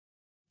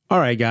All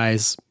right,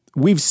 guys.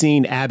 We've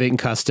seen Abbott and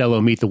Costello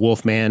meet the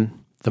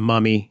Wolfman, the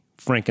Mummy,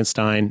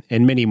 Frankenstein,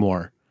 and many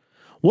more.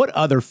 What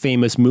other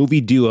famous movie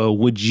duo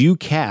would you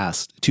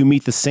cast to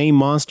meet the same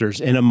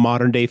monsters in a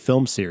modern-day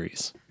film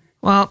series?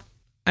 Well,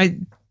 I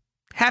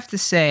have to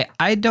say,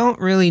 I don't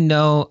really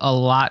know a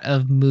lot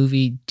of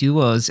movie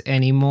duos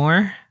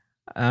anymore.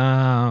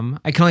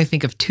 I can only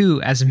think of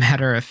two, as a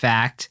matter of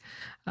fact.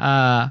 But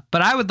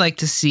I would like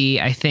to see,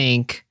 I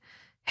think,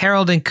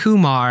 Harold and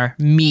Kumar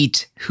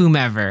meet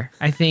whomever.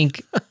 I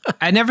think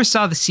I never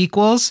saw the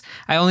sequels.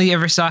 I only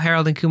ever saw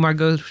Harold and Kumar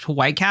go to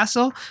White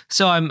Castle.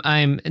 So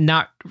I'm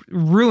not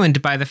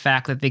ruined by the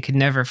fact that they could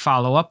never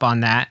follow up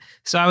on that.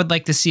 So I would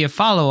like to see a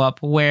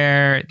follow-up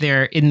where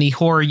they're in the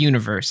horror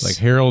universe. Like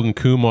Harold and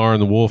Kumar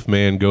and the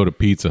Wolfman go to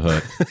Pizza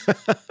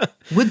Hut.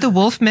 Would the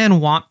Wolfman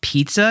want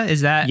pizza?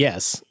 Is that...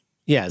 Yes.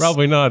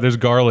 Probably not. There's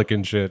garlic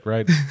and shit,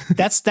 right?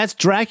 That's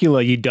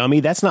Dracula, you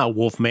dummy. That's not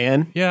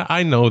Wolfman. Yeah,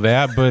 I know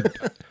that,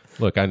 but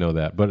look, I know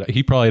that, but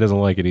he probably doesn't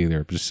like it either.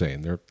 I'm just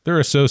saying, they're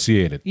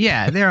associated.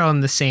 Yeah, they're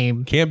on the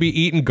same. Can't be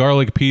eating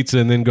garlic pizza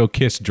and then go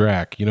kiss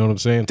Drac. You know what I'm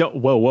saying?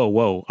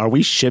 Whoa. Are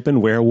we shipping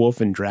Werewolf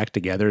and Drac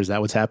together? Is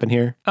that what's happened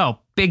here? Oh,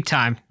 big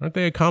time. Aren't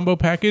they a combo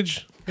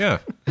package? Yeah.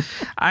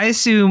 I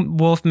assume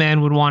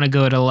Wolfman would want to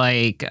go to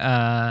like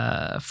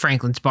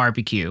Franklin's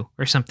Barbecue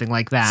or something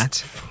like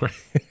that.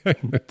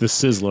 The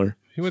Sizzler.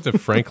 He went to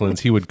Franklin's.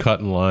 He would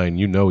cut in line.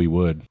 You know he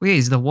would. Well,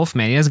 he's the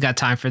Wolfman. He doesn't got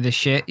time for this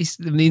shit.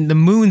 The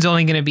moon's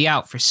only going to be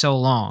out for so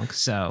long.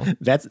 So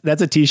that's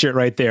a t-shirt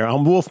right there.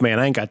 I'm Wolfman.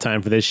 I ain't got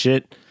time for this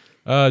shit.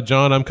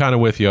 John, I'm kind of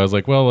with you. I was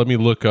like, well, let me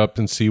look up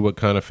and see what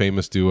kind of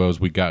famous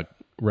duos we got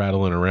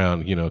rattling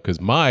around, because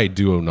my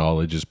duo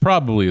knowledge is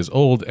probably as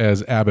old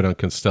as Abbott and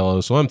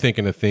Costello. So I'm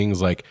thinking of things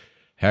like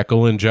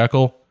Heckle and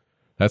Jekyll.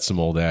 That's some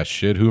old ass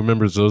shit. Who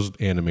remembers those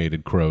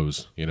animated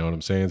crows? You know what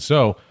I'm saying?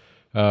 So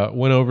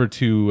went over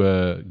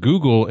to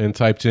Google and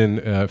typed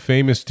in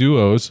famous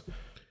duos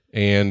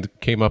and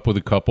came up with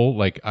a couple.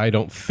 Like, I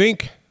don't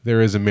think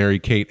there is a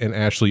Mary-Kate and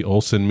Ashley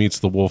Olsen meets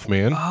the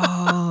Wolfman.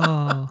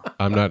 Oh.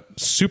 I'm not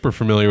super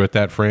familiar with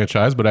that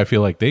franchise, but I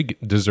feel like they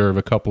deserve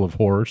a couple of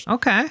horrors.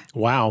 Okay.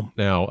 Wow.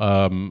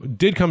 Now,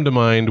 did come to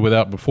mind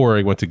before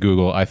I went to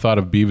Google, I thought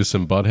of Beavis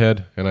and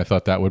Butthead, and I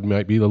thought that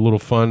might be a little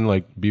fun,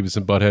 like Beavis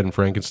and Butthead and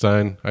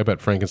Frankenstein. I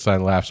bet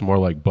Frankenstein laughs more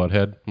like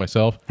Butthead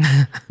myself.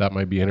 That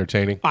might be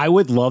entertaining. I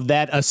would love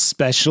that,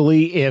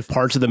 especially if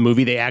parts of the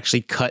movie they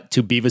actually cut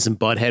to Beavis and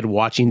Butthead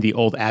watching the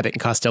old Abbott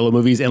and Costello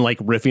movies and like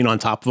riffing on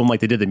top of them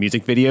like they did the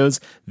music videos.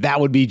 That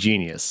would be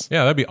genius.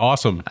 Yeah, that'd be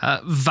awesome.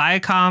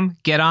 Viacom,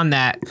 get on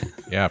that.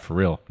 Yeah, for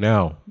real.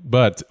 Now,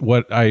 but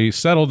what I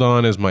settled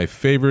on as my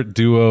favorite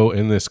duo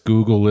in this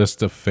Google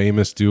list of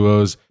famous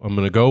duos, I'm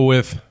going to go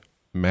with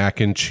Mac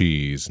and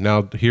Cheese.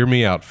 Now, hear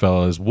me out,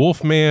 fellas.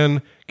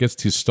 Wolfman gets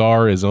to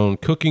star his own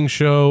cooking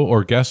show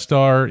or guest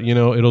star.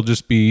 It'll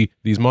just be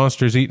these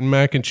monsters eating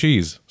mac and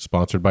cheese,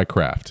 sponsored by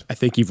Kraft. I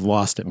think you've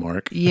lost it,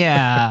 Mark.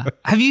 Yeah.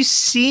 Have you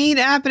seen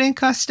Abbott and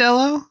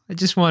Costello?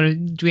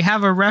 Do we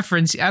have a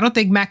reference? I don't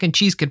think Mac and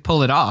Cheese could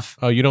pull it off.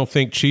 Oh, you don't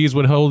think cheese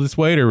would hold its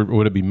weight, or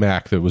would it be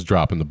Mac that was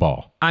dropping the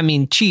ball? I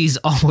mean, cheese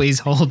always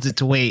holds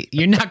its weight.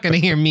 You're not going to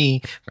hear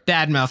me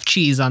badmouth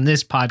cheese on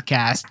this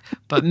podcast.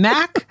 But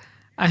Mac,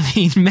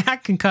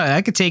 Mac can cut.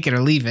 I could take it or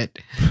leave it.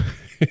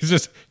 It's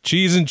just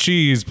cheese and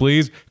cheese,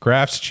 please.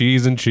 Kraft's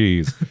cheese and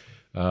cheese.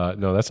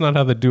 No, that's not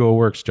how the duo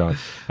works, John.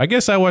 I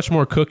guess I watch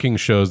more cooking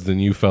shows than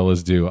you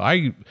fellas do.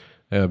 I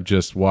have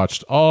just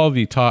watched all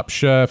the Top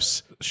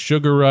Chefs,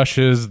 Sugar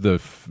Rushes,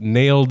 the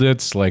Nailed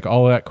It's, like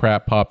all that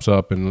crap pops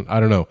up, and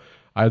I don't know.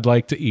 I'd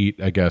like to eat,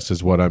 I guess,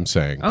 is what I'm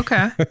saying.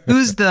 Okay.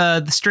 Who's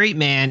the straight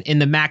man in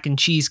the mac and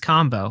cheese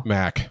combo?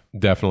 Mac.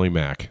 Definitely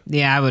Mac.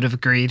 Yeah, I would have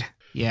agreed.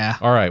 Yeah.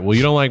 All right. Well,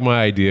 you don't like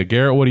my idea.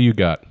 Garrett, what do you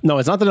got? No,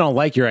 it's not that I don't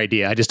like your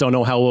idea. I just don't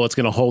know how well it's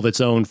going to hold its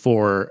own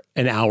for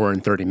an hour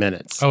and 30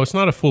 minutes. Oh, it's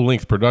not a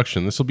full-length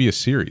production. This will be a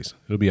series.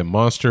 It'll be a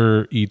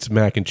monster eats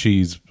mac and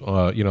cheese,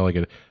 like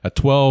a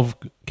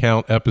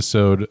 12-count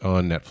episode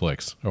on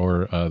Netflix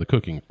or the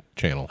cooking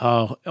channel.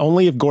 Oh,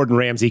 only if Gordon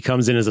Ramsay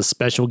comes in as a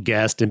special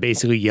guest and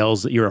basically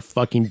yells that you're a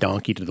fucking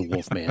donkey to the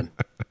Wolfman.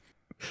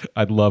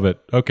 I'd love it.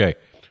 Okay.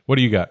 What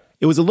do you got?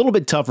 It was a little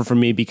bit tougher for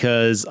me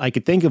because I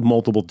could think of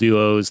multiple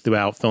duos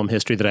throughout film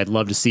history that I'd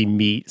love to see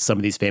meet some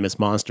of these famous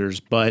monsters.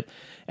 But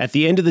at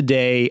the end of the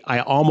day, I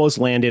almost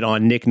landed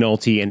on Nick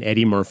Nolte and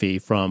Eddie Murphy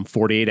from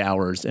 48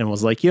 Hours and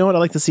was like, you know what? I'd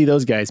like to see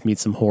those guys meet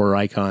some horror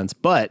icons.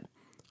 But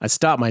I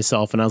stopped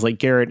myself and I was like,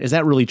 Garrett, is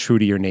that really true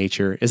to your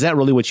nature? Is that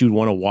really what you'd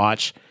want to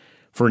watch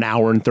for an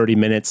hour and 30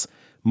 minutes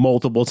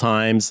multiple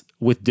times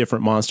with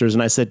different monsters?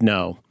 And I said,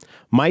 no.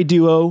 My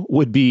duo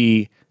would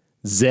be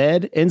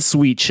Zed and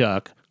Sweet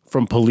Chuck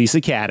from Police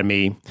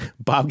Academy,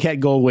 Bobcat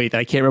Goldthwait.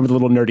 I can't remember the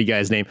little nerdy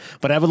guy's name,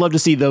 but I would love to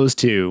see those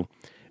two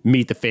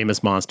meet the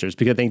famous monsters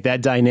because I think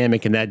that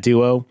dynamic and that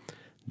duo,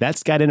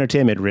 that's got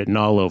entertainment written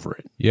all over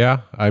it. Yeah,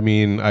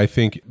 I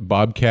think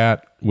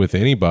Bobcat with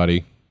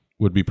anybody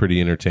would be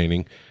pretty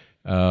entertaining.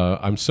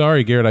 I'm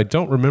sorry, Garrett, I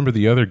don't remember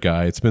the other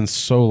guy. It's been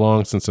so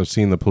long since I've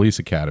seen the Police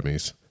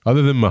Academies.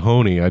 Other than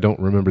Mahoney, I don't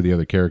remember the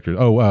other characters.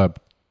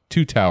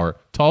 Two tower.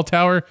 Tall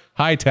tower,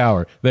 high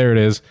tower. There it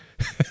is.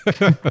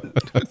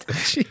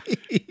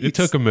 It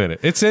took a minute.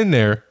 It's in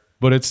there,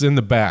 but it's in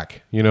the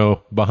back,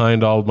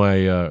 behind all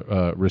my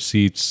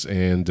receipts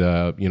and,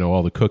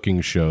 all the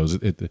cooking shows.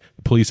 The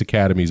Police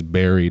Academy's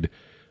buried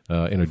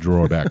in a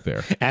drawer back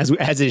there. as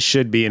it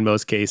should be in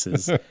most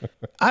cases.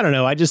 I don't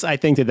know. I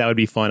think that would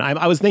be fun.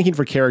 I was thinking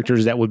for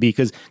characters that would be,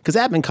 because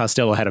Abbott and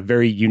Costello had a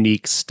very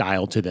unique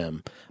style to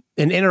them.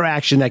 An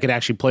interaction that could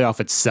actually play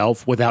off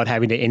itself without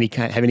having to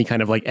have any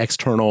kind of like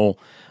external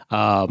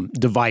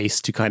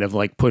device to kind of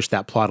like push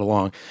that plot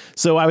along.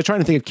 So I was trying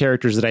to think of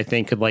characters that I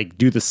think could like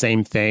do the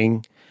same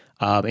thing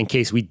in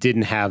case we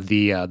didn't have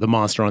the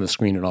monster on the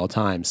screen at all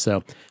times.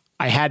 So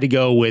I had to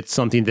go with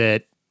something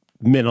that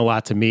meant a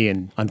lot to me,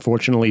 and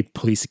unfortunately,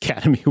 Police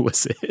Academy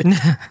was it.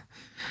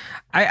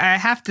 I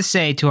have to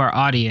say to our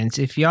audience,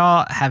 if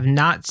y'all have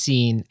not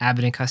seen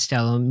Abbott and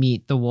Costello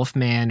Meet the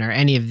Wolfman or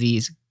any of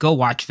these, go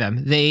watch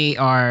them. They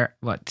are,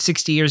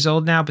 60 years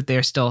old now, but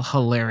they're still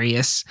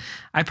hilarious.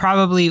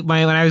 When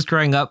I was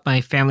growing up,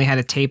 my family had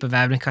a tape of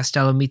Abbott and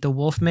Costello Meet the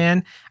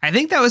Wolfman. I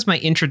think that was my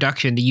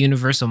introduction to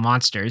Universal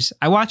Monsters.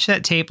 I watched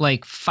that tape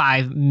like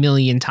 5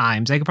 million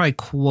times. I could probably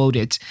quote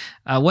it.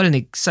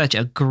 Such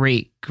a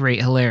great,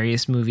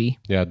 hilarious movie.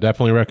 Yeah,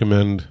 definitely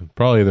recommend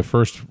probably the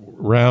first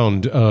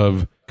round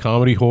of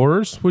comedy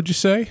horrors, would you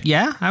say?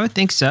 Yeah, I would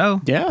think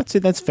so. Yeah, I'd say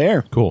that's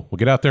fair. Cool. We'll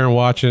get out there and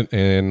watch it,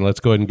 and let's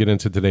go ahead and get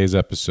into today's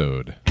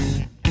episode.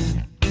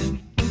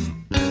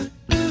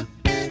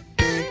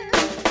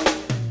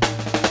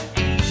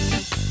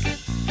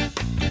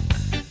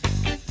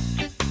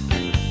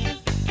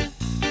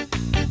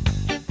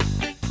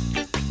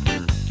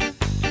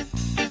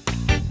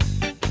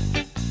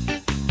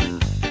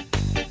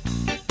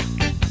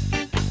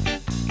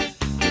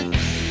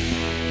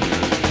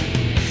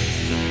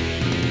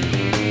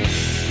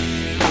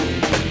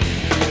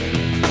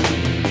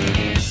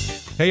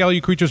 Hey, all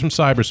you creatures from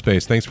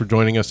cyberspace. Thanks for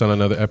joining us on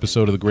another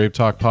episode of the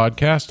GraveTalk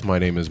podcast. My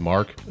name is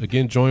Mark.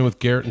 Again, joined with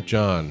Garrett and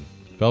John.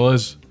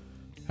 Fellas,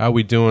 how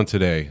we doing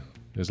today?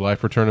 Is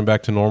life returning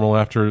back to normal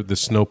after the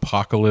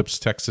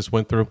snowpocalypse Texas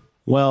went through?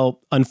 Well,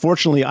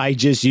 unfortunately, I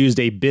just used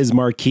a Biz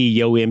Marquee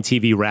Yo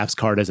MTV Raps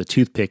card as a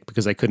toothpick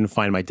because I couldn't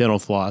find my dental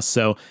floss.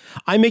 So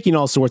I'm making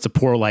all sorts of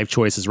poor life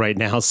choices right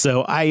now.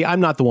 So I'm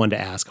not the one to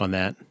ask on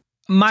that.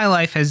 My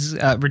life has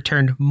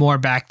returned more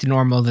back to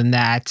normal than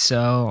that,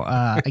 so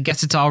I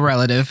guess it's all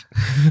relative.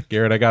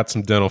 Garrett, I got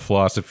some dental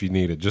floss if you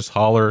need it. Just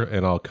holler,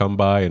 and I'll come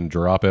by and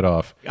drop it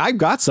off. I've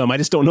got some. I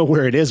just don't know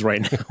where it is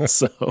right now.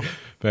 So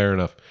fair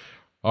enough.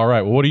 All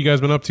right. Well, what have you guys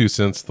been up to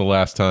since the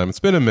last time? It's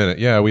been a minute.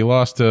 Yeah, we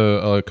lost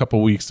a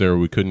couple weeks there.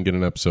 We couldn't get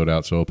an episode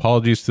out, so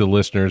apologies to the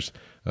listeners,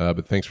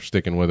 but thanks for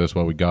sticking with us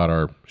while we got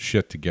our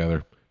shit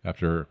together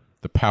after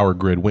the power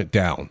grid went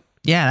down.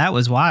 Yeah, that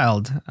was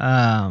wild.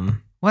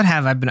 What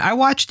have I been? I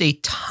watched a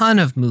ton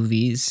of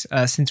movies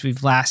since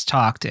we've last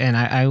talked, and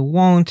I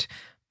won't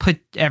put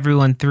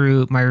everyone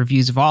through my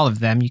reviews of all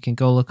of them. You can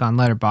go look on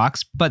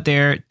Letterboxd, but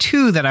there are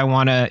two that I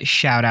want to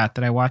shout out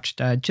that I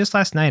watched just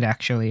last night,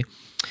 actually.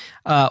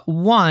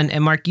 One,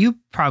 and Mark, you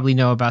probably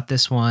know about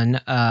this one.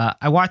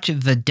 I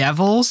watched The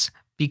Devils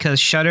because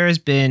Shudder has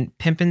been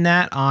pimping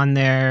that on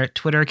their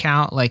Twitter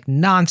account like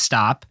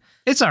nonstop.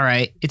 It's all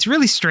right. It's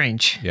really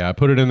strange. Yeah, I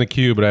put it in the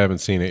queue, but I haven't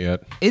seen it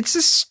yet. It's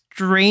a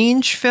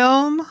strange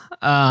film.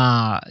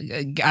 Garrett,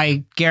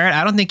 I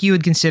don't think you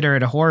would consider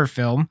it a horror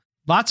film.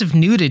 Lots of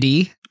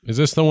nudity. Is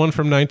this the one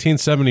from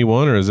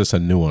 1971 or is this a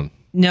new one?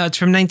 No, it's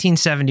from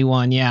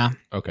 1971. Yeah.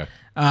 Okay.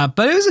 But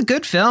it was a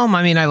good film.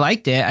 I mean, I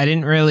liked it. I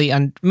didn't really,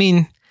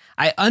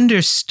 I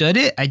understood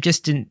it. I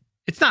just didn't,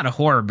 it's not a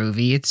horror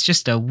movie. It's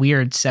just a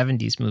weird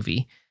 70s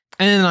movie.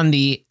 And then on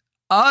the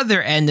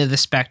other end of the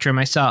spectrum,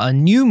 I saw a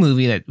new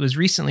movie that was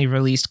recently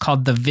released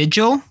called The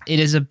Vigil. It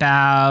is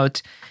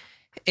about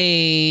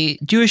a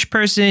Jewish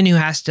person who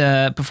has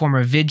to perform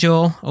a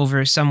vigil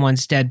over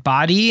someone's dead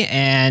body,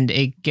 and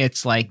it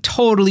gets like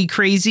totally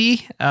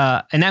crazy.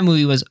 And that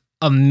movie was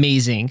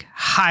amazing.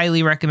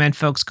 Highly recommend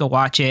folks go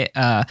watch it.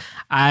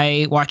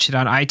 I watched it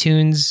on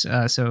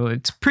iTunes, so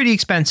it's pretty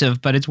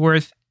expensive, but it's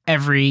worth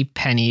every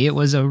penny. It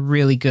was a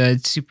really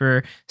good,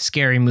 super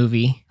scary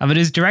movie. It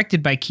is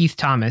directed by Keith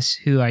Thomas,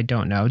 who I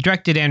don't know.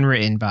 Directed and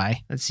written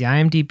by. Let's see,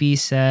 IMDb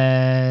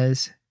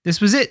says this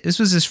was it. This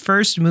was his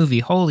first movie.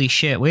 Holy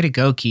shit. Way to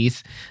go,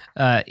 Keith.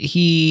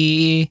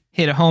 He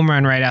hit a home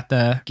run right out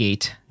the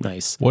gate.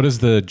 Nice. What is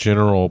the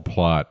general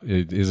plot?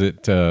 Is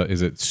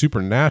it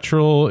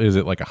supernatural? Is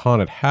it like a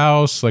haunted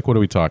house? Like, what are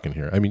we talking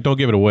here? I mean, don't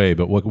give it away,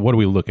 but what are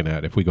we looking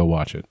at if we go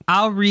watch it?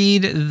 I'll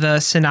read the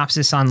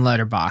synopsis on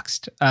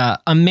Letterboxd.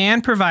 A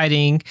man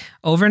providing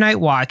overnight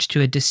watch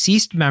to a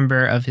deceased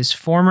member of his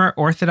former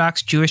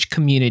Orthodox Jewish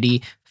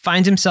community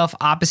finds himself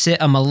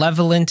opposite a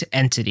malevolent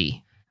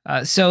entity.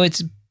 So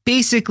it's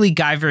basically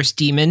Guy vs.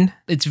 Demon.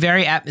 It's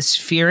very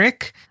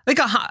atmospheric. It's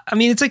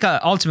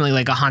ultimately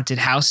like a haunted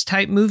house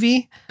type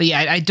movie. But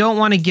yeah, I don't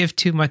want to give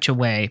too much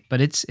away,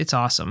 but it's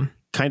awesome.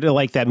 Kind of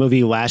like that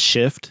movie Last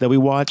Shift that we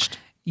watched.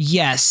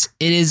 Yes,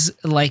 it is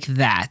like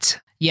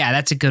that. Yeah,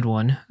 that's a good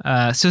one.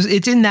 So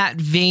it's in that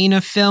vein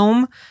of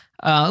film.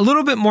 A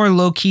little bit more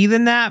low key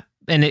than that.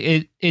 And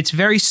it's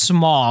very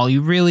small.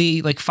 You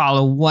really like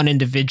follow one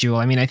individual.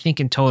 I mean, I think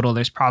in total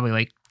there's probably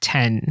like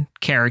 10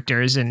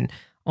 characters and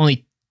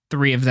only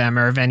 3 of them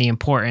are of any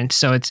importance.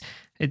 So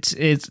it's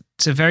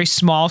a very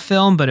small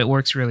film, but it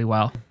works really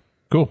well.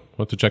 Cool.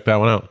 We'll have to check that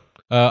one out.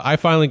 I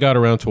finally got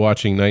around to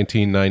watching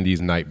 1990s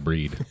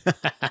Nightbreed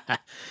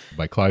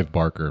by Clive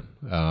Barker.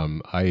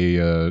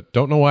 I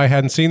don't know why I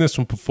hadn't seen this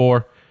one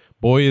before.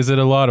 Boy, is it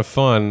a lot of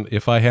fun.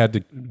 If I had to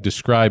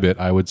describe it,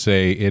 I would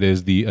say it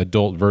is the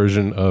adult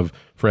version of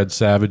Fred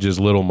Savage's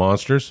Little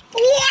Monsters.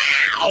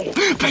 Wow!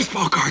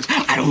 Baseball cards.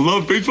 I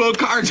love baseball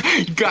cards.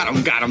 Got 'em,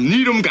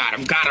 need 'em, got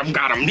 'em, need 'em,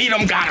 got 'em, need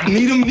 'em,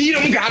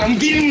 got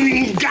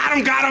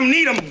 'em, got 'em,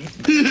 need 'em.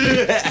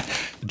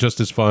 Just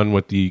as fun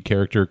with the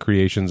character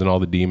creations and all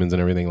the demons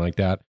and everything like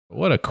that.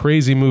 What a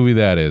crazy movie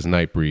that is,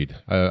 Nightbreed.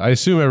 I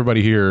assume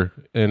everybody here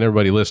and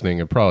everybody listening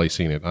have probably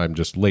seen it. I'm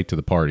just late to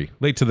the party.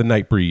 Late to the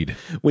Nightbreed.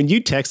 When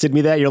you texted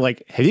me that, you're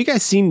like, have you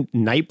guys seen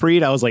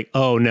Nightbreed? I was like,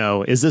 oh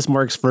no, is this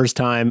Mark's first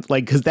time?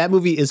 Like, because that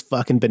movie is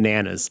fucking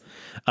bananas.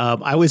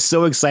 I was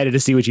so excited to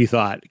see what you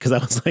thought, because I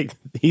was like,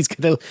 he's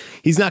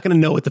not going to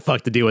know what the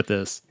fuck to do with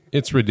this.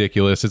 It's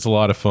ridiculous. It's a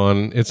lot of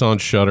fun. It's on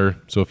Shudder,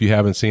 so if you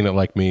haven't seen it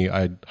like me,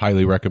 I'd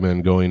highly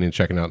recommend going and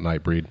checking out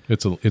Nightbreed.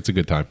 It's a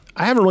good time.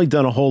 I haven't really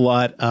done a whole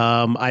lot.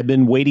 I've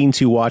been waiting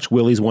to watch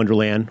Willy's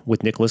Wonderland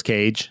with Nicolas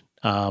Cage.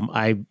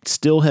 I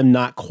still am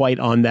not quite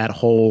on that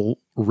whole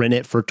rent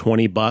it for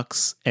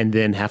 $20 and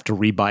then have to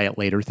rebuy it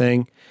later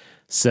thing.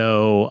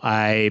 So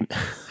I've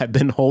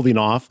been holding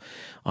off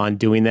on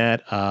doing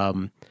that.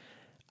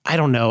 I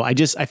don't know. I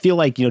feel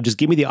like, just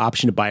give me the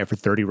option to buy it for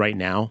 $30 right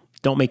now.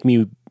 Don't make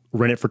me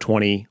rent it for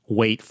 $20,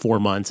 wait 4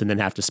 months, and then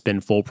have to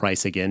spend full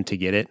price again to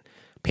get it.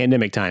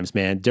 Pandemic times,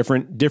 man.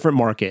 Different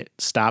market.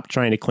 Stop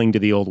trying to cling to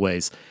the old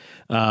ways.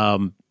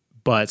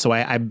 But so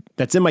I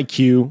that's in my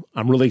queue.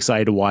 I'm really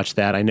excited to watch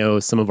that. I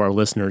know some of our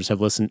listeners have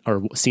listened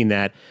or seen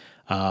that.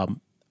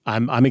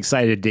 I'm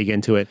excited to dig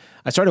into it.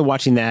 I started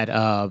watching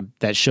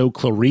that show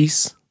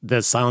Clarice,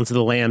 the Silence of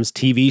the Lambs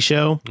TV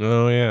show.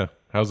 Oh yeah,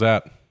 how's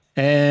that?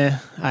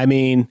 I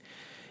mean,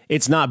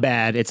 it's not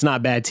bad. It's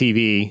not bad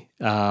TV.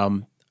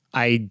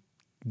 I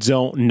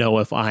don't know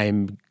if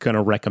I'm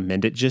gonna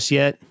recommend it just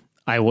yet.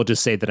 I will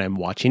just say that I'm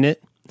watching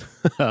it.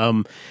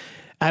 I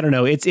don't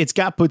know. It's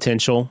got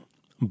potential.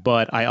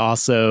 But I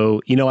also,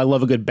 I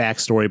love a good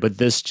backstory, but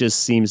this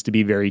just seems to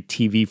be very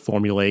TV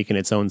formulaic in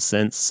its own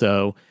sense.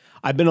 So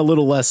I've been a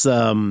little less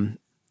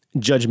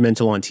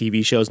judgmental on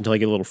TV shows until I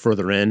get a little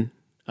further in,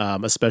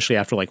 especially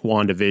after like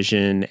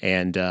WandaVision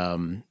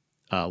and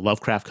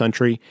Lovecraft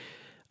Country.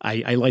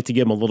 I like to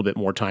give them a little bit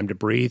more time to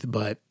breathe,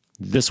 but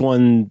this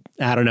one,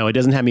 I don't know. It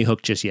doesn't have me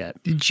hooked just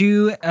yet. Did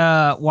you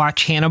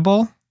watch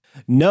Hannibal?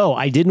 No,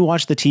 I didn't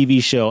watch the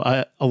TV show.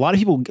 A lot of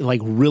people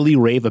like really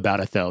rave about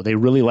it though. They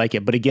really like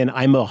it. But again,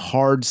 I'm a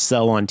hard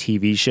sell on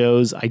TV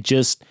shows.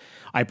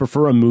 I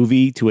prefer a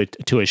movie to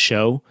a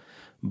show,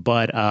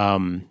 but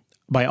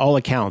by all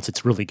accounts,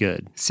 it's really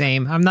good.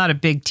 Same. I'm not a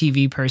big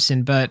TV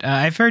person, but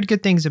I've heard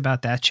good things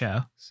about that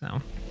show. So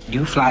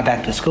you fly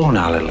back to school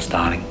now, little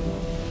Starling.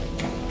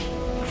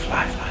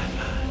 Fly.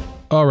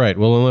 All right.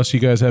 Well, unless you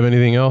guys have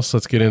anything else,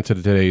 let's get into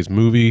today's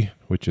movie,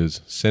 which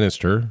is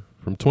Sinister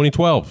from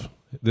 2012.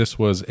 This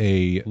was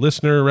a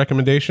listener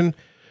recommendation.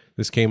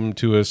 This came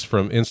to us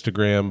from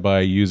Instagram by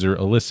user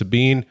Alyssa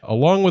Bean,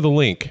 along with a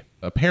link.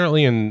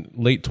 Apparently in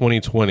late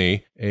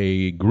 2020,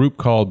 a group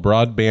called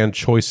Broadband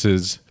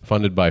Choices,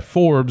 funded by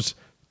Forbes,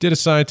 did a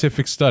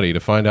scientific study to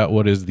find out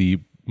what is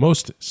the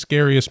most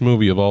scariest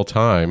movie of all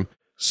time.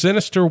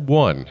 Sinister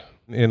won.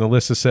 And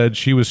Alyssa said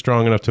she was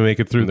strong enough to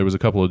make it through. There was a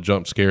couple of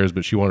jump scares,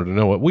 but she wanted to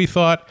know what we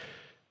thought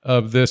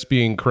of this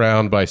being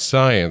crowned by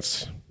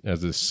science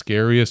as the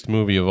scariest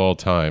movie of all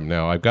time.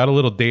 Now, I've got a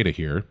little data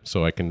here,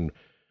 so I can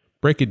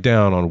break it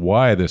down on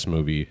why this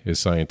movie is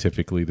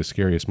scientifically the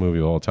scariest movie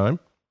of all time.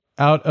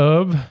 Out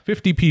of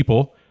 50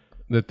 people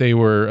that they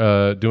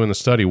were doing the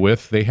study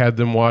with, they had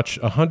them watch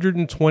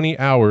 120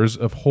 hours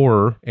of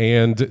horror,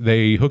 and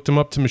they hooked them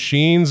up to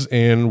machines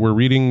and were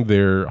reading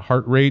their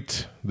heart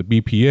rate, the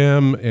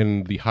BPM,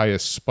 and the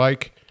highest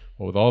spike.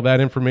 Well, with all that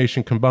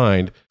information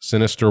combined,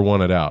 Sinister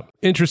won it out.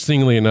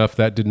 Interestingly enough,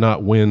 that did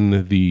not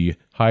win the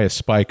highest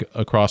spike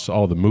across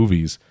all the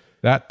movies.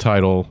 That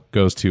title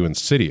goes to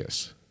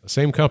Insidious, the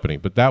same company,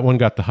 but that one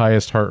got the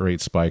highest heart rate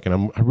spike.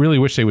 And I really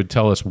wish they would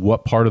tell us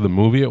what part of the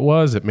movie it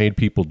was that made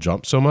people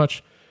jump so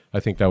much. I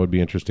think that would be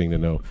interesting to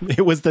know.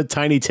 It was the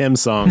Tiny Tim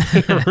song.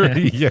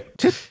 Yeah.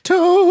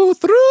 Tiptoe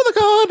through the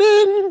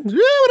garden.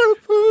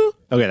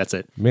 Okay, that's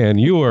it. Man,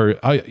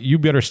 you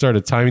better start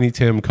a Tiny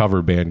Tim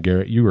cover band,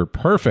 Garrett. You were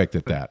perfect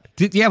at that.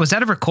 Yeah, was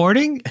that a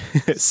recording?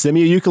 Send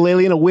me a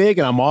ukulele and a wig,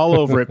 and I'm all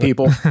over it,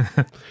 people.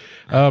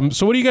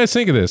 So what do you guys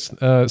think of this?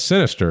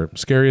 Sinister,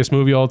 scariest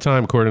movie of all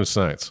time, according to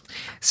science.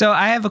 So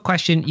I have a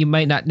question you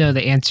might not know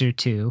the answer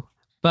to,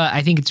 but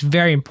I think it's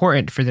very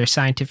important for their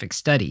scientific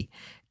study.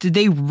 Did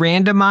they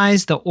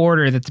randomize the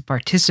order that the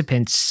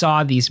participants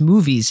saw these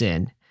movies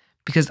in?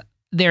 Because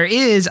there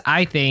is,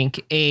 I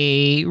think,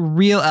 a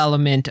real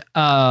element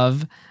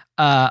of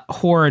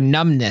horror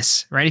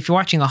numbness, right? If you're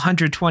watching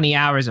 120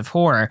 hours of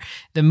horror,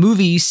 the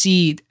movie you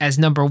see as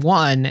number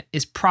 1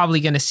 is probably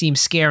going to seem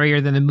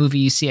scarier than the movie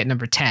you see at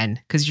number 10,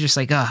 because you're just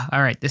like, oh,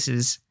 all right, this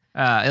is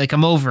like,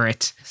 I'm over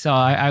it. So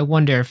I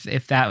wonder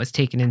if that was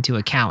taken into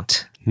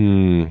account.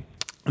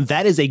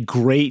 That is a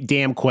great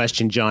damn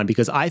question, John,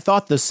 because I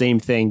thought the same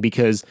thing,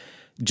 because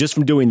just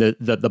from doing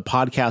the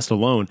podcast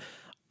alone,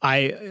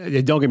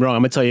 don't get me wrong,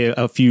 I'm going to tell you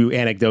a few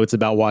anecdotes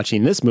about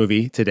watching this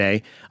movie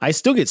today. I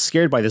still get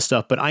scared by this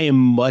stuff, but I am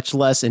much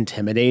less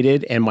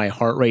intimidated, and my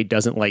heart rate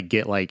doesn't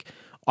get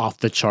off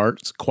the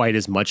charts quite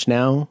as much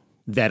now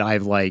that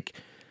I've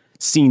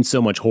seen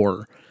so much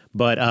horror.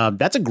 But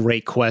that's a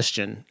great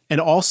question.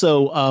 And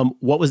also,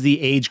 what was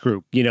the age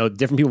group?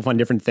 Different people find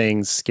different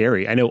things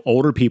scary. I know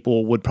older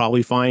people would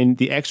probably find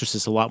The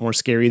Exorcist a lot more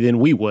scary than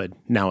we would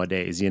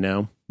nowadays,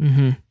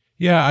 Mm-hmm.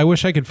 Yeah, I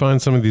wish I could find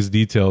some of these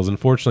details.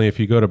 Unfortunately, if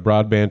you go to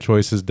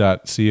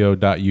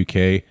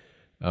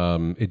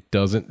broadbandchoices.co.uk, it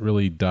doesn't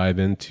really dive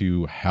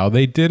into how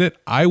they did it.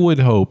 I would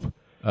hope,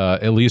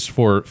 at least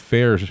for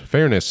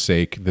fairness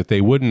sake, that they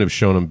wouldn't have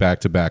shown them back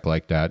to back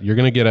like that. You're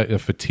going to get a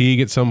fatigue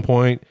at some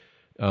point.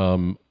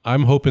 I'm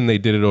hoping they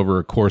did it over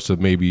a course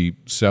of maybe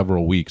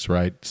several weeks,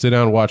 right? Sit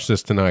down, watch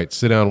this tonight.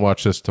 Sit down,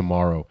 watch this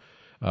tomorrow.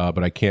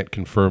 But I can't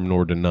confirm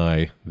nor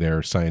deny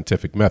their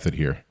scientific method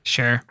here.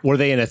 Sure. Were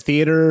they in a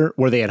theater?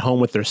 Were they at home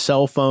with their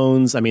cell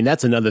phones? I mean,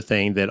 that's another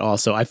thing that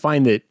also I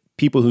find that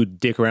people who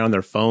dick around on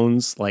their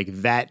phones,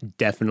 that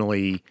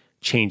definitely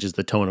changes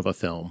the tone of a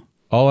film.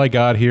 All I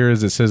got here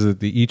is it says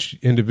that each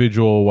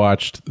individual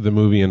watched the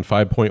movie in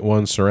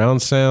 5.1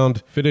 surround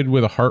sound, fitted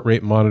with a heart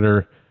rate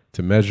monitor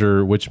to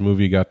measure which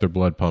movie got their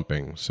blood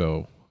pumping.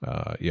 So,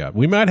 yeah,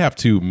 we might have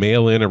to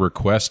mail in a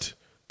request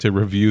to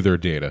review their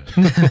data.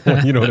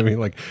 You know what I mean?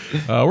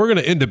 We're going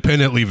to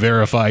independently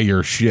verify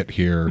your shit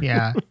here.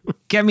 Yeah.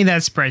 Get me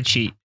that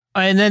spreadsheet.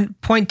 And then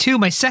point 2,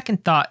 my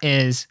second thought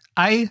is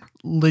I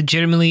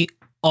legitimately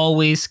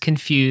always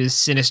confuse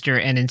Sinister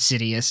and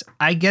Insidious.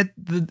 I get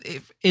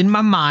in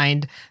my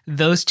mind,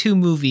 those two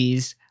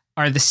movies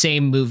are the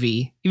same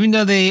movie, even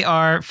though they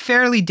are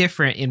fairly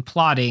different in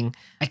plotting.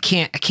 I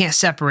can't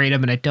separate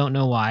them, and I don't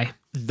know why.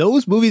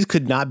 Those movies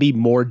could not be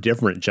more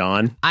different,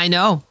 John. I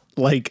know.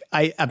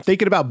 I'm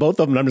thinking about both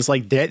of them, and I'm just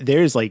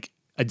there's a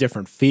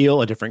different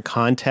feel, a different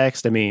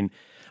context. I mean,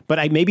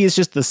 but maybe it's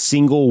just the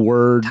single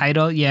word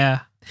title.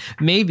 Yeah,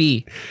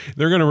 maybe.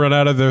 They're going to run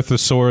out of their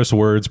thesaurus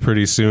words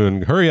pretty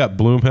soon. Hurry up,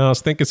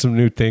 Blumhouse. Think of some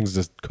new things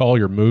to call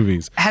your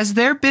movies. Has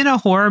there been a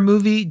horror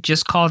movie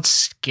just called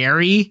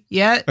Scary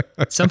yet?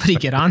 Somebody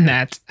get on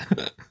that.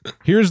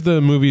 Here's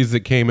the movies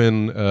that came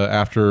in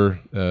after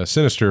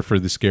Sinister for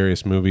the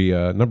scariest movie.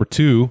 Number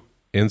 2,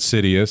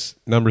 Insidious.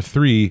 Number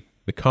 3,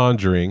 The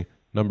Conjuring.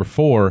 Number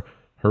 4,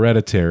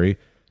 Hereditary.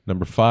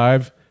 Number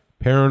 5,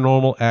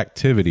 Paranormal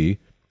Activity.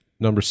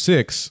 Number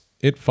 6,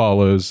 It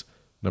Follows.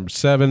 Number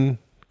 7,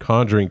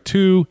 Conjuring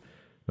 2.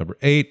 Number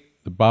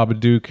 8, The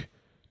Babadook.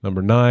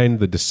 Number 9,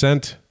 The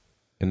Descent.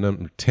 And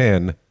number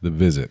 10, The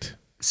Visit.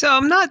 So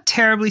I'm not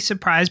terribly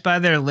surprised by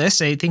their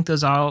list. I think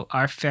those all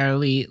are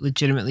fairly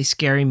legitimately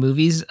scary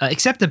movies,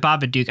 except The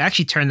Babadook. I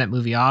actually turned that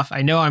movie off.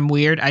 I know I'm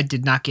weird. I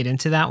did not get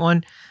into that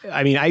one.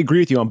 I mean, I agree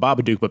with you on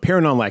Babadook, but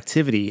Paranormal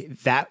Activity,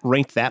 that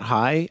ranked that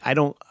high?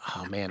 Oh,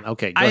 man.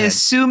 Okay, go ahead.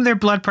 Assume their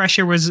blood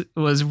pressure was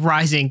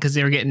rising because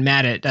they were getting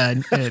mad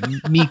at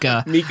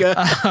Mika.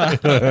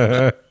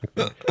 Mika?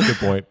 Good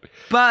point.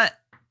 But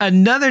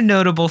another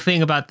notable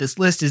thing about this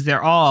list is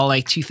they're all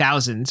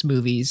 2000s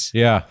movies.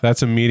 Yeah,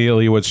 that's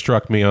immediately what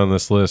struck me on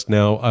this list.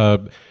 Now,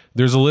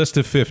 there's a list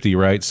of 50,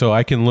 right? So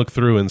I can look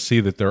through and see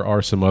that there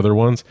are some other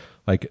ones.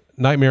 Like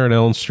Nightmare on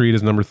Elm Street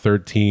is number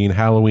 13.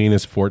 Halloween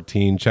is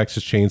 14.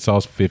 Texas Chainsaw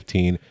is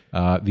 15.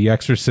 The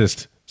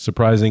Exorcist,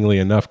 surprisingly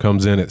enough,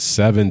 comes in at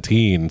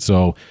 17.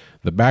 So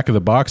the back of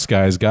the box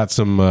guys got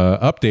some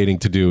updating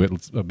to do,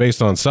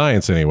 based on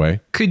science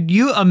anyway. Could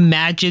you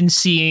imagine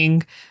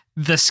seeing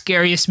the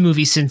scariest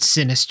movie since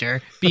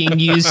Sinister being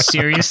used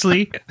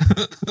seriously?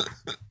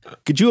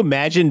 Could you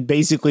imagine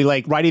basically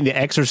writing The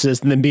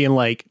Exorcist and then being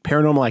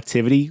Paranormal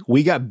Activity?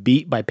 We got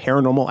beat by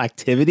Paranormal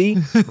Activity?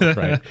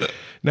 Right.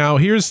 Now,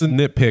 here's the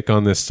nitpick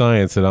on this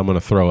science that I'm going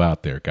to throw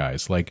out there,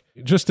 guys.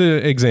 Just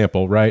an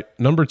example, right?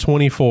 Number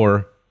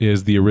 24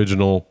 is the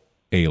original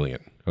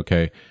Alien,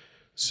 okay?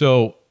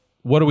 So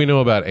what do we know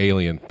about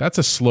Alien? That's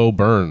a slow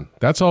burn.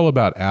 That's all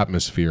about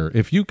atmosphere.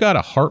 If you got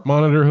a heart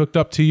monitor hooked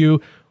up to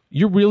you,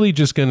 you're really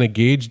just going to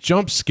gauge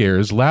jump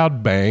scares,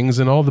 loud bangs,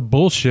 and all the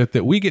bullshit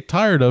that we get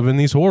tired of in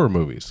these horror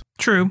movies.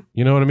 True.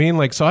 You know what I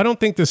mean? So I don't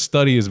think this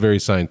study is very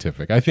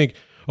scientific. I think,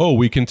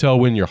 we can tell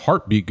when your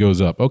heartbeat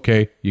goes up.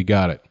 Okay, you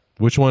got it.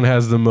 Which one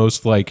has the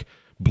most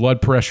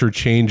blood pressure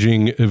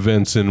changing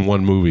events in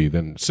one movie?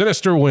 Then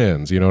Sinister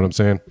wins. You know what I'm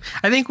saying?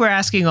 I think we're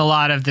asking a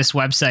lot of this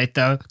website,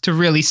 though, to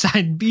really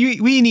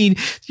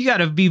you got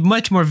to be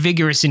much more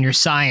vigorous in your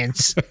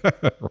science.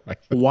 Right.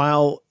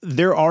 While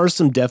there are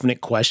some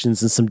definite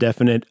questions and some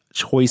definite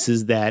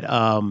choices that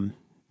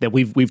that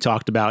we've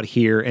talked about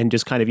here and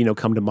just kind of,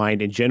 come to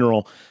mind in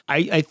general.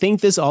 I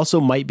think this also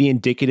might be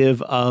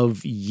indicative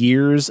of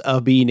years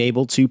of being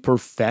able to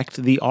perfect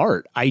the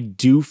art. I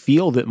do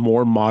feel that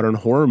more modern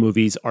horror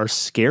movies are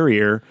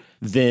scarier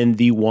than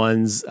the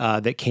ones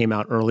that came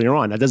out earlier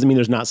on. That doesn't mean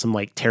there's not some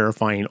like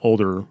terrifying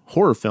older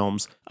horror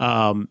films,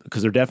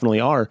 because there definitely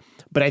are.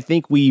 But I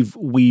think we've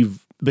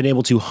been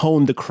able to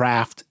hone the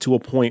craft to a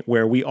point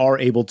where we are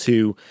able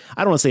to,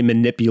 I don't want to say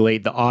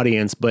manipulate the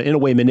audience, but in a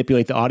way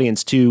manipulate the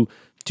audience to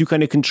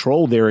kind of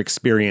control their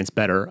experience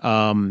better.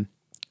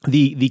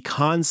 The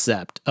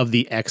concept of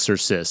The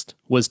Exorcist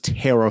was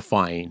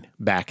terrifying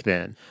back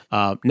then.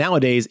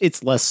 Nowadays,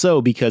 it's less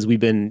so because we've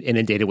been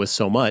inundated with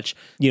so much.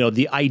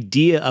 The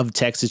idea of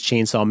Texas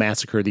Chainsaw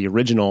Massacre, the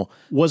original,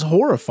 was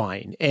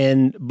horrifying.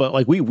 But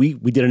like we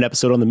did an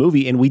episode on the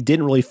movie and we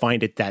didn't really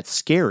find it that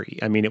scary.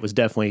 I mean, it was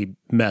definitely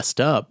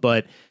messed up,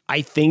 but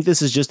I think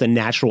this is just a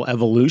natural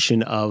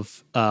evolution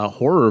of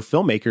horror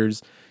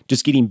filmmakers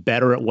just getting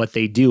better at what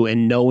they do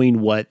and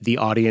knowing what the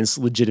audience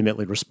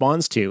legitimately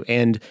responds to.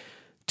 And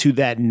to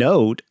that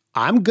note,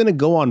 I'm going to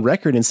go on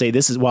record and say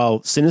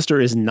while Sinister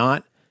is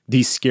not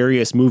the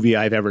scariest movie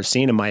I've ever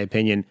seen, in my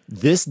opinion,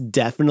 this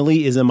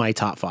definitely is in my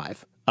top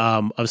 5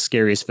 of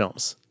scariest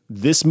films.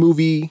 This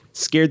movie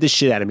scared the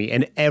shit out of me.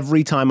 And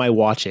every time I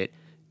watch it,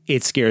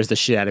 it scares the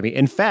shit out of me.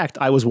 In fact,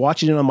 I was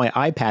watching it on my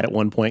iPad at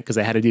one point because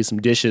I had to do some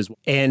dishes,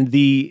 and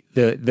the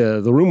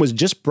room was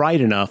just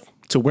bright enough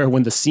to where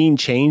when the scene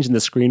changed and the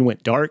screen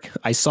went dark,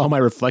 I saw my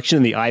reflection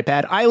in the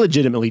iPad. I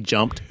legitimately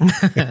jumped.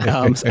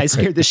 I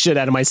scared the shit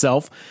out of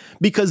myself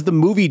because the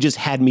movie just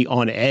had me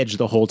on edge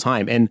the whole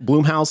time. And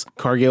Blumhouse,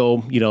 Cargill,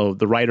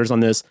 the writers on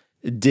this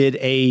did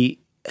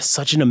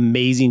such an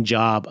amazing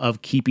job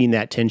of keeping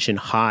that tension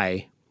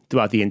high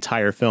throughout the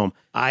entire film.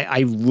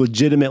 I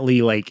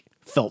legitimately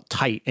felt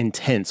tight and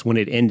tense when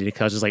it ended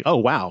because I was just like, oh,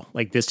 wow,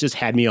 this just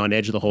had me on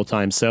edge the whole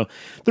time. So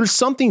there's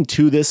something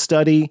to this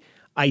study.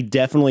 I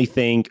definitely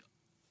think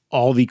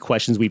all the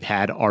questions we've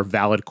had are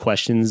valid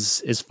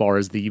questions as far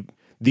as the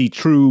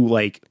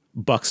true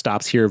buck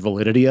stops here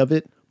validity of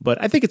it. But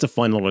I think it's a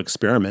fun little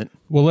experiment.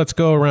 Well, let's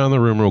go around the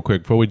room real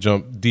quick before we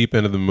jump deep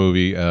into the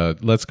movie.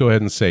 Let's go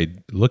ahead and say,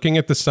 looking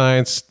at the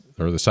science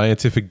or the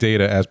scientific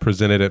data as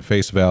presented at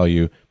face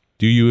value,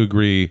 do you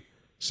agree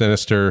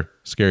Sinister,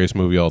 scariest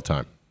movie all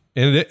time?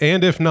 And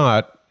if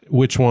not,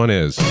 which one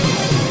is?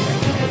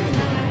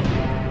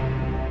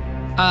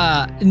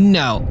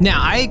 No.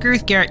 Now, I agree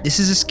with Garrett. This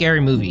is a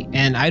scary movie,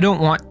 and I don't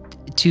want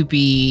to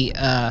be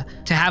to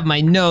have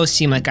my no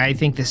seem like I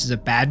think this is a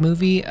bad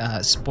movie.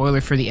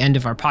 Spoiler for the end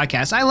of our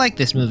podcast. I like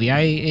this movie.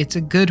 It's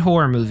a good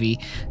horror movie.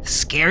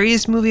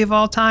 Scariest movie of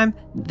all time?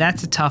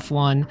 That's a tough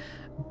one,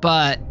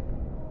 but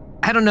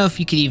I don't know if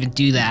you could even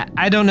do that.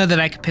 I don't know that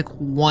I could pick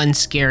one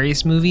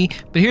scariest movie,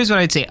 but here's what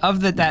I'd say.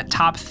 Of that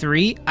top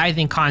 3, I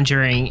think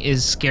Conjuring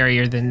is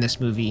scarier than this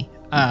movie.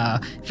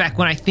 In fact,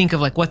 when I think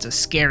of what's a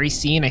scary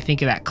scene, I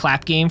think of that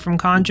clap game from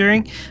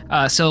Conjuring.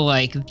 So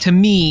to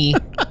me,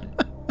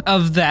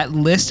 of that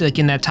list,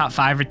 in that top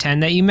 5 or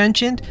 10 that you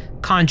mentioned,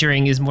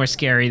 Conjuring is more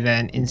scary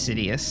than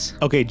Insidious.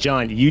 Okay,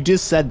 John, you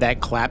just said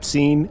that clap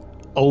scene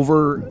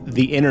over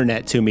the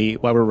internet to me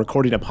while we're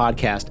recording a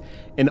podcast,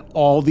 and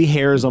all the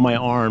hairs on my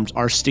arms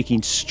are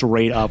sticking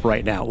straight up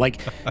right now.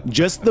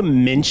 Just the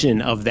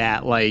mention of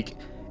that,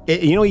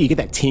 you get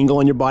that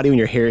tingle in your body when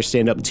your hairs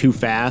stand up too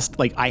fast.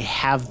 I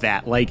have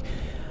that.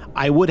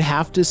 I would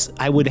have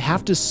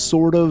to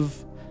sort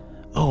of.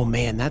 Oh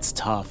man, that's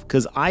tough.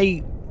 Because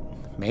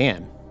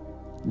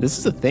this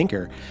is a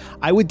thinker.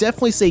 I would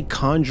definitely say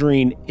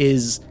Conjuring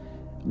is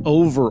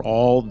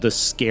overall the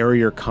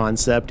scarier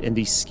concept and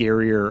the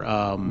scarier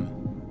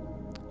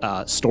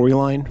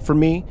storyline for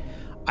me.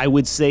 I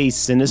would say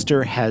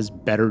Sinister has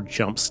better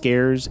jump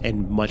scares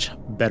and much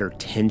better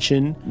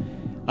tension.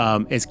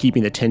 As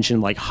keeping the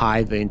tension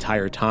high the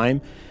entire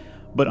time.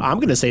 But I'm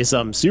going to say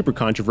something super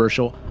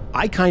controversial.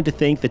 I kind of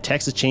think the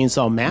Texas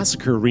Chainsaw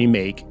Massacre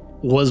remake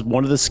was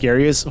one of the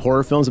scariest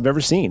horror films I've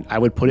ever seen. I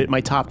would put it in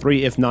my top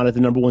 3, if not at the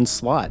number 1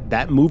 slot.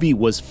 That movie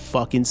was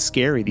fucking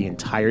scary the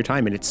entire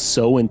time, and it's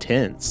so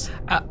intense.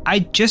 I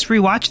just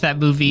rewatched that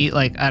movie,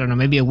 I don't know,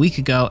 maybe a week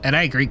ago, and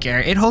I agree,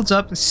 Garrett. It holds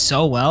up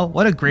so well.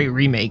 What a great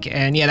remake.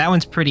 And yeah, that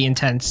one's pretty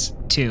intense,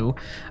 too.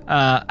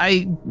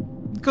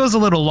 Goes a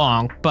little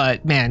long,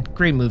 but man,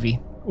 great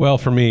movie. Well,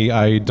 for me,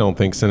 I don't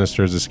think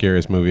Sinister is the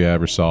scariest movie I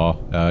ever saw.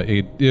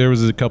 There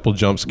was a couple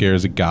jump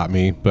scares that got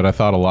me, but I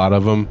thought a lot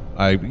of them,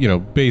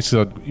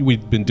 basically,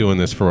 we've been doing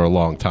this for a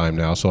long time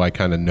now, so I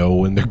kind of know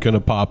when they're going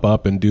to pop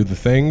up and do the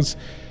things.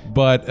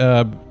 But,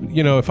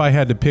 if I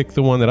had to pick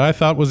the one that I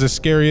thought was the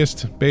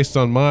scariest, based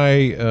on my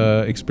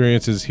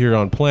experiences here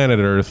on planet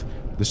Earth,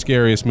 the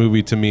scariest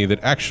movie to me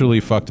that actually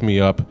fucked me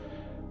up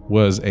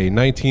was a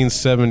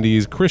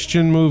 1970s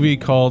Christian movie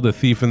called A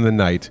Thief in the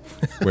Night,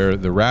 where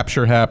the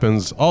rapture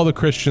happens, all the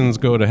Christians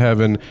go to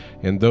heaven,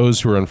 and those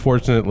who are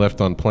unfortunate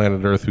left on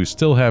planet Earth who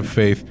still have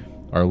faith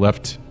are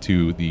left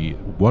to the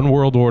one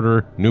world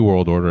order, new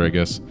world order, I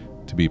guess,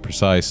 to be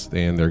precise,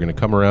 and they're going to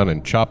come around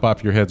and chop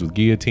off your heads with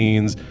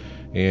guillotines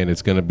and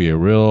it's going to be a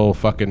real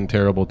fucking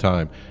terrible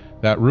time.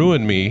 That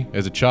ruined me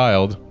as a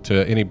child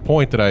to any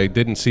point that I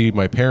didn't see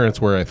my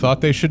parents where I thought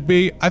they should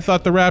be. I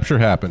thought the rapture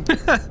happened.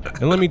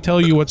 And let me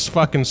tell you what's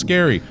fucking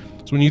scary.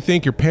 It's when you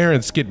think your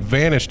parents get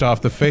vanished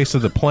off the face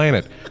of the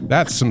planet.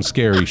 That's some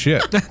scary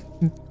shit.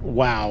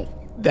 Wow.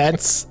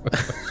 That's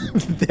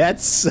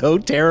so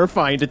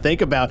terrifying to think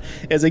about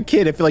as a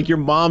kid. I feel like your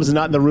mom's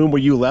not in the room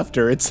where you left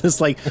her. It's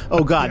just like,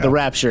 oh God, the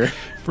rapture.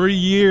 For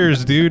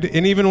years, dude.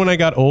 And even when I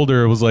got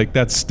older, it was like,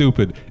 that's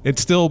stupid. It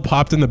still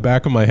popped in the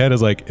back of my head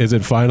as like, is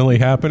it finally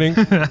happening?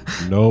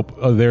 Nope.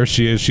 Oh, there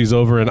she is. She's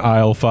over in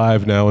aisle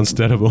 5 now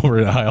instead of over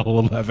in aisle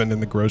 11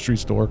 in the grocery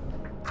store.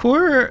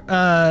 Poor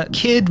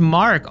kid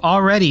Mark,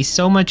 already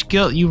so much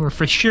guilt. You were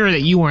for sure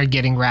that you weren't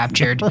getting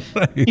raptured.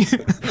 Right.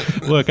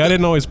 Look, I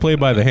didn't always play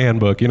by the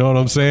handbook. You know what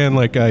I'm saying?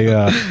 Like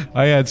I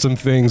had some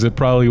things that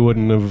probably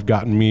wouldn't have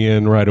gotten me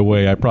in right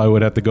away. I probably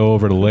would have to go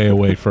over to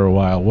layaway for a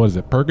while. What is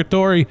it?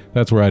 Purgatory?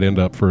 That's where I'd end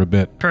up for a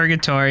bit.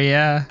 Purgatory,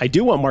 yeah. I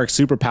do want Mark's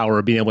superpower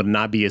of being able to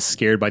not be as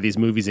scared by these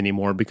movies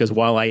anymore, because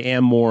while I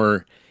am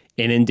more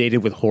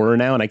inundated with horror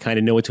now and I kind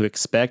of know what to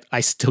expect,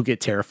 I still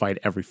get terrified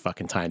every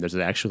fucking time there's an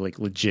actual like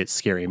legit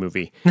scary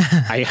movie.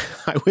 I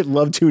would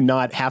love to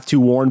not have to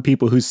warn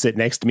people who sit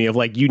next to me of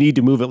like, you need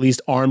to move at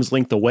least arm's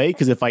length away,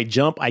 because if I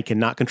jump, I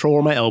cannot control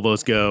where my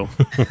elbows go.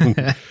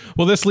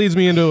 Well, this leads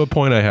me into a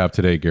point I have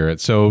today,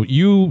 Garrett. So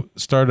you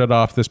started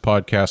off this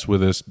podcast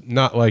with us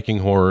not liking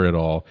horror at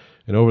all.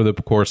 And over the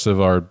course of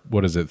our,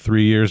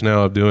 3 years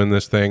now of doing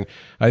this thing,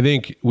 I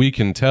think we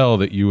can tell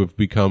that you have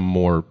become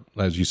more,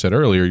 as you said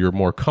earlier, you're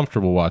more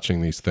comfortable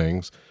watching these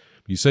things.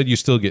 You said you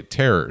still get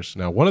terrors.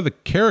 Now, one of the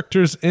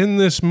characters in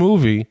this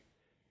movie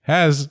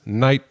has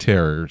night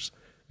terrors.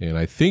 And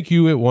I think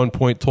you at one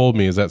point told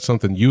me, is that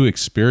something you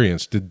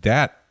experienced? Did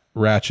that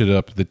ratchet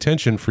up the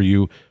tension for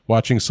you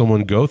watching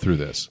someone go through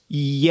this?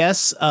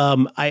 Yes.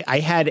 I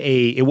had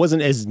it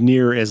wasn't as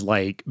near as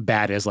like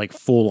bad as like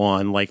full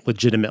on like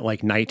legitimate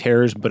like night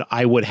terrors, but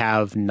I would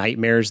have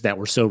nightmares that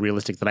were so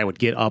realistic that I would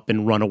get up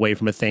and run away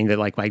from a thing that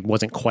like I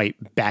wasn't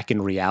quite back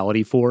in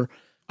reality for.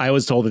 I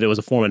was told that it was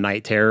a form of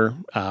night terror.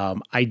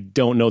 I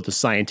don't know the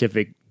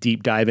scientific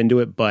deep dive into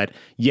it, but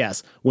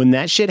yes, when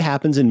that shit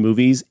happens in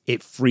movies,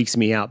 it freaks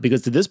me out,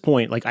 because to this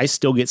point, like I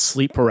still get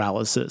sleep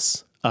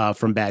paralysis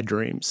from bad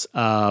dreams.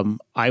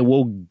 I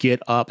will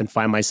get up and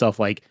find myself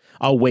like,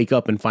 I'll wake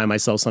up and find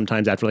myself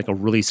sometimes after like a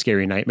really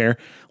scary nightmare,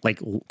 like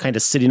kind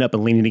of sitting up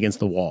and leaning against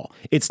the wall.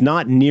 It's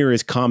not near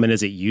as common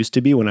as it used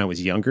to be when I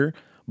was younger,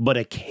 but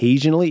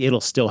occasionally it'll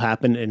still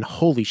happen, and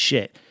holy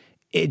shit,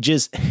 it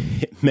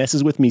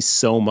messes with me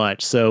so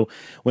much. So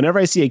whenever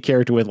I see a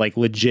character with like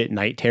legit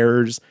night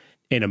terrors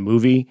in a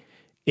movie,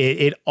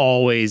 it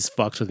always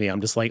fucks with me. I'm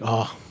just like,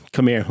 oh,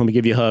 come here, let me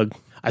give you a hug.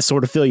 I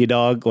sort of feel you,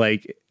 dog.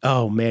 Like,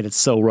 oh man, it's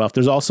so rough.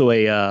 There's also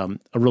a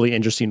really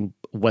interesting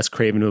Wes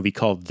Craven movie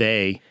called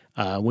They,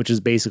 which is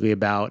basically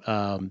about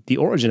the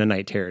origin of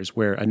night terrors,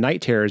 where a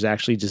night terror is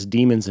actually just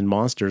demons and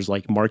monsters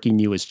like marking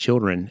you as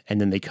children, and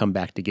then they come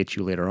back to get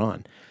you later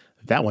on.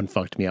 That one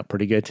fucked me up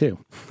pretty good too.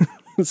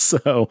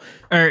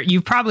 Or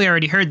you've probably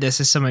already heard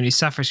this as someone who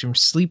suffers from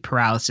sleep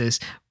paralysis,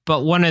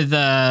 but one of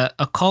the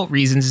occult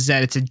reasons is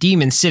that it's a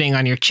demon sitting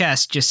on your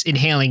chest, just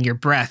inhaling your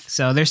breath.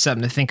 So there's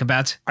something to think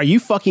about. Are you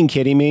fucking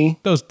kidding me?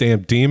 Those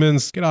damn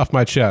demons, get off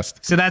my chest.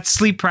 So that's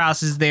sleep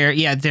paralysis there.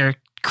 Yeah, they're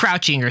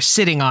crouching or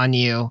sitting on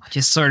you,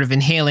 just sort of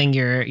inhaling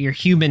your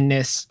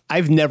humanness.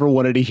 I've never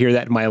wanted to hear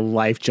that in my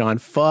life, John.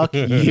 Fuck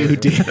you,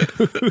 dude.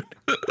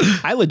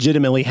 I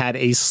legitimately had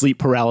a sleep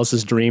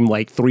paralysis dream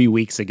like 3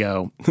 weeks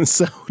ago.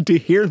 So to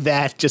hear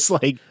that, just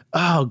like,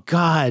 oh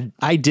God,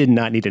 I did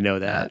not need to know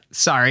that.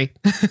 Sorry.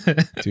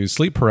 Dude,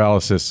 sleep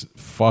paralysis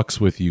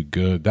fucks with you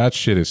good. That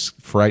shit is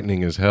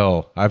frightening as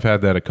hell. I've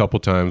had that a couple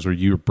times where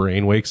your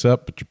brain wakes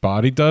up, but your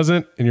body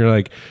doesn't. And you're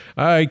like,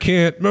 I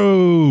can't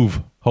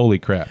move. Holy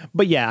crap.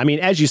 But yeah, I mean,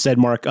 as you said,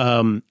 Mark,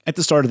 at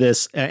the start of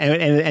this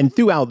and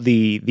throughout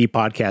the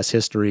podcast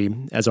history,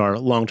 as our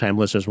longtime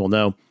listeners will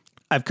know,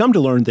 I've come to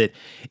learn that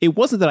it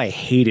wasn't that I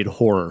hated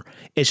horror.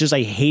 It's just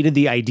I hated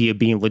the idea of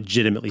being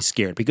legitimately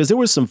scared, because there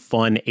was some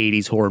fun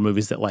 80s horror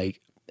movies that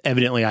like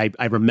evidently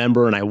I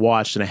remember and I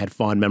watched and I had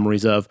fond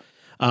memories of.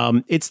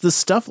 It's the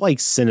stuff like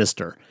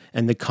Sinister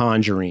and The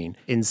Conjuring,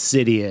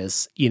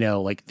 Insidious,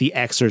 like The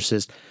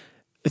Exorcist,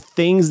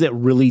 things that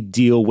really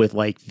deal with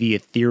like the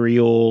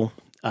ethereal,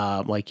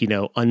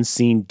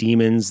 unseen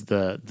demons,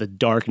 the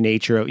dark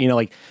nature of,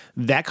 like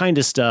that kind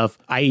of stuff.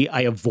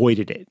 I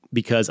avoided it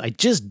because I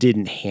just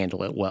didn't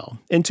handle it well.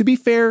 And to be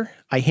fair,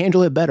 I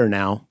handle it better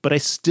now, but I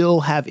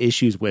still have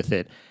issues with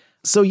it.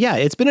 So yeah,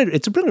 it's been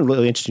a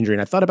really interesting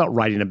journey. I thought about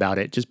writing about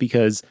it just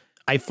because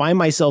I find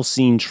myself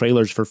seeing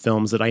trailers for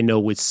films that I know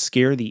would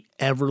scare the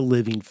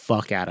ever-living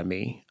fuck out of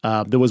me.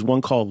 There was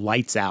one called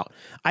Lights Out.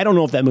 I don't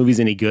know if that movie's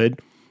any good,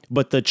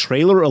 but the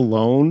trailer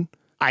alone,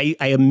 I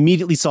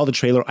immediately saw the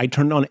trailer. I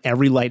turned on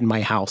every light in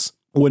my house.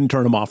 Wouldn't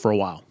turn them off for a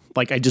while.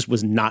 Like I just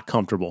was not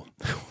comfortable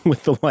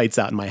with the lights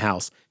out in my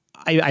house.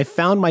 I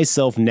found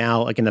myself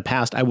now, like in the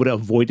past, I would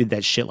have avoided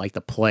that shit like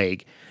the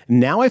plague.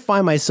 Now I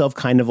find myself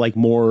kind of like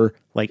more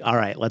like, all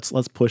right, let's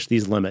push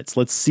these limits.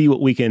 Let's see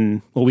what we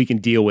can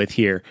deal with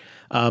here.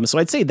 So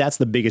I'd say that's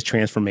the biggest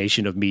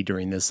transformation of me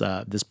during this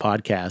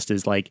podcast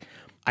is like,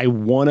 I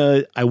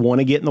wanna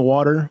get in the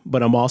water,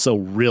 but I'm also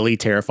really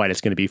terrified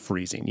it's going to be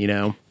freezing. You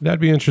know, that'd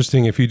be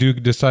interesting if you do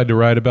decide to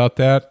write about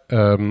that.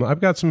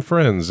 I've got some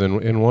friends,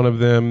 and one of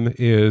them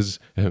is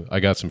I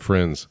got some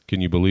friends.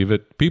 Can you believe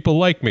it? People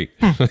like me.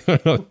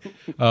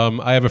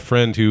 I have a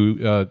friend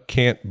who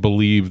can't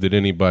believe that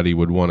anybody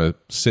would want to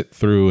sit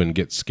through and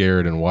get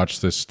scared and watch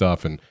this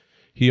stuff, and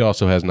he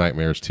also has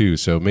nightmares too.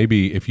 So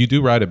maybe if you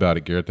do write about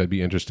it, Garrett, that'd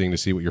be interesting to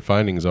see what your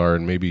findings are,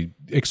 and maybe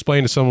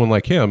explain to someone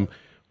like him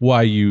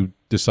why you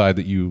decide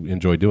that you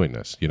enjoy doing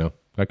this. You know,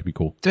 that could be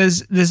cool.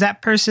 Does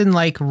that person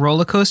like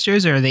roller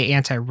coasters, or are they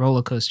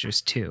anti-roller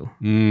coasters too?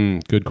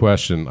 Good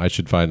question. I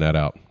should find that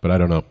out, but I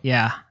don't know.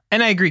 Yeah.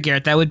 And I agree,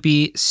 Garrett. That would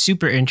be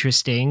super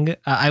interesting.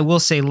 I will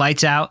say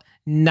Lights Out,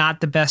 not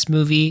the best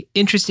movie.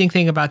 Interesting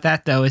thing about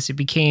that, though, is it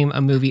became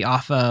a movie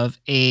off of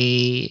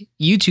a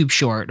YouTube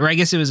short, or I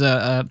guess it was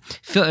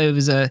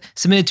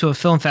submitted to a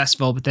film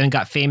festival, but then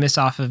got famous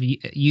off of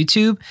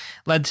YouTube,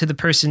 led to the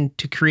person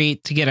to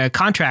get a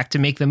contract to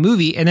make the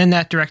movie. And then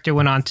that director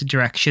went on to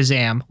direct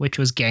Shazam, which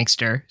was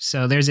gangster.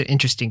 So there's an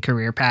interesting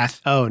career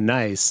path. Oh,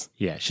 nice.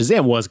 Yeah,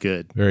 Shazam was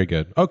good. Very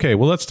good. Okay,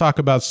 well, let's talk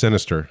about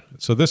Sinister.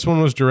 So this one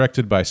was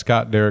directed by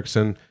Scott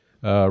Derrickson,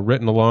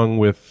 written along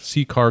with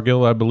C.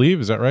 Cargill, I believe.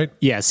 Is that right?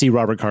 Yeah, C.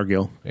 Robert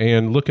Cargill.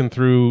 And looking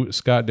through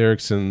Scott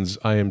Derrickson's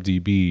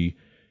IMDb,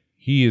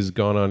 he has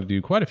gone on to do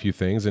quite a few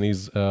things, and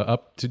he's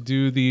up to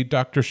do the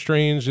Doctor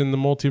Strange in the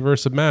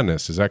Multiverse of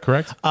Madness. Is that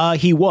correct?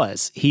 He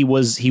was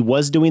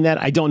doing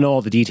that. I don't know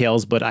all the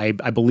details, but I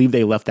believe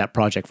they left that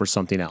project for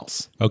something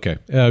else. Okay.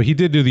 He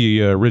did do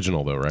the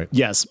original, though, right?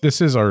 Yes.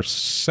 This is our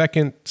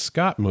second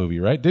Scott movie,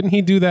 right? Didn't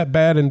he do that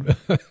bad and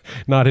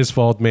not his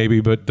fault,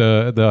 maybe, but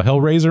the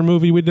Hellraiser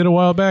movie we did a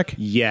while back?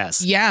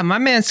 Yes. Yeah, my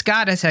man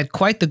Scott has had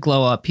quite the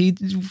glow up. He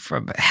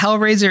from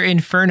Hellraiser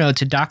Inferno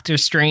to Doctor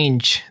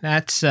Strange.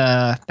 That's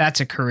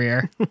a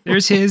career.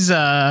 There's his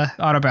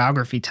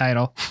autobiography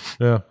title.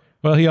 Yeah.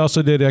 Well, he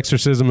also did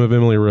Exorcism of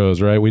Emily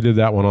Rose, right? We did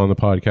that one on the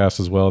podcast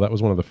as well. That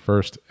was one of the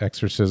first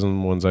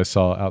exorcism ones I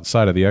saw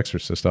outside of The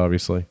Exorcist,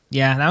 obviously.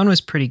 Yeah, that one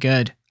was pretty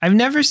good.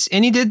 And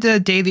he did the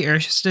Day the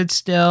Earth Stood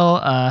Still.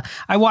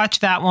 I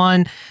watched that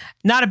one.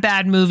 Not a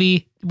bad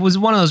movie. It was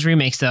one of those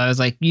remakes, though. I was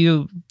like,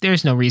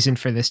 there's no reason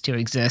for this to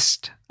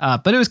exist.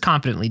 But it was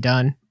competently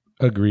done.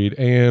 Agreed.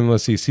 And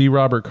let's see, C.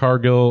 Robert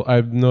Cargill, I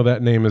know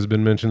that name has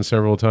been mentioned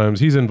several times.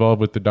 He's involved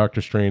with the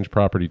Doctor Strange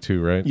property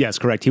too, right? Yes,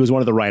 correct. He was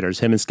one of the writers.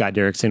 Him and Scott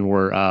Derrickson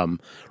were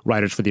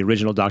writers for the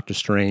original Doctor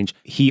Strange.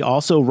 He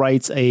also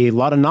writes a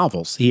lot of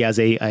novels. He has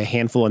a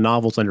handful of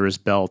novels under his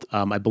belt.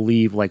 I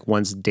believe like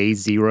one's Day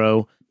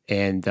Zero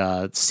and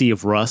Sea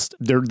of Rust.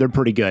 They're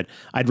pretty good.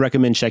 I'd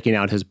recommend checking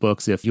out his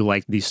books if you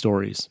like these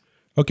stories.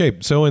 Okay,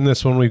 so in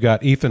this one, we've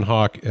got Ethan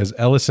Hawke as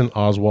Ellison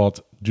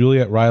Oswalt,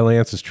 Juliet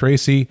Rylance as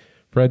Tracy,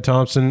 Fred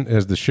Thompson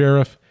as the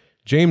sheriff,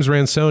 James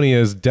Ransoni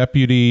as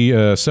Deputy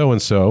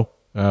so-and-so.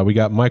 We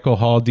got Michael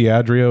Hall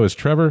D'Adrio as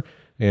Trevor,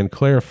 and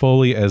Claire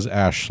Foley as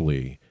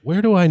Ashley.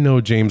 Where do I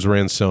know James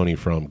Ransoni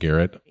from,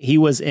 Garrett? He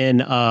was in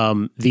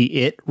the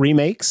It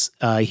remakes.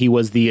 He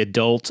was the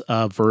adult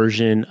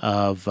version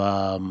of...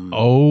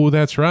 Oh,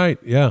 that's right.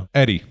 Yeah.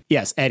 Eddie.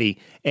 Yes, Eddie.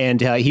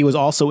 And he was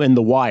also in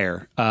The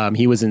Wire.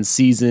 He was in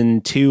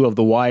season 2 of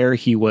The Wire.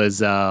 He was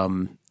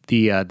the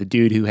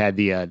dude who had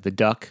the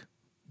duck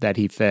that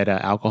he fed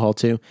alcohol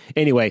to.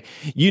 Anyway,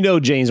 you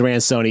know James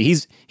Ransoni.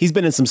 He's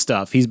been in some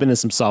stuff. He's been in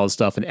some solid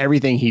stuff, and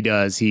everything he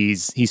does,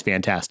 he's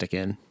fantastic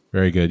in.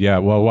 Very good. Yeah.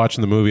 Well,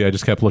 watching the movie, I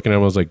just kept looking at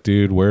him. I was like,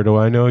 dude, where do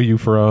I know you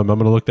from? I'm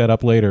going to look that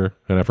up later.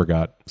 And I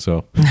forgot.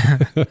 So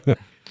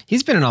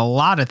he's been in a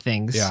lot of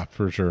things. Yeah,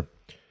 for sure.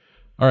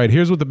 All right.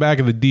 Here's what the back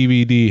of the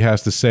DVD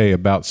has to say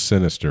about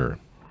Sinister.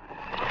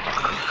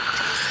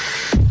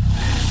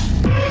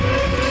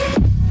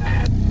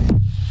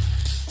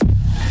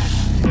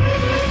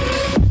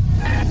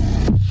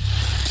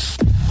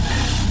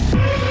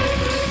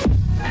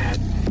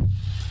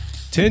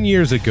 "10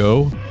 years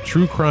ago,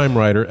 true crime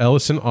writer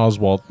Ellison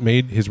Oswalt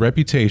made his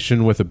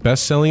reputation with a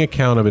best-selling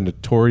account of a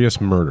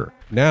notorious murder.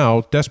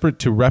 Now, desperate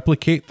to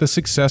replicate the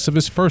success of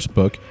his first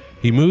book,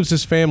 he moves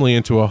his family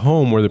into a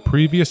home where the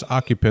previous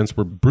occupants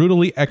were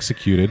brutally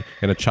executed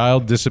and a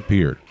child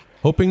disappeared.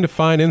 Hoping to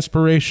find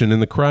inspiration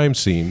in the crime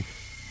scene,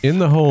 in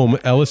the home,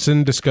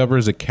 Ellison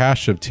discovers a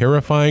cache of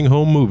terrifying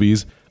home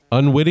movies,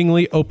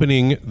 unwittingly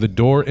opening the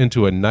door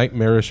into a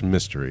nightmarish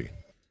mystery."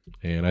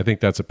 And I think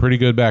that's a pretty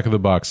good back of the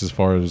box as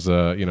far as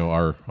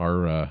our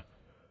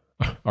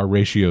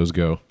ratios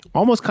go.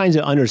 Almost kind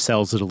of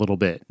undersells it a little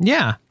bit.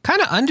 Yeah, kind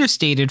of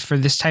understated for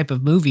this type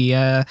of movie.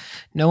 No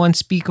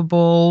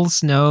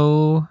Unspeakables,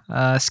 no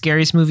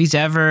Scariest Movies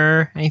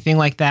Ever, anything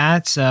like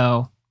that.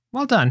 So,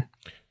 well done.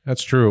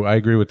 That's true. I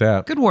agree with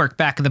that. Good work,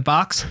 back of the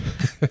box.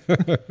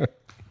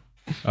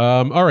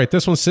 All right,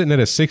 this one's sitting at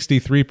a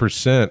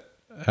 63%.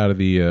 out of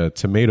the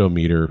tomato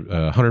meter,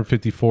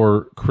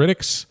 154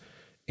 critics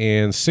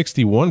and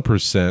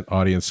 61%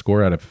 audience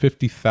score out of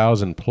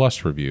 50,000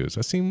 plus reviews.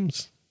 That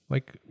seems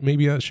like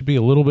maybe that should be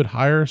a little bit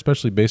higher,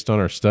 especially based on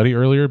our study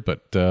earlier.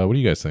 But what do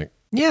you guys think?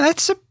 Yeah,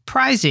 that's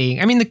surprising.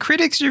 I mean, the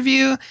critics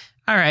review,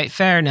 all right,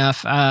 fair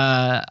enough.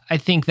 I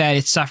think that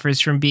it suffers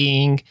from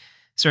being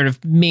sort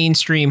of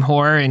mainstream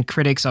horror, and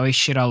critics always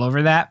shit all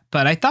over that.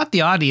 But I thought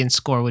the audience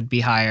score would be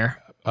higher.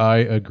 I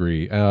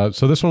agree.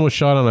 So this one was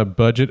shot on a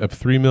budget of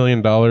 $3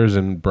 million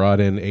and brought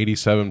in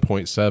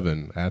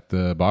 87.7 at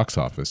the box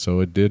office. So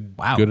it did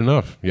good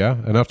enough. Yeah,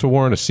 enough to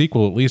warrant a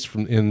sequel, at least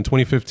in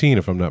 2015,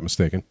 if I'm not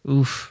mistaken.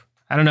 Oof.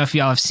 I don't know if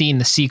y'all have seen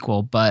the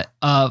sequel, but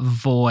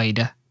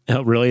avoid.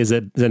 Oh, really? Is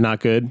it not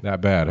good? That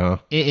bad, huh?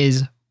 It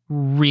is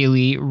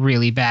really,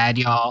 really bad,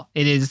 y'all.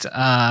 It is,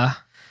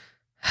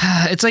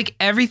 it's like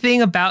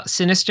everything about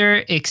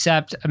Sinister,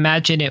 except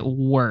imagine it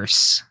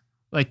worse.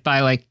 Like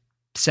by like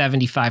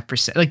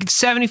 75%, like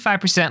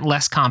 75%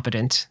 less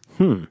competent.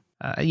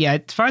 Yeah,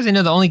 as far as I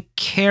know, the only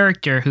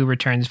character who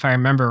returns, if I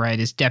remember right,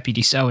 is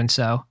Deputy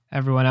So-and-so.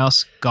 Everyone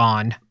else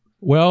gone.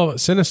 Well,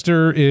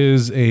 Sinister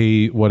is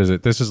what is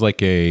it? This is like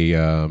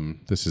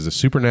this is a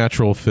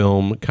supernatural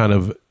film kind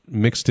of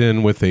mixed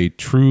in with a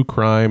true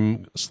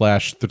crime /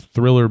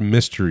 thriller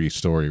mystery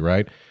story,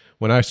 right?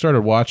 When I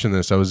started watching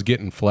this, I was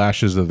getting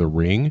flashes of The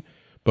Ring,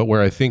 but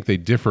where I think they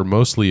differ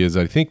mostly is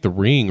I think The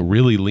Ring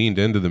really leaned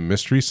into the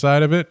mystery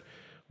side of it,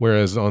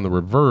 whereas on the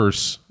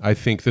reverse, I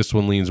think this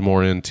one leans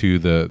more into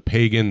the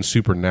pagan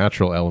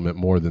supernatural element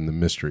more than the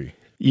mystery.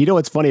 You know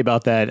what's funny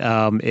about that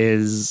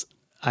is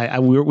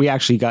we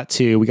actually got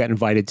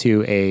invited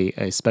to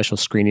a special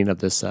screening of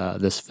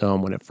this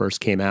film when it first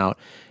came out,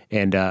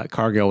 and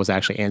Cargo was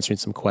actually answering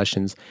some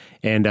questions.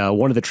 And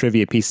one of the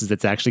trivia pieces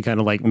that's actually kind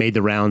of like made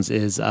the rounds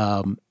is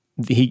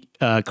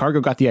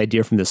Cargo got the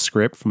idea from the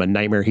script from a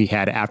nightmare he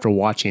had after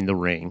watching The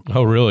Ring.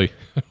 Oh, really?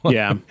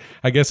 Yeah.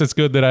 I guess it's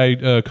good that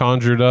I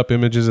conjured up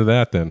images of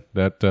that then.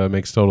 That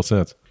makes total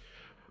sense.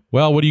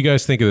 Well, what do you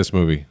guys think of this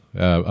movie?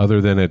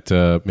 Other than it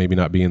maybe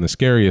not being the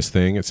scariest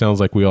thing, it sounds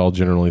like we all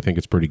generally think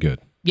it's pretty good.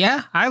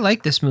 Yeah, I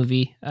like this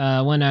movie.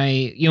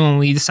 When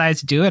we decided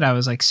to do it, I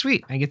was like,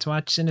 sweet, I get to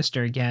watch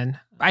Sinister again.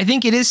 I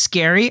think it is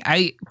scary.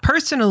 I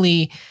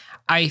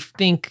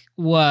think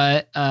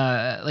what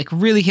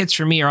really hits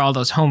for me are all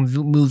those home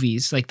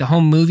movies, like the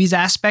home movies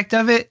aspect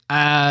of it.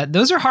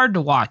 Those are hard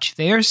to watch.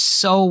 They are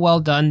so well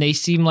done. They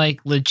seem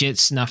like legit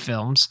snuff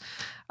films.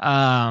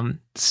 And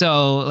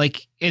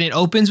it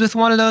opens with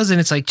one of those, and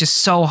it's like just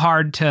so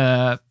hard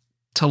to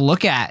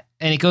look at,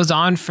 and it goes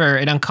on for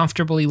an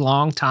uncomfortably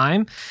long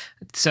time.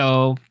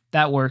 So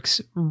that works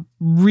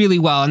really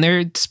well, and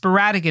they're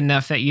sporadic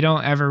enough that you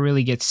don't ever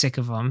really get sick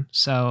of them.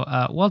 So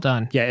well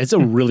done. Yeah, it's a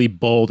really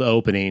bold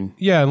opening.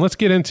 Yeah, and let's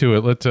get into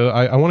it.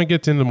 I want to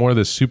get into more of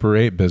this Super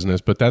 8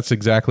 business, but that's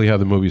exactly how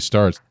the movie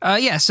starts.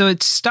 So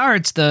it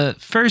starts, the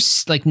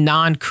first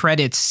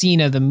non-credits scene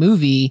of the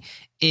movie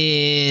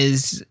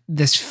is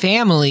this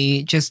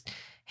family just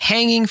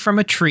hanging from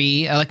a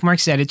tree. Like Mark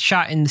said, it's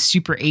shot in the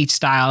Super 8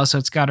 style, so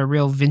it's got a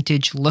real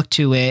vintage look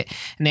to it.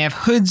 And they have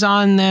hoods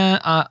on,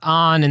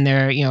 and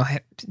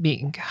they're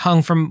being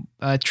hung from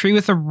a tree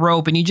with a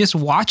rope, and you just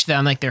watch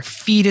them, like their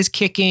feet is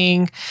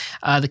kicking.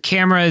 The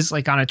camera is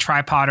like on a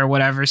tripod or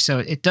whatever, so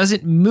it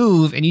doesn't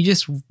move, and you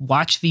just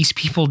watch these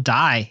people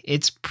die.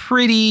 It's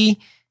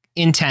pretty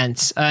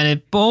intense, and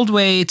a bold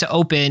way to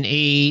open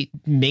a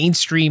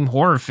mainstream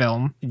horror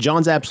film.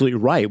 John's absolutely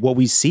right. What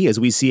we see is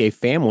a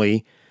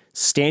family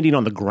standing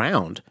on the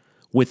ground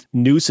with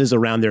nooses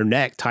around their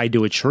neck tied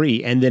to a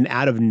tree, and then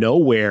out of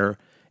nowhere,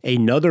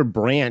 another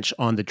branch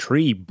on the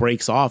tree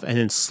breaks off and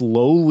then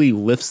slowly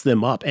lifts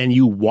them up, and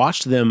you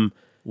watch them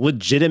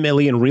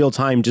legitimately in real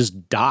time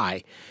just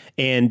die.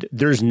 And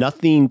there's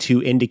nothing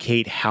to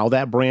indicate how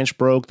that branch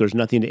broke. There's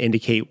nothing to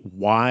indicate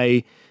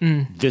why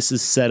this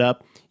is set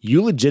up.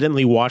 You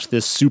legitimately watch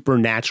this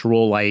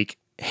supernatural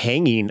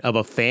hanging of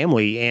a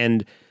family,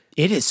 and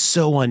it is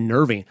so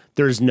unnerving.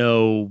 There's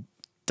no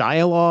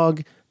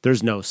dialogue,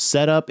 there's no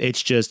setup.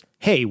 It's just,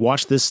 hey,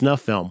 watch this snuff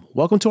film.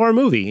 Welcome to our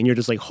movie. And you're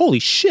just like, holy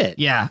shit.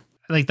 Yeah.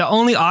 Like the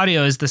only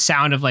audio is the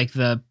sound of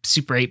the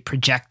Super 8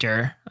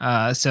 projector.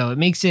 So it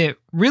makes it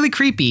really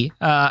creepy.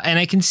 And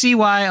I can see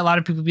why a lot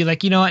of people be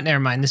like, you know what? Never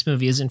mind. This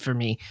movie isn't for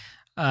me.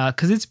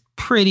 Because it's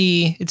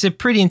a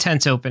pretty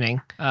intense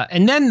opening.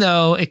 And then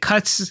though it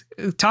cuts,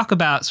 talk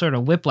about sort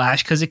of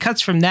whiplash, because it cuts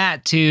from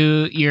that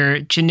to your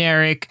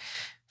generic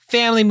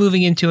family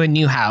moving into a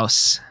new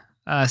house.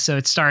 So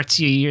it starts,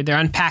 they're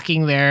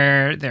unpacking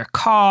their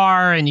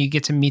car, and you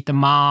get to meet the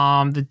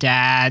mom, the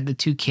dad, the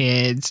two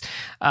kids.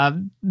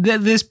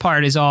 This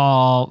part is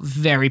all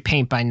very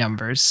paint by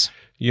numbers.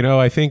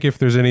 I think if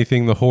there's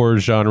anything the horror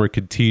genre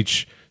could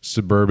teach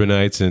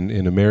suburbanites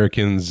and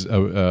Americans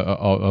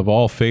of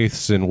all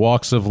faiths and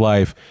walks of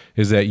life,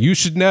 is that you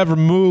should never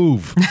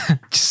move.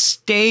 Just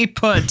stay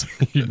put.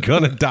 You're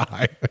gonna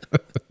die.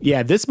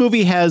 Yeah, this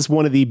movie has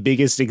one of the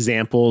biggest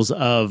examples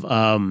of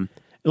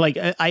Like,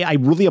 I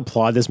really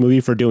applaud this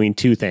movie for doing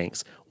two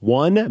things.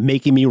 One,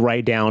 making me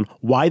write down,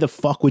 why the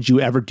fuck would you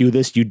ever do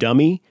this, you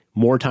dummy?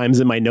 More times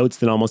in my notes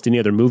than almost any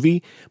other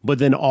movie. But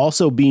then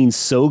also being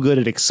so good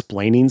at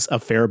explaining a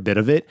fair bit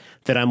of it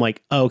that I'm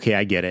like, okay,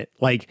 I get it.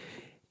 Like,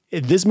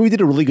 this movie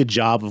did a really good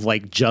job of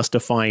like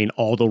justifying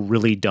all the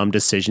really dumb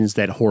decisions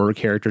that horror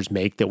characters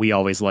make that we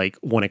always like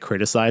want to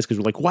criticize because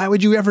we're like, why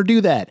would you ever do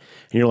that?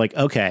 And you're like,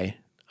 okay,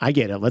 I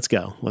get it. Let's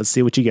go. Let's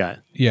see what you got.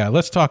 Yeah,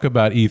 let's talk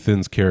about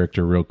Ethan's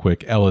character real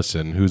quick.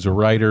 Ellison, who's a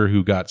writer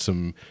who got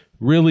some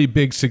really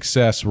big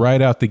success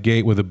right out the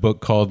gate with a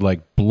book called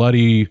like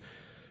Bloody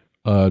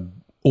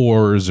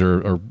Oars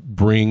or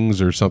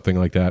Brings or something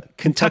like that.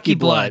 Kentucky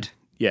Blood.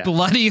 Yeah.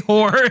 Bloody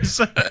whores.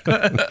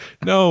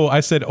 No, I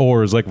said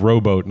oars, like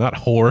rowboat, not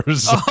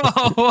whores.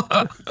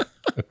 Oh.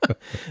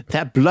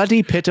 That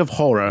bloody pit of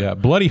horror. Yeah,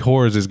 Bloody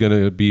Whores is going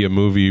to be a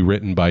movie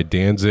written by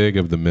Danzig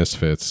of the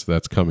Misfits.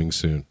 That's coming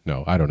soon.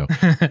 No, I don't know.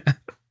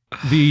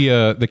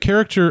 The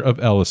character of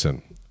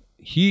Ellison,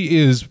 he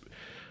is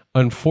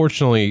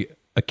unfortunately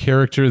a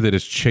character that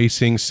is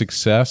chasing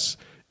success.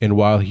 And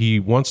while he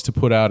wants to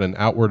put out an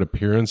outward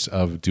appearance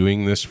of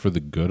doing this for the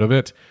good of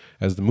it,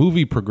 as the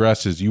movie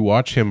progresses, you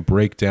watch him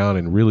break down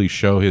and really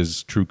show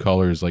his true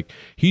colors. Like,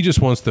 he just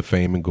wants the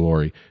fame and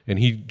glory, and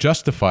he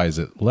justifies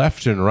it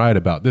left and right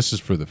about this is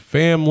for the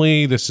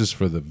family, this is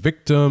for the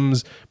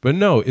victims. But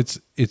no, it's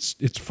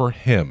for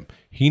him.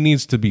 He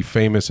needs to be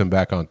famous and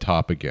back on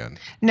top again.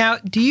 Now,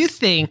 do you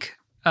think,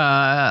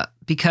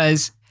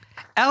 because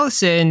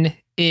Ellison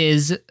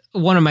is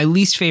one of my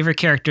least favorite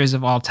characters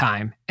of all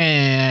time,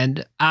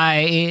 and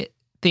I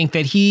think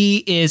that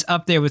he is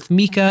up there with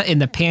Mika in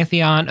the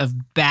pantheon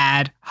of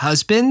bad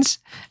husbands,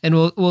 and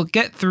we'll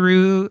get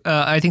through.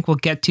 I think we'll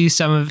get to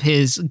some of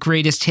his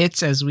greatest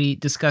hits as we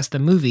discuss the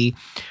movie.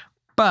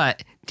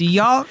 But do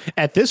y'all?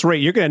 At this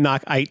rate, you're going to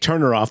knock Ike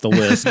Turner off the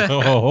list.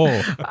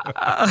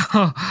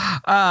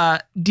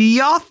 Do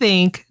y'all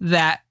think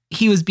that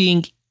he was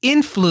being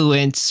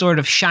influenced, sort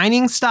of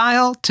Shining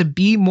style, to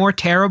be more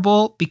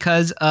terrible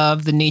because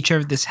of the nature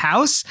of this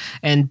house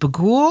and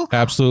Bagul?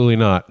 Absolutely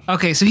not.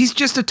 Okay, so he's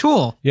just a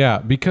tool. Yeah,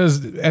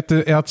 because at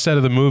the outset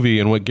of the movie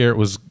and what Garrett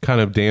was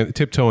kind of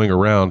tiptoeing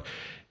around,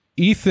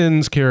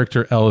 Ethan's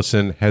character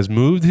Ellison has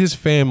moved his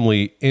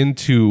family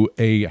into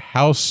a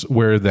house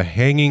where the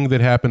hanging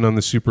that happened on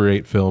the Super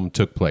 8 film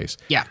took place.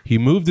 Yeah. He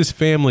moved his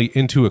family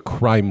into a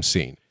crime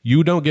scene.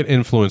 You don't get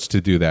influenced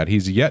to do that.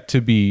 He's yet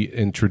to be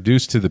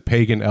introduced to the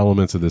pagan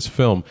elements of this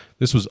film.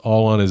 This was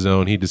all on his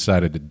own. He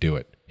decided to do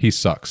it. He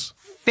sucks.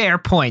 Fair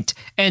point.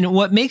 And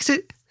what makes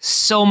it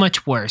so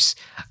much worse.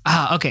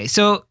 Okay,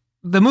 so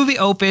the movie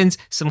opens,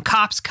 some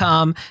cops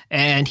come,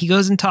 and he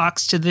goes and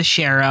talks to the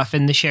sheriff,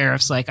 and the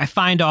sheriff's like, I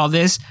find all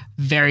this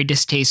very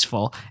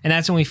distasteful. And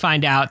that's when we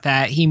find out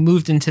that he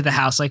moved into the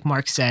house, like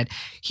Mark said.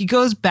 He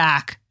goes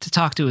back to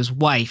talk to his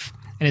wife,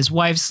 and his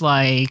wife's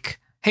like,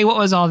 hey, what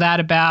was all that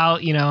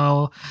about? You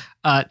know,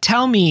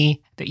 tell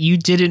me that you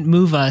didn't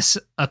move us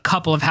a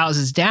couple of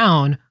houses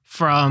down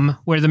from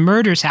where the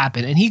murders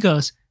happened. And he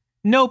goes,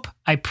 nope,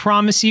 I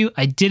promise you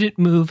I didn't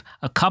move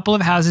a couple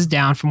of houses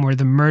down from where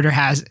the murder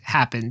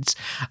happens.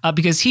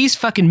 Because he's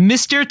fucking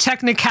Mr.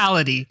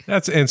 Technicality.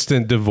 That's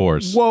instant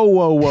divorce.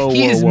 Whoa.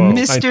 He is whoa.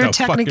 Mr.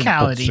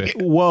 Technicality.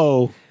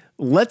 Whoa.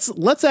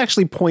 Let's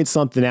actually point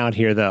something out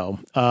here, though.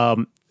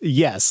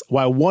 Yes,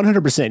 while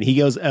 100%, he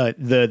goes.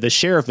 The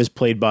sheriff is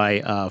played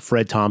by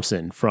Fred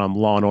Thompson from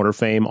Law and Order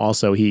fame.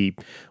 Also, he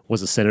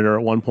was a senator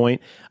at one point.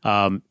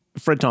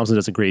 Fred Thompson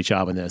does a great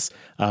job in this.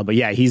 But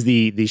yeah, he's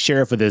the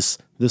sheriff of this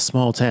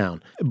small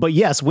town. But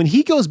yes, when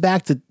he goes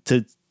back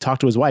to talk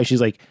to his wife,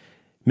 she's like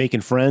making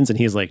friends, and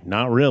he's like,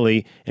 not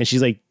really. And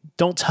she's like,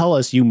 don't tell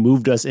us you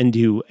moved us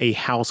into a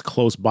house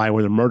close by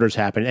where the murders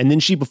happened. And then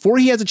before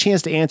he has a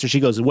chance to answer, she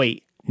goes,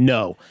 wait.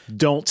 No,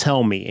 don't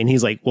tell me. And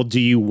he's like, well,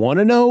 do you want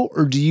to know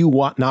or do you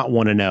not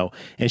want to know?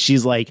 And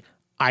she's like,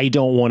 I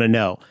don't want to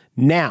know.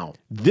 Now,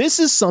 this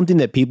is something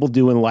that people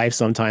do in life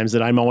sometimes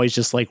that I'm always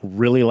just like,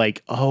 really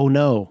like, oh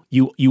no,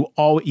 you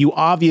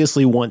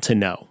obviously want to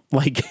know.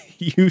 Like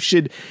you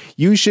should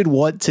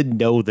want to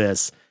know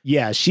this.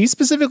 Yeah, she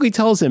specifically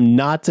tells him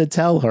not to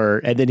tell her,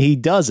 and then he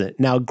doesn't.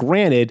 Now,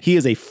 granted, he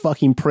is a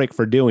fucking prick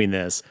for doing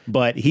this,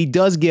 but he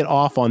does get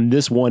off on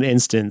this one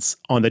instance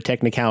on the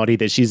technicality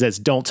that she says,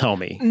 don't tell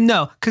me.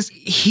 No, because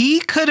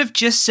he could have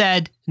just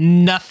said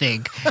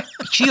nothing.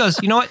 She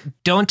goes, you know what?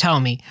 Don't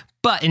tell me.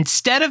 But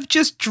instead of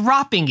just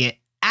dropping it,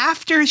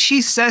 after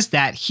she says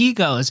that, he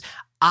goes,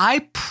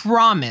 I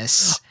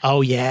promise.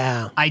 Oh,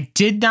 yeah. I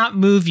did not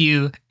move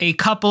you a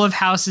couple of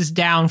houses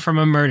down from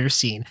a murder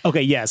scene.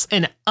 Okay, yes.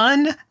 An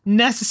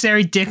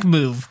unnecessary dick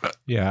move.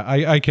 Yeah,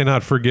 I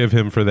cannot forgive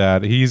him for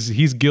that.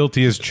 He's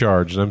guilty as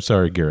charged. I'm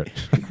sorry, Garrett.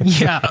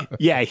 Yeah.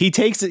 Yeah, he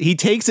takes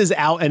his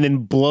out and then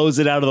blows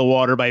it out of the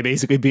water by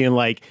basically being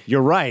like,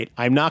 you're right.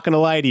 I'm not going to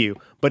lie to you.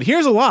 But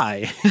here's a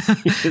lie.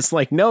 It's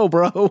like, no,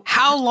 bro.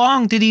 How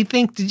long did he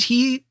think that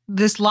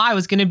this lie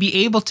was going to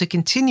be able to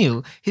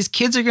continue. His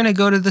kids are going to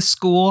go to the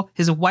school.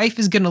 His wife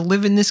is going to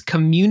live in this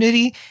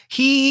community.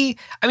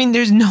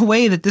 There's no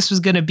way that this was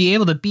going to be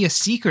able to be a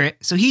secret.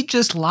 So he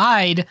just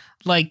lied,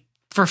 like,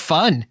 for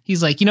fun.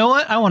 He's like, you know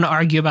what? I want to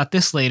argue about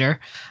this later.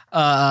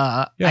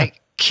 I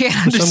can't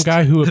understand. Some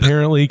guy who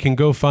apparently can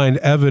go find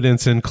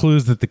evidence and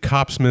clues that the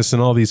cops miss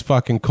in all these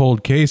fucking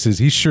cold cases.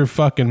 He sure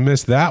fucking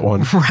missed that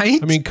one.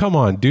 Right? I mean, come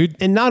on, dude.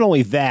 And not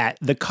only that,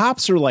 the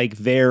cops are like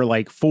there,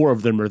 like 4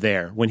 of them are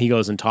there when he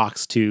goes and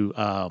talks to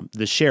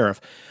the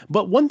sheriff.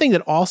 But one thing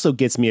that also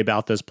gets me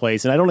about this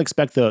place, and I don't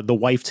expect the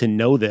wife to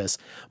know this,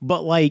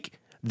 but like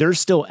there's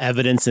still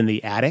evidence in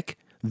the attic.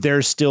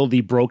 There's still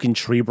the broken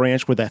tree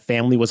branch where that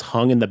family was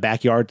hung in the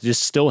backyard,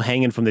 just still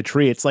hanging from the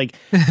tree. It's like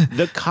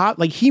the cop,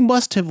 like he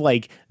must have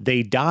like,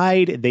 they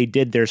died, they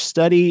did their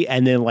study.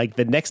 And then like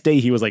the next day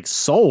he was like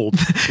sold.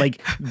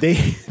 Like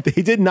they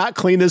did not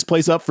clean this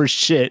place up for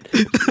shit.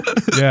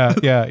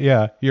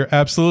 Yeah. You're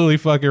absolutely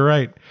fucking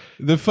right.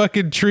 The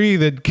fucking tree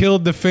that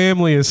killed the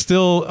family is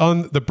still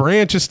on, the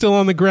branch is still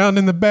on the ground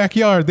in the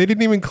backyard. They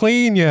didn't even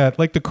clean yet.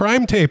 Like the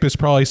crime tape is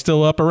probably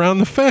still up around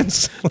the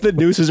fence. The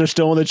nooses are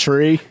still on the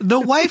tree. The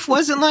wife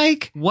wasn't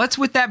like, what's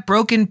with that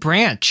broken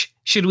branch?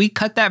 Should we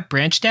cut that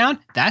branch down?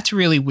 That's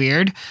really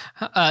weird.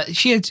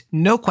 She had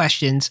no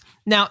questions.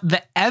 Now,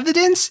 the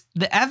evidence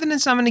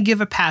I'm going to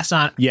give a pass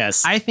on.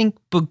 Yes. I think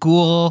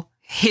Bagul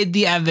hid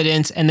the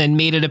evidence and then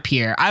made it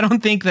appear. I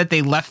don't think that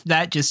they left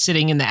that just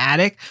sitting in the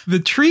attic. The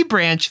tree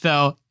branch,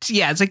 though,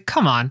 yeah, it's like,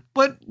 come on.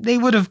 But they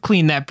would have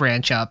cleaned that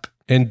branch up.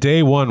 And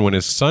day one, when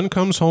his son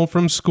comes home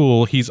from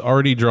school, he's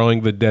already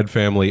drawing the dead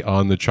family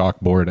on the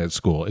chalkboard at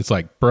school. It's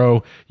like,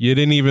 bro, you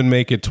didn't even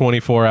make it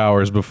 24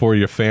 hours before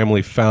your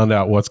family found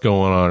out what's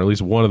going on, or at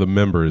least one of the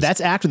members.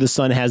 That's after the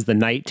son has the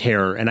night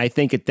terror. And I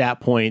think at that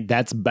point,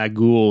 that's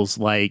Bagul's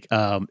like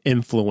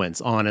influence,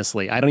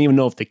 honestly. I don't even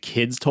know if the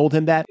kids told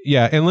him that.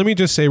 Yeah, and let me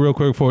just say real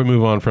quick before we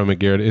move on from it,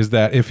 Garrett, is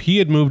that if he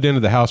had moved into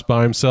the house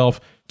by himself,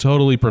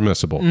 totally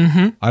permissible.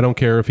 Mm-hmm. I don't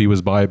care if he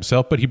was by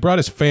himself, but he brought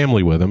his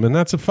family with him, and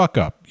that's a fuck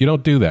up. You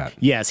don't do that.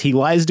 Yes, he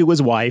lies to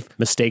his wife.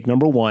 Mistake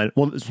number 1.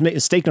 Well,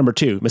 mistake number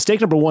 2. Mistake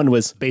number 1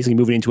 was basically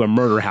moving into a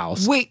murder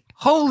house. Wait,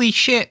 holy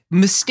shit.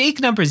 Mistake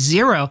number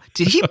 0.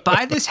 Did he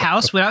buy this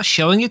house without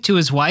showing it to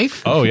his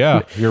wife? Oh,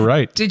 yeah, you're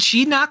right. Did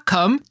she not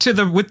come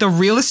with the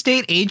real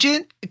estate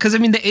agent? Because, I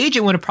mean, the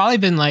agent would have probably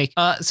been like,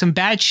 some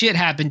bad shit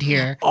happened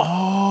here.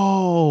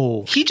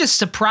 Oh. He just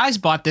surprise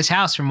bought this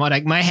house from what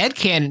my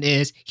headcanon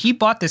is. He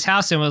bought this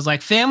house and was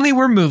like, family,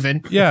 we're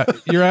moving. Yeah,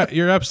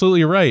 you're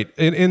absolutely right.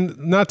 And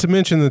not to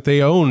mention that they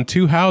own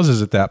 2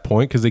 houses at that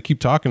point because they keep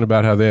talking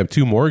about how they have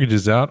 2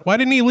 mortgages out. Why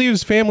didn't he leave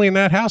his family in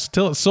that house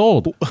until it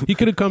sold? He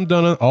could have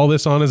done all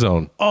this on his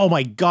own. Oh,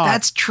 my God.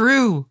 That's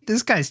true.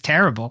 This guy's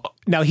terrible.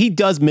 Now, he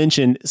does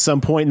mention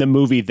some point in the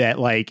movie that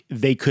like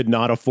they could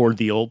not afford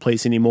the old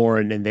place anymore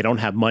and they don't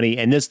have money.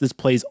 And this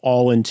plays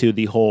all into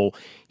the whole,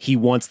 he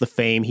wants the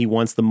fame, he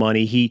wants the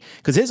money.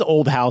 Because his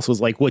old house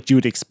was like what you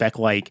would expect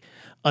like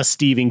a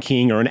Stephen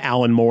King or an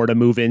Alan Moore to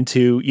move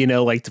into, you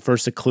know, like for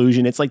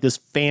seclusion. It's like this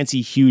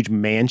fancy, huge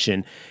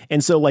mansion.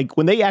 And so like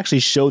when they actually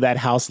show that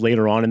house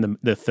later on in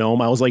the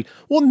film, I was like,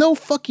 well, no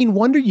fucking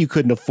wonder you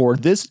couldn't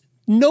afford this.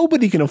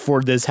 Nobody can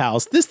afford this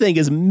house. This thing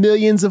is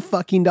millions of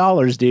fucking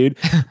dollars, dude.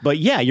 But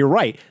yeah, you're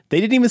right. They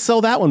didn't even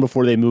sell that one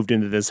before they moved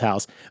into this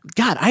house.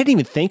 God, I didn't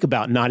even think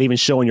about not even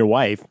showing your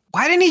wife.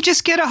 Why didn't he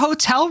just get a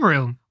hotel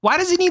room? Why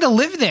does he need to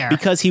live there?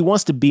 Because he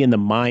wants to be in the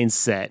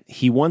mindset.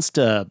 He wants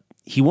to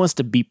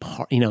be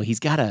part, you know, he's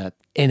got to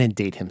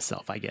inundate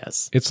himself, I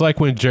guess. It's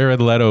like when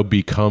Jared Leto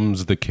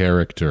becomes the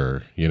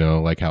character, you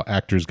know, like how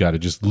actors got to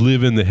just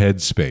live in the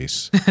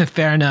headspace.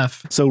 Fair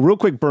enough. So real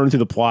quick burn through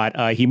the plot.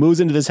 He moves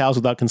into this house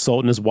without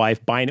consulting his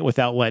wife, buying it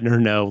without letting her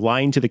know,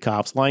 lying to the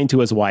cops, lying to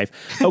his wife.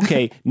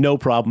 Okay, no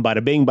problem.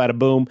 Bada bing, bada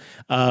boom.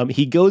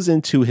 He goes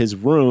into his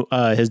room,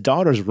 his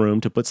daughter's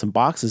room to put some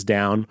boxes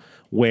down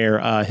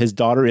where his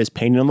daughter is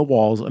painting on the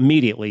walls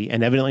immediately.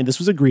 And evidently this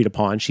was agreed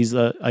upon. She's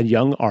a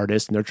young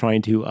artist and they're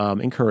trying to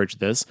encourage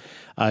this.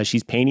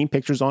 She's painting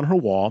pictures on her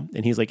wall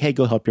and he's like, hey,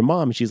 go help your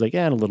mom. And she's like,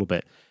 yeah, in a little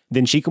bit.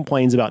 Then she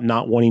complains about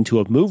not wanting to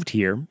have moved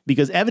here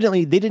because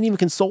evidently they didn't even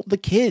consult the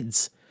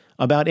kids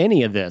about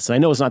any of this. And I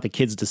know it's not the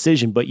kid's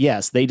decision, but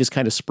yes, they just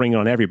kind of spring it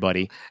on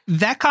everybody.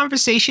 That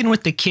conversation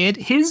with the kid,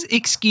 his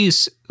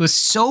excuse was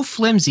so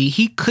flimsy,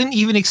 he couldn't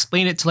even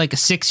explain it to like a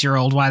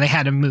 6-year-old why they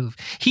had to move.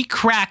 He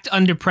cracked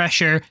under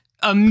pressure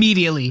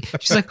immediately.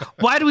 She's like,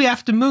 why do we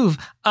have to move?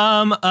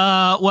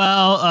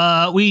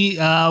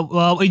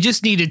 We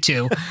just needed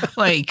to.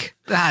 Like,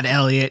 God,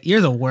 Elliot, you're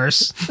the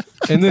worst.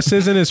 And this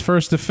isn't his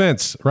first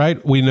offense,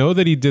 right? We know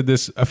that he did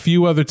this a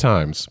few other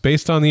times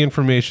based on the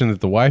information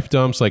that the wife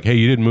dumps, like, hey,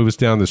 you didn't move us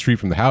down the street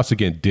from the house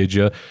again, did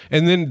you?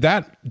 And then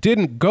that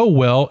didn't go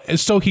well. And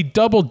so he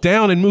doubled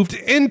down and moved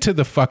into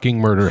the fucking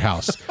murder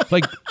house.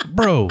 Like,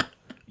 bro,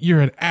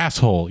 you're an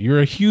asshole. You're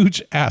a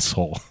huge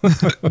asshole.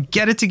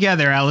 Get it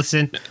together,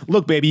 Allison.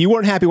 Look, baby, you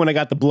weren't happy when I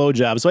got the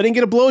blowjob, so I didn't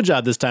get a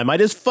blowjob this time. I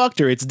just fucked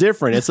her. It's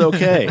different. It's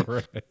okay.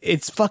 Right.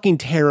 It's fucking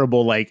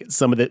terrible, like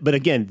some of the... But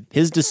again,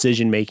 his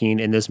decision-making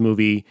in this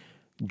movie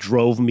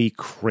drove me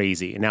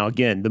crazy. Now,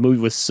 again, the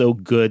movie was so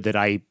good that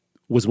I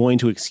was willing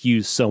to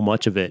excuse so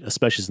much of it,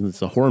 especially since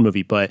it's a horror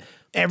movie. But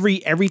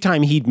every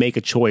time he'd make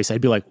a choice,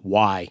 I'd be like,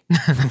 why?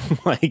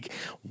 Like,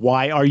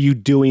 why are you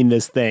doing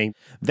this thing?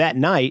 That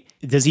night,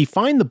 does he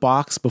find the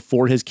box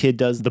before his kid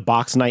does the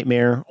box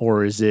nightmare,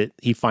 or is it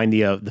he find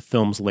the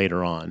films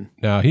later on?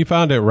 No, he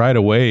found it right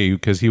away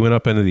because he went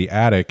up into the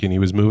attic and he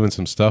was moving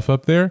some stuff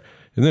up there.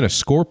 And then a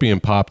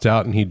scorpion popped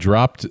out and he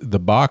dropped the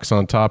box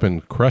on top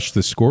and crushed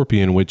the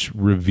scorpion, which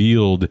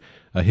revealed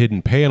a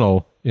hidden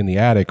panel in the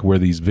attic where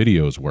these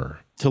videos were.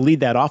 To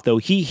lead that off, though,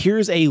 he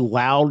hears a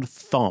loud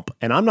thump.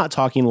 And I'm not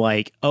talking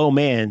like, oh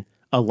man,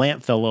 a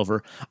lamp fell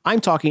over.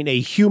 I'm talking a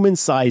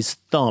human-sized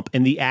thump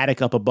in the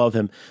attic up above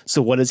him.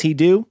 So what does he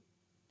do?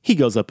 He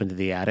goes up into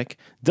the attic,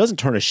 doesn't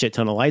turn a shit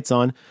ton of lights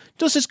on,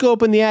 just go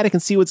up in the attic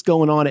and see what's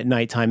going on at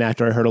nighttime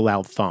after I heard a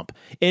loud thump.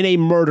 In a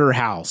murder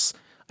house.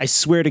 I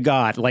swear to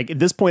God, like at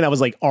this point, I was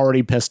like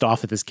already pissed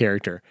off at this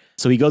character.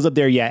 So he goes up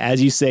there. Yeah,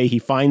 as you say, he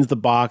finds the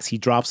box. He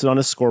drops it on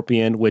a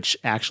scorpion, which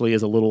actually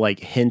is a little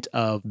like hint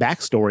of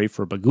backstory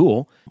for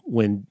Bagul.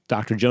 When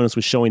Dr. Jonas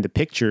was showing the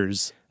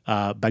pictures,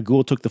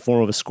 Bagul took the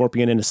form of a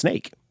scorpion and a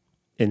snake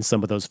in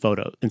some of those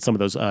photos, in some of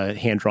those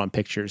hand-drawn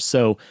pictures.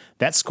 So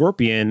that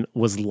scorpion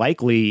was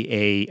likely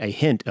a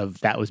hint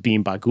of that was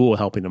being Bagul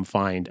helping him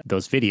find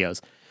those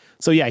videos.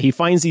 So yeah, he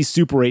finds these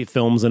Super 8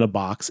 films in a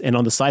box, and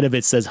on the side of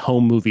it says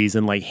Home Movies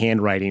in like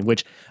handwriting,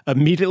 which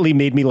immediately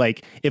made me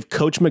like, if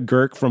Coach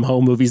McGurk from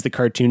Home Movies, the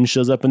cartoon,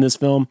 shows up in this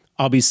film,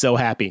 I'll be so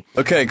happy.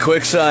 Okay,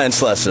 quick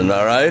science lesson,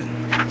 all right?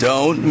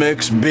 Don't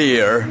mix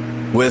beer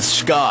with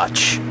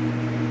scotch.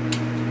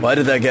 Why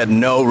did that get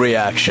no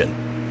reaction?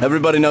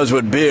 Everybody knows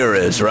what beer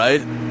is,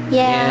 right?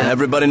 Yeah.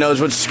 Everybody knows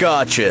what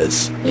scotch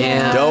is.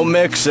 Yeah. Don't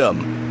mix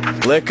them.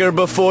 Liquor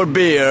before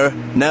beer,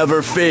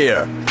 never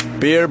fear.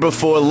 Beer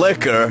before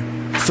liquor,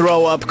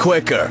 throw up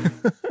quicker.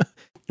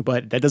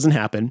 But that doesn't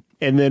happen.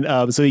 And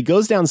then, so he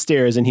goes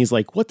downstairs and he's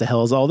like, what the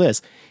hell is all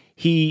this?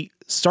 He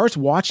starts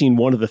watching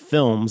one of the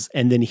films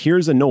and then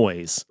hears a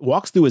noise,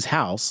 walks through his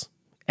house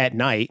at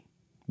night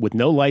with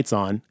no lights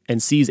on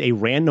and sees a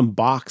random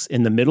box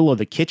in the middle of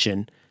the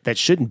kitchen that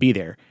shouldn't be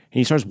there. And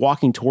he starts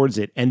walking towards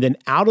it. And then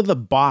out of the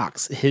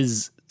box,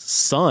 his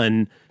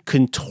son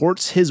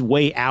contorts his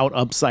way out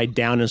upside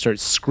down and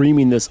starts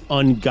screaming this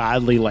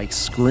ungodly like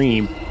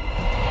scream.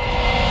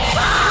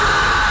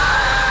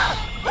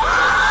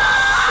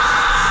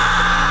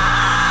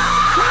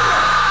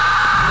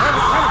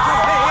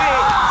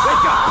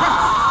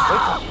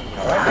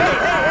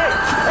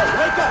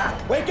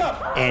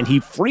 And he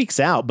freaks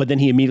out, but then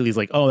he immediately is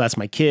like, oh, that's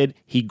my kid.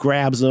 He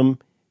grabs him.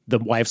 The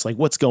wife's like,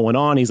 what's going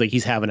on? He's like,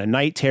 he's having a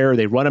night terror.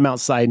 They run him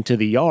outside into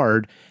the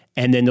yard.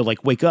 And then they're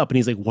like, wake up. And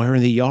he's like, where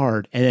in the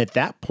yard? And at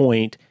that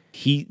point,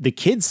 the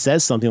kid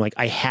says something like,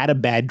 I had a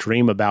bad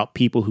dream about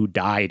people who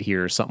died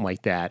here or something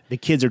like that. The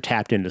kids are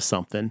tapped into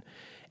something.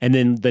 And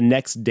then the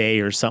next day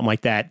or something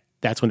like that,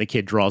 that's when the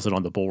kid draws it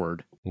on the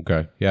board.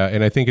 Okay. Yeah.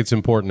 And I think it's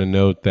important to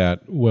note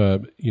that,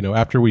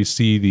 after we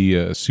see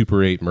the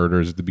Super 8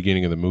 murders at the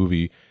beginning of the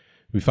movie,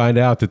 we find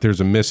out that there's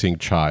a missing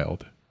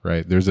child,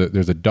 right? There's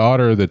a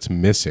daughter that's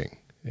missing.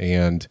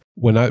 And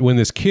when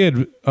this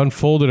kid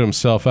unfolded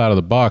himself out of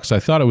the box, I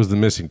thought it was the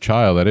missing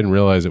child. I didn't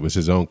realize it was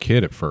his own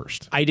kid at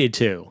first. I did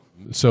too.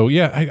 So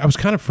yeah, I was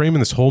kind of framing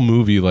this whole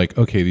movie like,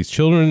 okay, these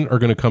children are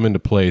going to come into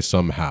play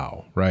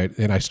somehow, right?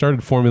 And I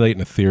started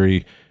formulating a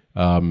theory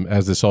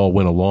as this all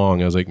went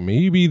along. I was like,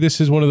 maybe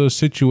this is one of those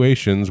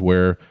situations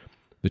where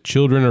the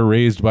children are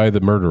raised by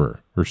the murderer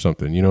or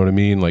something. You know what I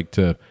mean? Like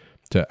to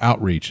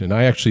outreach. And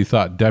I actually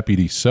thought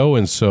Deputy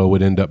so-and-so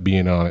would end up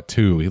being on it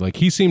too.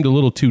 He seemed a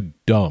little too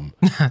dumb.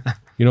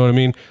 You know what I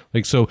mean?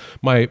 Like, so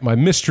my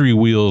mystery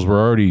wheels were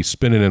already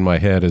spinning in my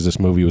head as this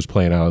movie was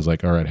playing out. I was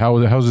like, all right,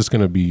 how's this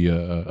going to be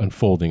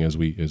unfolding as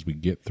we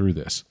get through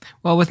this?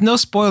 Well, with no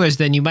spoilers,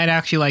 then you might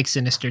actually like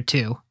Sinister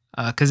too,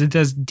 because it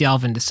does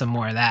delve into some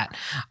more of that.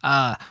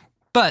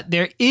 But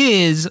there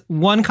is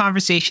one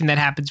conversation that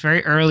happens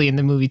very early in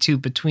the movie, too,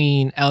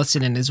 between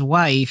Ellison and his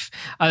wife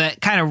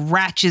that kind of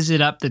ratchets it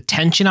up the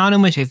tension on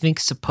him, which I think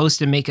is supposed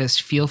to make us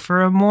feel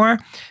for him more,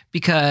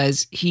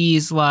 because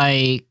he's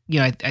like,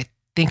 I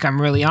think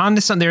I'm really on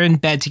to something. They're in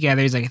bed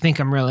together. He's like, I think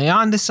I'm really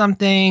on to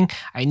something.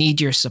 I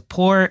need your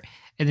support.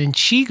 And then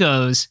she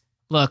goes,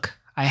 look,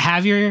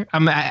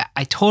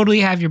 I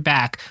totally have your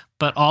back.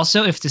 But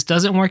also, if this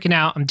doesn't work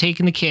out, I'm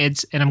taking the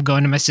kids and I'm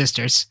going to my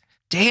sister's.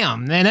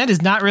 Damn, man, that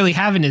is not really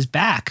having his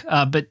back.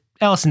 But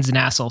Ellison's an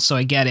asshole, so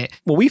I get it.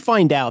 Well, we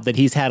find out that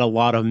he's had a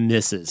lot of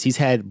misses. He's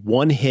had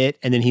one hit,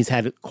 and then he's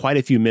had quite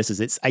a few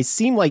misses. I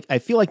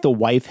feel like the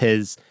wife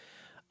has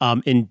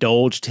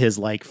indulged his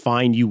like,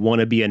 fine, you want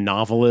to be a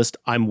novelist,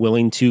 I'm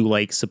willing to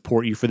like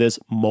support you for this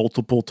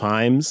multiple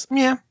times.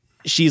 Yeah.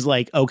 She's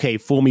like, okay,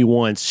 fool me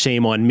once,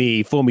 shame on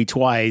me. Fool me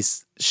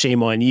twice,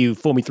 shame on you.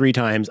 Fool me 3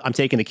 times, I'm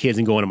taking the kids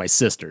and going to my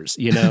sister's,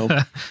 you know?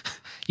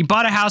 You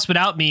bought a house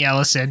without me,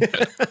 Ellison.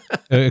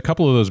 A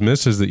couple of those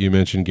misses that you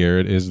mentioned,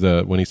 Garrett, is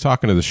when he's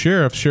talking to the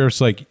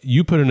sheriff's like,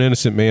 you put an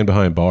innocent man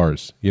behind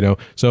bars, you know?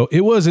 So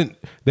it wasn't,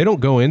 they don't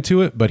go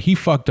into it, but he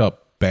fucked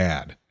up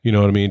bad. You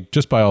know what I mean?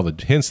 Just by all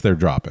the hints they're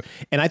dropping.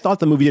 And I thought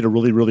the movie did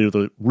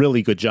a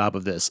really good job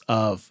of this,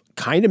 of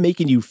kind of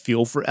making you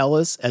feel for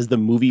Ellis as the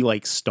movie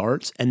like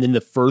starts. And then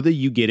the further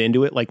you get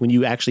into it, like when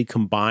you actually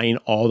combine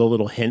all the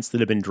little hints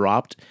that have been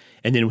dropped,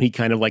 and then when he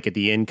kind of like at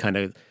the end, kind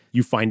of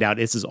you find out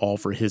this is all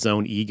for his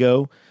own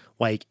ego,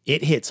 like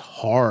it hits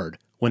hard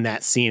when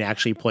that scene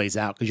actually plays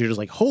out, because you're just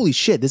like, holy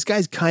shit, this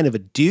guy's kind of a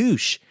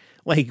douche,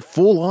 like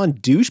full on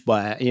douche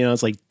by it. You know,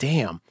 it's like,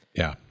 damn.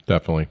 Yeah,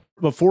 definitely.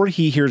 Before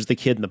he hears the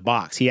kid in the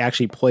box, he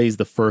actually plays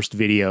the first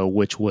video,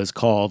 which was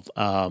called,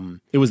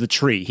 it was the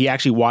tree. He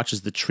actually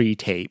watches the tree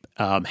tape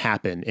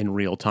happen in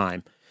real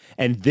time.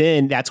 And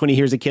then that's when he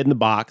hears the kid in the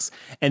box.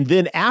 And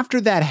then after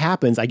that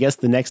happens, I guess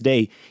the next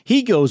day,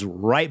 he goes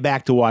right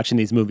back to watching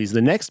these movies.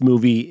 The next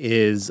movie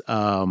is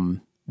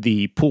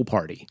the pool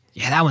party.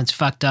 Yeah, that one's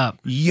fucked up.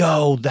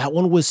 Yo, that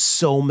one was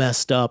so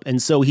messed up.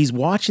 And so he's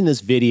watching this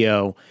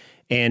video.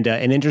 And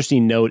an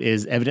interesting note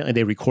is evidently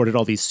they recorded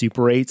all these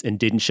Super 8s and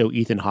didn't show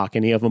Ethan Hawke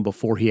any of them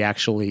before he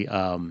actually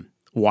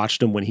watched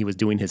them when he was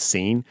doing his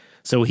scene.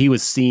 So he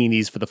was seeing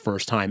these for the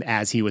first time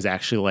as he was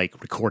actually like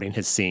recording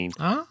his scene.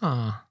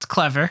 Oh, it's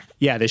clever.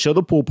 Yeah, they show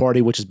the pool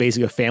party, which is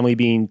basically a family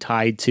being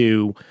tied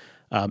to,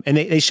 and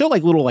they show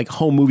like little like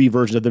home movie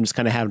versions of them just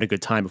kind of having a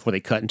good time before they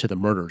cut into the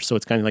murder. So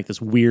it's kind of like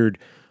this weird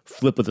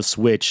flip of the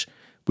switch.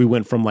 We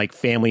went from like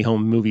family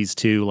home movies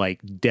to like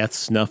death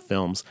snuff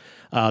films.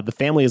 The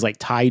family is like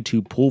tied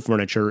to pool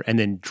furniture and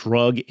then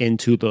drug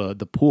into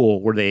the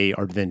pool where they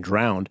are then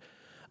drowned.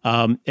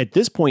 At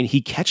this point,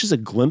 he catches a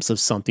glimpse of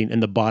something in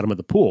the bottom of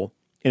the pool,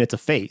 and it's a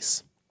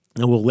face.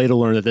 And we'll later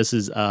learn that this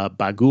is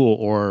Bagul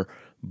or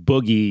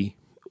Boogie,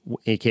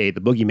 aka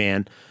the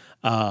Boogeyman,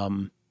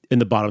 in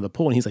the bottom of the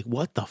pool. And he's like,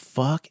 what the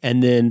fuck?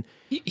 And then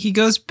he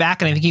goes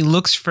back and I think he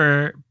looks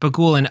for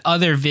Bagul in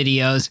other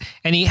videos.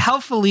 And he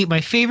helpfully,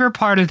 my favorite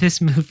part of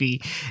this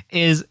movie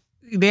is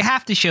they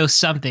have to show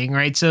something,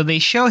 right? So they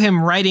show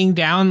him writing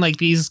down like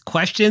these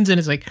questions, and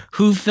it's like,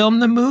 who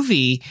filmed the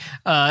movie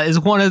is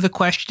one of the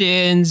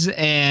questions.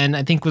 And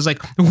I think was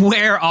like,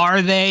 where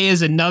are they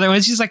is another one.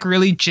 It's just like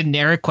really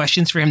generic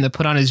questions for him to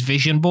put on his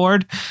vision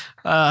board.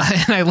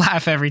 And I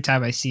laugh every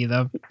time I see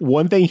them.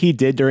 One thing he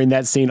did during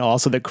that scene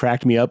also that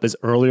cracked me up is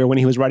earlier when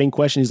he was writing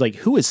questions, he's like,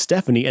 who is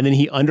Stephanie? And then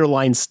he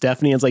underlines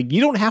Stephanie. And it's like, you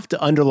don't have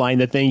to underline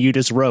the thing you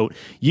just wrote.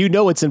 You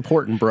know it's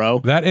important, bro.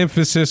 That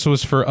emphasis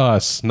was for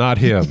us, not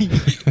him.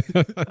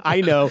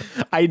 I know.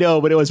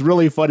 But it was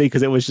really funny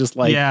because it was just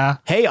like,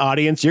 hey,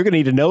 audience, you're going to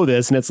need to know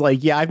this. And it's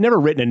like, yeah, I've never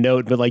written a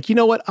note, but like, you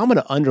know what? I'm going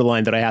to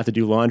underline that I have to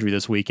do laundry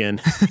this weekend.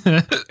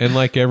 And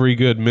like every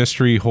good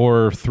mystery,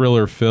 horror,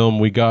 thriller film,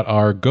 we got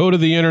our go to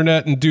the internet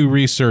and do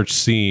research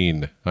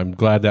scene. I'm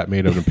glad that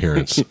made an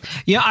appearance.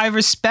 Yeah, I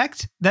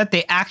respect that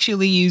they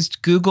actually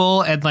used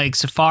Google and like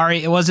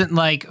Safari. It wasn't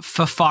like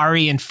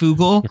Fafari and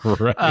Foogle.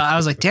 Right. I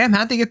was like, damn,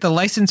 how'd they get the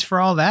license for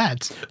all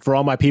that? For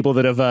all my people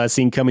that have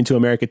seen Coming to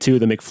America 2,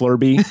 the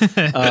McFlurby.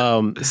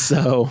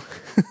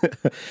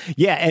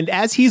 Yeah, and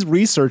as he's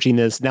researching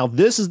this, now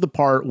this is the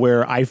part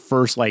where I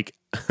first like,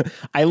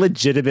 I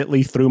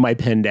legitimately threw my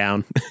pen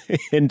down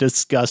in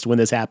disgust when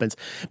this happens,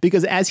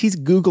 because as he's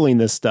Googling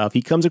this stuff,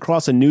 he comes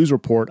across a news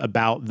report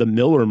about the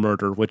Miller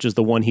murder, which is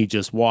the one he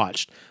just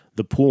watched,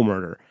 the pool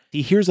murder.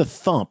 He hears a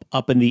thump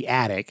up in the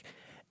attic,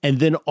 and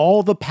then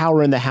all the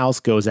power in the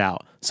house goes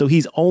out. So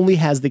he's only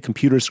has the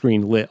computer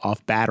screen lit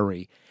off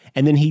battery.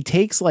 And then he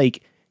takes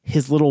like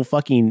his little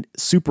fucking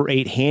Super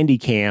 8 handy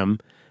cam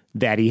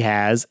that he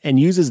has and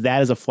uses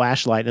that as a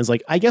flashlight and is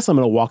like, I guess I'm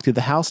going to walk through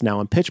the house now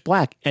in pitch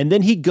black. And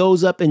then he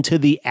goes up into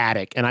the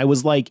attic. And I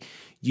was like,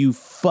 you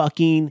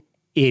fucking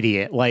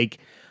idiot. Like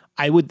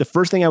the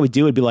first thing I would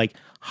do would be like,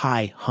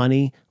 hi,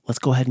 honey, let's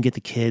go ahead and get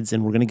the kids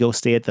and we're going to go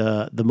stay at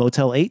the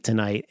Motel 8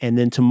 tonight. And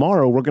then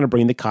tomorrow we're going to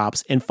bring the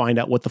cops and find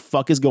out what the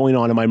fuck is going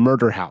on in my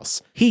murder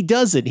house. He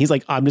does it. He's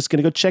like, I'm just going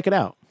to go check it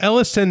out.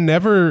 Ellison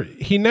never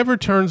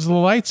turns the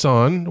lights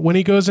on when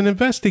he goes and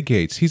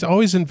investigates. He's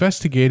always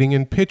investigating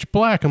in pitch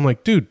black. I'm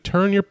like, dude,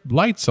 turn your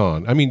lights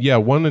on. I mean, yeah,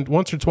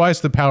 once or twice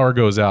the power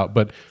goes out,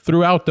 but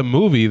throughout the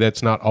movie,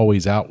 that's not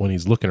always out when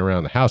he's looking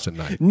around the house at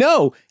night.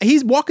 No,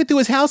 he's walking through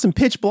his house in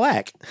pitch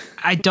black.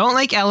 I don't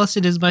like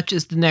Ellison as much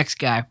as the next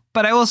guy,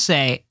 but I will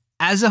say,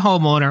 as a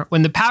homeowner,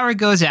 when the power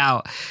goes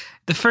out,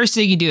 the first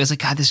thing you do is like,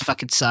 God, this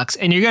fucking sucks.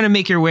 And you're going to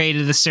make your way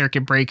to the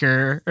circuit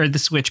breaker or the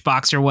switch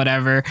box or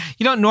whatever.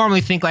 You don't normally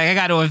think like, I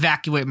got to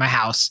evacuate my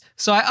house.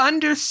 So I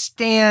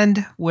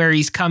understand where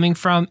he's coming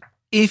from.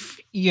 If,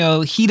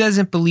 he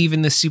doesn't believe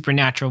in the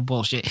supernatural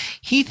bullshit.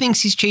 He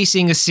thinks he's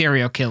chasing a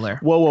serial killer.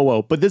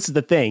 Whoa. But this is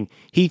the thing.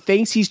 He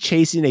thinks he's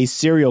chasing a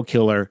serial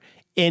killer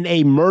in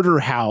a murder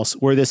house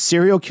where the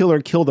serial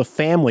killer killed a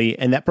family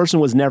and that person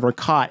was never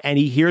caught, and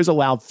he hears a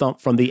loud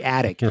thump from the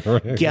attic.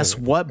 Guess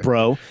what,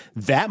 bro?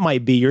 That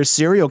might be your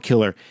serial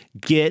killer.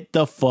 Get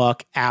the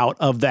fuck out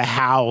of the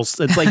house.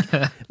 It's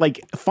like,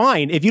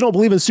 fine. If you don't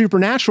believe in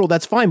supernatural,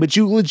 that's fine, but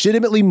you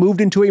legitimately moved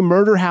into a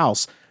murder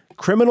house.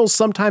 Criminals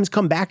sometimes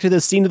come back to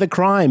the scene of the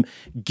crime.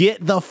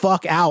 Get the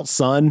fuck out,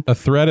 son. A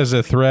threat is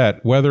a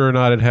threat. Whether or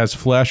not it has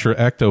flesh or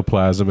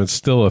ectoplasm, it's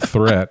still a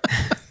threat.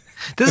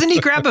 Doesn't he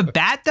grab a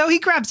bat though? He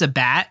grabs a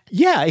bat.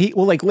 Yeah,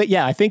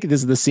 I think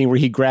this is the scene where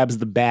he grabs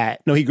the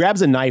bat. No, he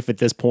grabs a knife at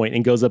this point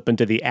and goes up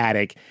into the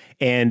attic,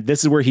 and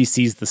this is where he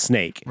sees the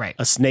snake. Right.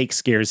 A snake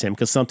scares him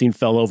because something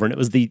fell over, and it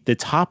was the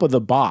top of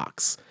the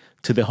box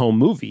to the home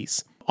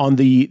movies. On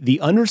the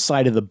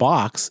underside of the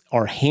box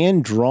are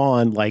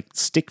hand-drawn like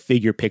stick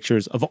figure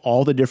pictures of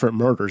all the different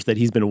murders that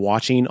he's been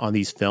watching on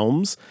these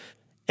films.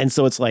 And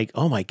so it's like,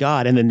 oh my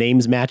God. And the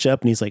names match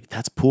up and he's like,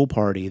 that's pool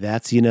party.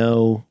 That's,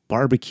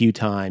 barbecue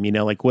time,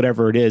 like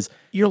whatever it is.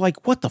 You're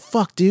like, what the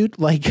fuck, dude?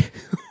 Like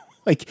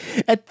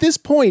at this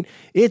point,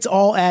 it's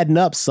all adding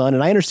up, son.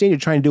 And I understand you're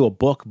trying to do a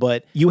book,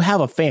 but you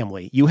have a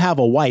family, you have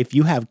a wife,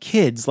 you have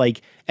kids.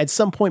 Like at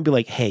some point be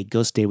like, hey,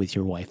 go stay with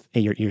your wife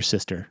and your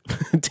sister.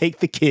 Take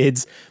the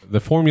kids. The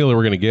formula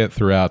we're going to get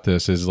throughout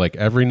this is like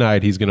every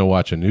night he's going to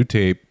watch a new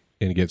tape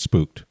and get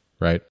spooked,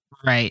 right?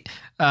 Right.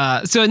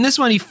 So in this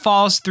one, he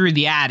falls through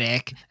the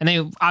attic and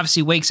then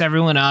obviously wakes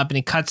everyone up and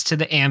he cuts to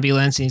the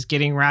ambulance and he's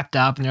getting wrapped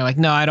up and they're like,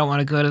 no, I don't want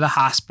to go to the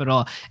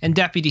hospital. And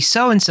Deputy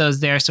so-and-so's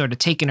there sort of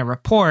taking a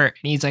report.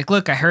 And he's like,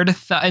 look, I heard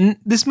and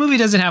this movie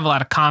doesn't have a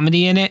lot of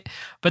comedy in it,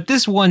 but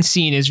this one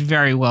scene is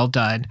very well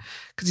done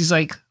because he's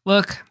like,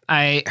 look,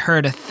 I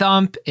heard a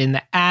thump in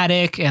the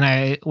attic and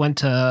I went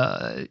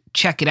to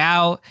check it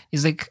out.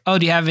 He's like, oh,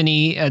 do you have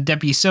any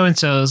Deputy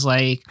so-and-so's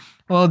like,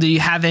 well, do you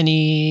have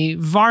any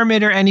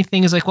varmint or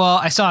anything? He's like, well,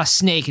 I saw a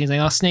snake. And he's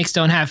like, oh, snakes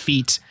don't have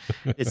feet.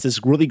 It's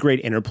this really great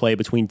interplay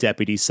between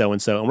Deputy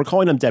so-and-so. And we're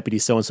calling him Deputy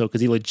so-and-so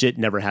because he legit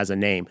never has a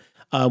name.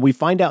 We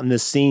find out in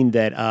this scene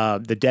that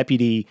the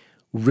deputy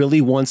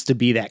really wants to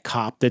be that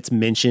cop that's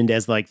mentioned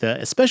as like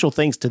the special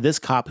thanks to this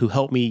cop who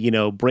helped me,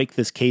 break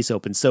this case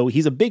open. So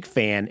he's a big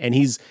fan and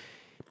he's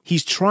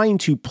trying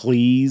to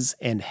please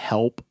and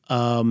help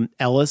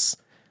Ellis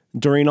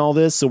during all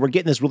this. So we're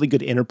getting this really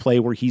good interplay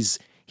where he's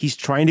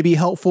trying to be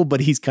helpful, but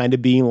he's kind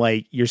of being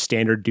like your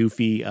standard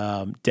doofy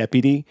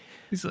deputy.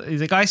 He's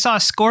like, I saw a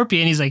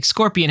scorpion. He's like,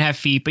 scorpion have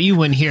feet, but you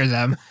wouldn't hear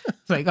them.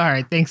 It's like, all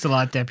right, thanks a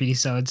lot, Deputy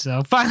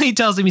so-and-so. Finally he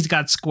tells him he's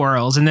got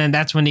squirrels. And then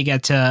that's when you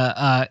get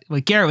to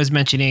what Garrett was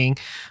mentioning,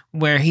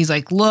 where he's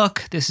like,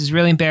 look, this is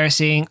really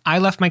embarrassing. I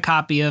left my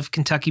copy of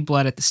Kentucky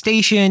Blood at the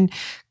station.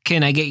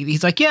 Can I get you?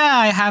 He's like, yeah,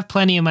 I have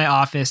plenty in my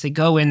office. They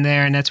go in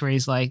there, and that's where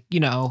he's like,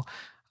 you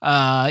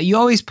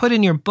always put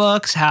in your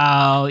books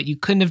how you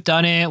couldn't have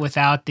done it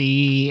without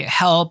the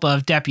help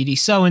of Deputy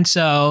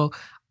so-and-so.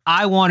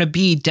 I want to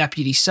be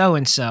Deputy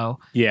so-and-so.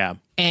 Yeah.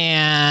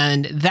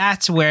 And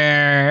that's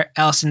where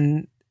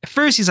Ellison, at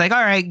first he's like,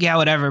 all right, yeah,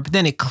 whatever. But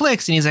then it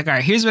clicks and he's like, all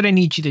right, here's what I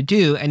need you to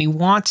do. And he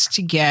wants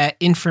to get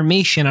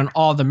information on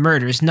all the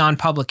murders,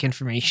 non-public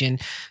information.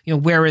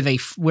 Where were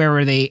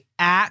they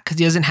at? Because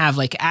he doesn't have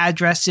like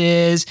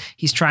addresses.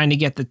 He's trying to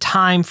get the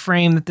time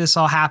frame that this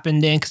all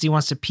happened in because he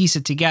wants to piece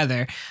it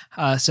together.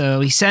 So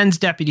he sends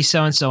Deputy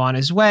so-and-so on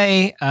his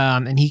way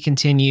and he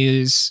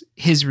continues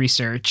his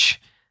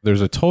research.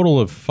 There's a total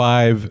of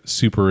 5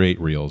 Super 8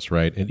 reels,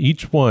 right? And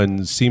each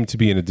one seemed to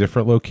be in a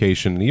different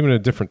location and even a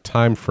different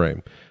time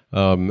frame.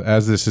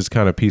 As this is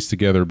kind of pieced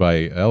together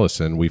by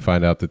Ellison, we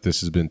find out that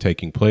this has been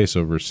taking place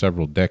over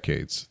several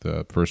decades.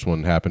 The first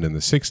one happened in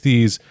the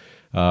 60s.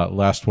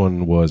 Last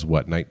one was,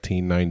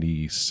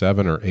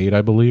 1997 or 8,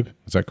 I believe.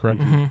 Is that correct?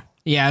 Mm-hmm.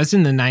 Yeah, it was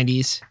in the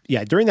 90s.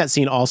 Yeah, during that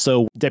scene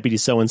also, Deputy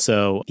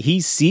so-and-so, he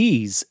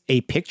sees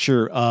a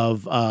picture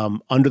of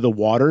under the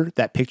water,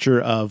 that picture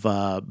of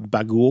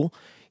Bagul.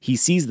 He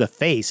sees the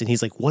face and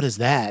he's like, what is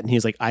that? And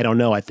he's like, I don't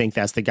know. I think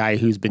that's the guy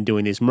who's been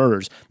doing these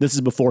murders. This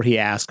is before he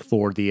asked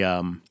for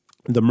the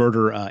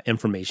murder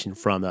information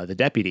from the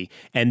deputy.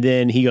 And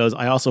then he goes,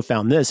 I also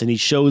found this. And he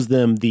shows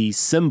them the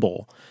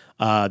symbol,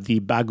 the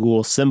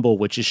Bagul symbol,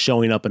 which is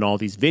showing up in all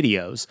these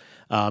videos.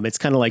 It's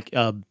kind of like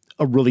a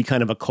really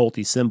kind of a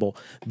culty symbol.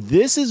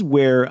 This is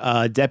where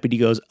deputy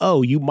goes,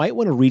 oh, you might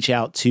want to reach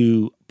out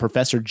to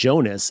Professor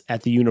Jonas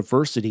at the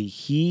university.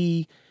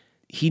 He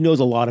knows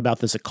a lot about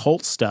this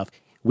occult stuff.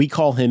 We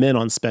call him in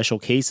on special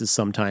cases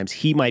sometimes.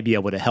 He might be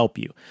able to help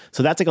you.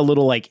 So that's like a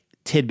little like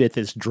tidbit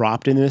that's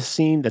dropped in this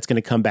scene that's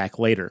going to come back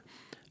later.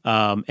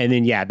 And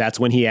then, that's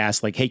when he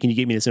asked like, hey, can you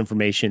get me this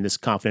information, this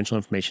confidential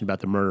information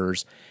about the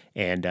murders?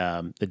 And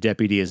the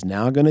deputy is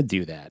now going to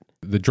do that.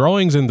 The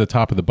drawings in the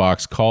top of the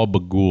box call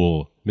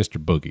Bagul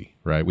Mr. Boogie,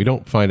 right? We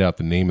don't find out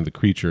the name of the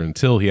creature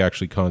until he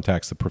actually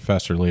contacts the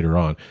professor later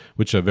on,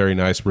 which a very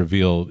nice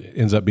reveal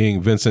ends up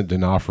being Vincent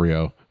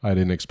D'Onofrio. I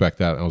didn't expect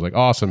that. I was like,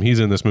 awesome. He's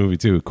in this movie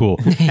too. Cool.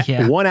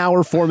 Yeah. 1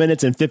 hour, 4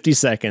 minutes, and 50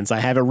 seconds. I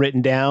have it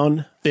written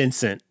down.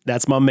 Vincent.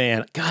 That's my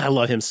man. God, I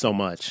love him so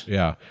much.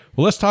 Yeah.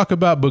 Well, let's talk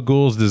about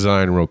Bagul's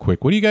design real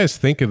quick. What do you guys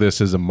think of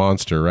this as a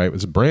monster, right?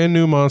 It's a brand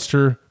new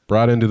monster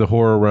brought into the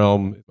horror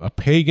realm, a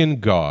pagan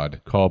god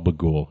called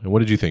Bagul. And what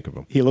did you think of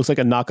him? He looks like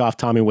a knockoff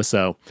Tommy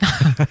Wiseau.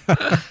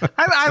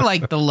 I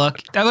like the look.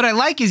 What I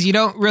like is you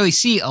don't really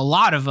see a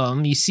lot of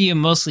them. You see them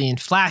mostly in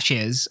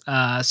flashes,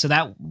 so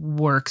that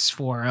works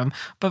for him.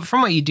 But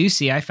from what you do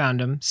see, I found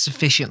him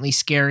sufficiently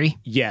scary.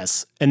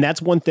 Yes, and that's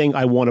one thing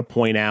I want to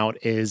point out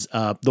is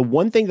the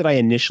one thing that I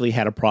initially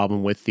had a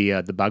problem with the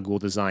Bagul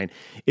design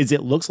is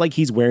it looks like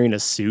he's wearing a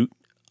suit.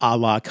 a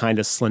la kind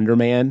of Slender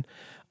Man,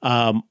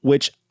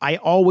 which I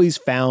always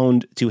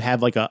found to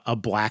have like a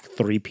black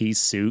 3-piece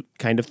suit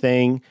kind of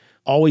thing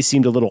always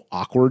seemed a little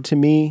awkward to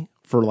me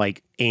for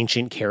like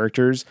ancient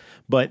characters.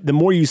 But the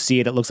more you see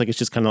it, it looks like it's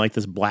just kind of like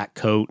this black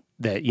coat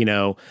that,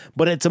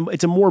 but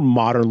it's a more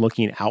modern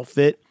looking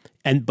outfit.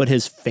 But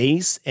his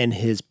face and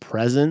his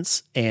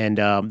presence and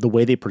the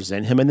way they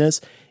present him in this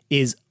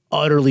is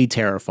utterly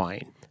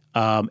terrifying.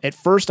 At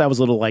first I was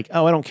a little like,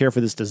 oh, I don't care for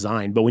this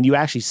design. But when you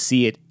actually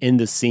see it in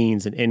the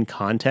scenes and in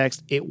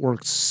context, it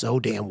works so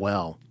damn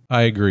well.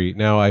 I agree.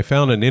 Now, I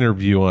found an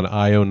interview on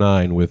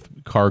IO9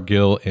 with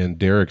Cargill and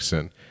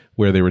Derrickson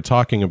where they were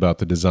talking about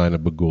the design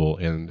of Bagul.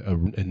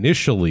 And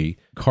initially,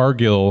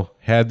 Cargill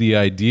had the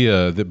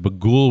idea that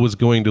Bagul was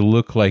going to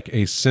look like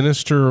a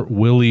sinister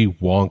Willy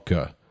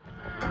Wonka.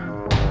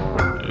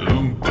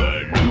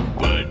 Oompa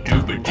loompa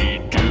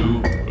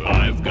doopity-doo,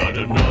 I've got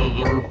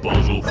another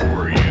puzzle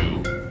for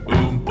you.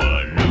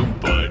 Oompa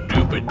loompa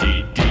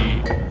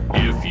doopity-dee,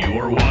 if you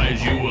are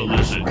wise, you will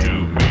listen to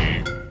me.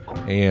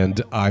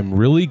 And I'm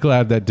really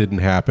glad that didn't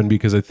happen,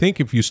 because I think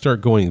if you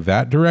start going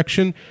that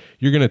direction,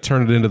 you're going to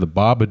turn it into the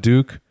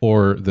Babadook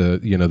or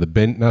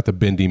not the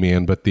Bendy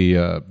Man, but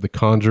the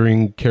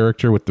Conjuring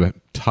character with the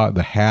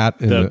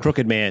hat and the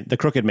Crooked Man. The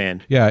Crooked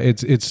Man. Yeah,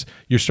 it's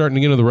you're starting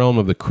to get into the realm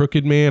of the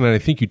Crooked Man, and I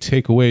think you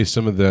take away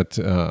some of that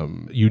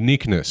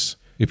uniqueness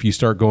if you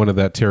start going to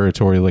that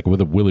territory, like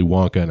with a Willy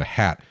Wonka and a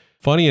hat.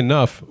 Funny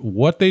enough,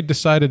 what they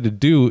decided to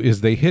do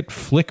is they hit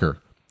Flickr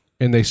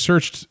and they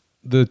searched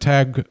the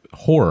tag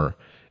horror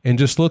and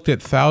just looked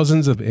at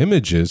thousands of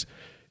images,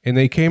 and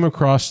they came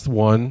across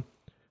one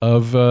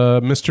of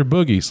Mr.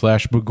 Boogie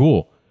 /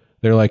 Bagul.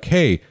 They're like,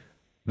 hey,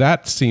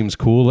 that seems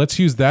cool. Let's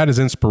use that as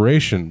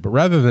inspiration. But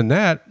rather than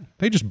that,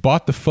 they just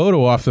bought the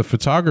photo off the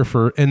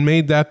photographer and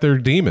made that their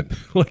demon.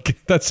 Like,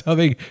 that's how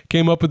they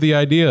came up with the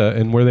idea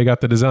and where they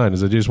got the design,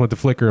 is they just went to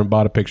Flickr and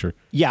bought a picture.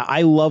 Yeah,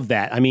 I love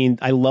that. I mean,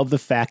 I love the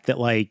fact that,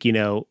 like,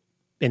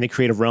 in the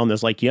creative realm,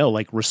 there's like,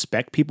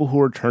 respect people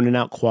who are turning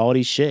out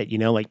quality shit,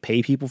 like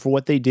pay people for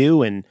what they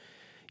do. And,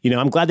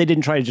 I'm glad they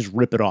didn't try to just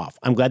rip it off.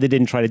 I'm glad they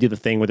didn't try to do the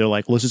thing where they're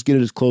like, let's just get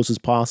it as close as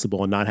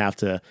possible and not have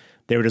to.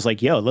 They were just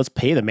like, let's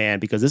pay the man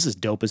because this is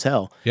dope as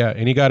hell. Yeah,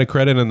 and he got a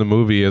credit in the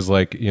movie as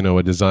like,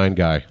 a design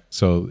guy.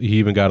 So he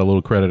even got a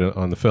little credit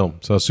on the film.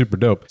 So super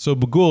dope. So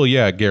Bagul,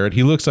 yeah, Garrett,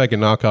 he looks like a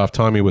knockoff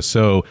Tommy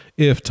Wiseau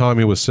if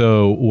Tommy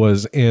Wiseau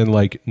was in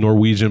like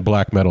Norwegian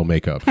black metal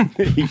makeup.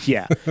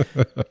 Yeah.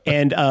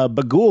 And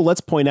Bagul,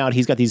 let's point out,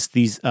 he's got these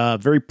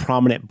very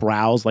prominent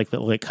brows, like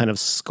kind of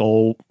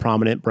skull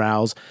prominent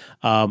brows,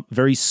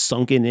 very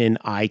sunken in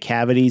eye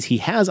cavities. He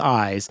has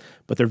eyes,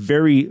 but they're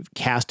very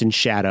cast in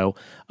shadow.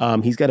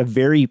 He's got a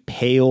very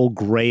pale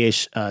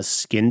grayish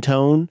skin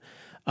tone,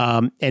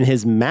 and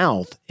his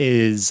mouth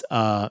is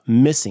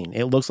missing.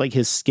 It looks like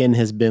his skin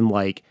has been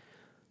like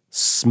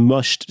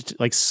smushed,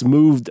 like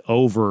smoothed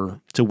over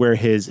to where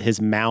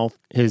his mouth,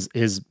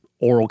 his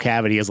oral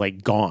cavity is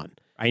like gone.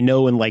 I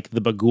know in like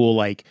the Bagul,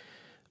 like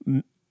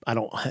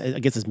I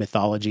guess his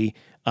mythology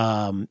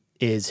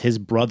is his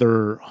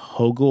brother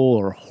Hogel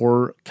or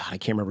Hor. God, I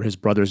can't remember his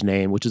brother's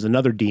name, which is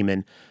another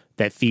demon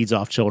that feeds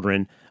off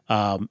children,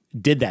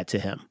 did that to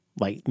him,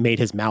 like made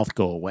his mouth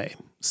go away.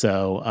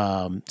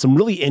 So some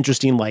really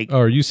interesting, like... Oh,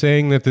 are you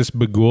saying that this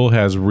Bagul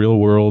has real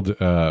world,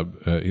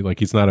 like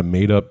he's not a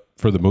made up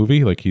for the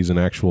movie, like he's an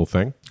actual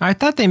thing? I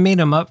thought they made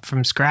him up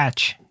from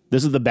scratch.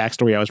 This is the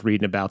backstory I was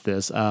reading about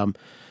this. Mr.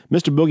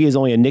 Boogie is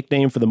only a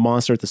nickname for the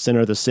monster at the center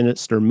of the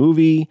Sinister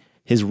movie.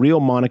 His real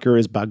moniker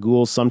is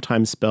Bagul,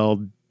 sometimes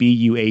spelled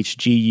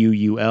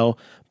Buhguul.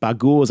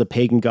 Bagul is a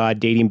pagan god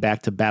dating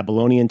back to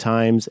Babylonian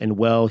times, and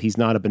he's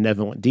not a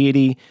benevolent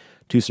deity.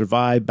 To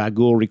survive,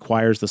 Bagul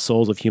requires the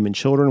souls of human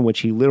children,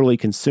 which he literally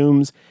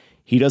consumes.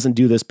 He doesn't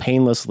do this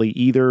painlessly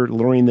either,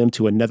 luring them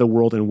to a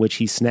netherworld in which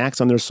he snacks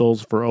on their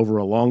souls for over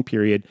a long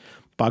period.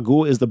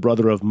 Bagul is the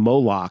brother of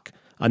Moloch,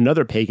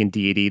 another pagan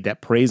deity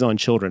that preys on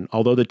children,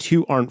 although the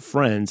two aren't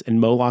friends, and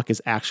Moloch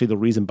is actually the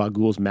reason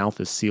Bagul's mouth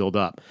is sealed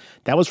up.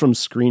 That was from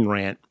Screen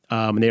Rant,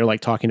 and they were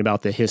like talking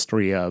about the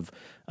history of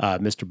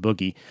Mr.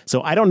 Boogie.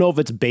 So I don't know if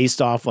it's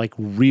based off like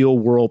real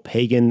world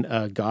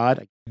pagan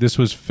god. This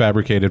was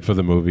fabricated for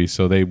the movie,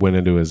 so they went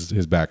into his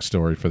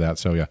backstory for that.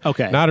 So yeah,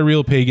 okay, not a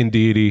real pagan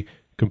deity,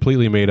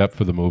 completely made up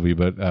for the movie,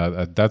 but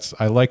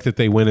I like that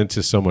they went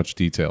into so much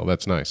detail.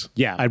 That's nice.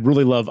 Yeah, I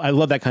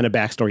love that kind of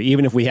backstory,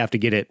 even if we have to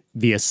get it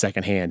via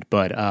secondhand.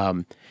 But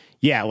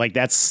yeah, like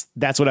that's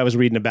what I was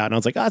reading about, and I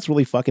was like, it's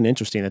really fucking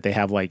interesting that they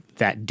have like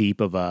that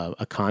deep of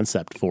a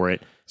concept for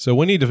it. So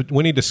when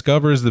he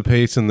discovers the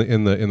pace in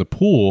the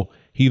pool,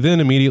 he then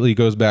immediately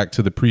goes back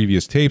to the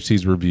previous tapes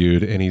he's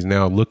reviewed, and he's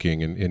now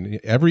looking. And in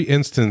every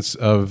instance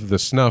of the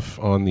snuff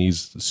on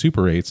these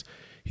Super 8s,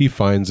 he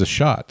finds a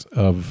shot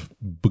of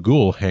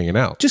Bagul hanging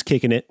out. Just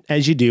kicking it,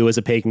 as you do as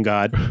a pagan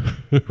god.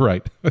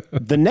 Right.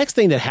 The next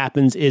thing that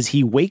happens is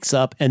he wakes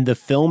up and the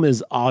film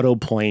is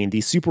auto-playing.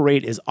 The Super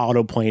 8 is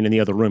auto-playing in the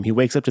other room. He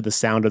wakes up to the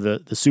sound of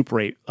the Super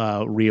 8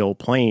 reel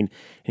playing, and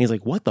he's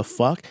like, what the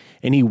fuck?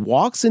 And he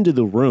walks into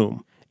the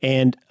room,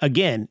 And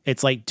again,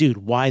 it's like, dude,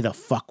 why the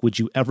fuck would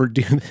you ever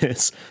do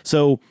this?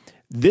 So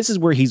this is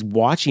where he's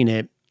watching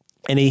it,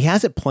 and he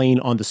has it playing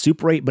on the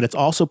Super 8, but it's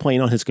also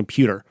playing on his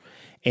computer.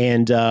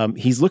 And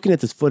he's looking at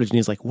this footage, and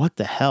he's like, what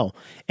the hell?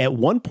 At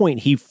one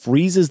point, he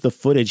freezes the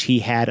footage he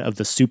had of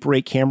the Super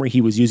 8 camera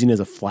he was using as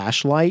a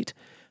flashlight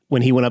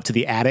when he went up to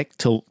the attic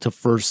to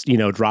first,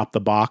 drop the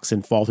box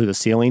and fall through the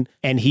ceiling.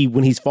 And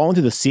when he's falling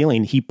through the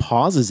ceiling, he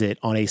pauses it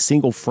on a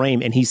single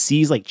frame, and he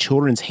sees like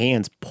children's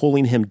hands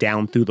pulling him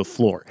down through the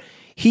floor.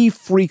 He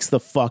freaks the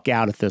fuck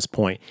out at this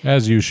point.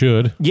 As you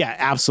should. Yeah,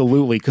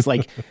 absolutely. Because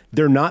like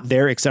they're not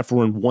there except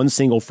for in one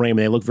single frame,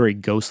 and they look very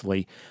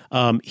ghostly.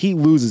 He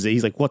loses it.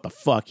 He's like, what the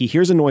fuck? He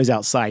hears a noise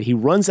outside. He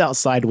runs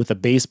outside with a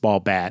baseball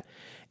bat,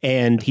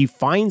 and he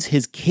finds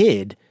his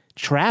kid,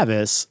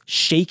 Travis,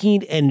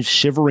 shaking and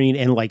shivering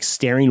and like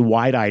staring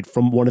wide-eyed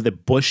from one of the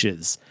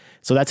bushes.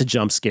 So that's a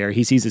jump scare.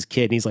 He sees his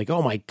kid, and he's like,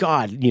 oh my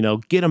God,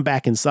 get him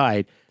back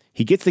inside.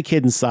 He gets the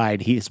kid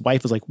inside. His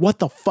wife is like, what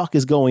the fuck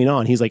is going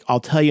on? He's like, I'll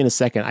tell you in a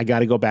second. I got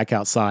to go back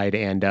outside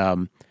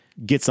and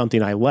get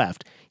something I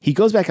left. He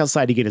goes back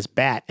outside to get his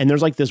bat, and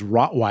there's like this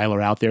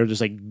Rottweiler out there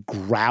just like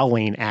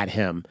growling at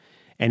him.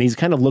 And he's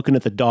kind of looking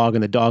at the dog,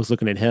 and the dog's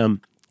looking at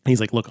him. And he's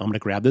like, look, I'm going to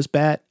grab this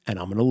bat, and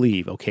I'm going to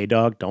leave. Okay,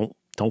 dog, don't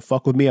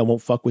fuck with me. I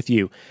won't fuck with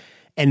you.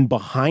 And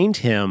behind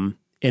him,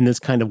 in this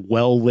kind of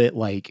well-lit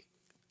like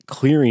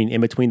clearing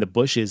in between the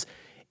bushes,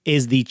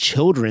 is the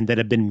children that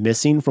have been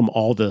missing from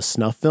all the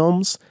snuff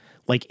films,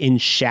 like in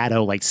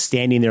shadow, like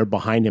standing there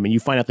behind him. And you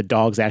find out the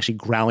dog's actually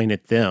growling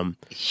at them.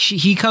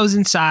 He goes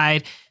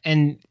inside,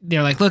 and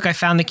they're like, look, I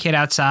found the kid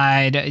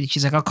outside.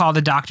 She's like, I'll call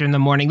the doctor in the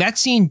morning. That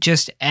scene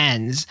just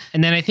ends.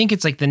 And then I think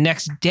it's like the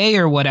next day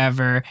or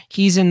whatever,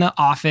 he's in the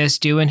office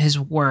doing his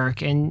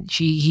work, and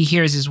he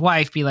hears his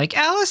wife be like,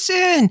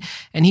 Allison,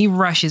 and he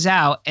rushes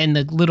out, and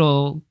the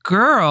little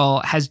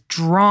girl has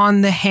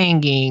drawn the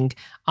hanging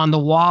on the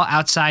wall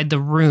outside the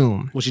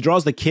room. Well, she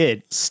draws the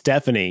kid,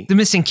 Stephanie. The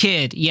missing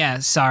kid. Yeah,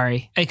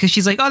 sorry. Because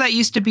she's like, oh, that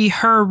used to be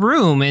her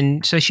room.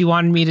 And so she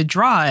wanted me to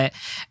draw it.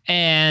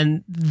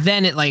 And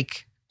then it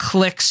like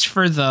clicks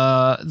for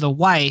the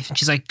wife. And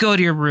she's like, go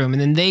to your room.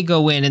 And then they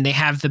go in, and they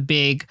have the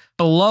big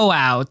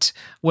blowout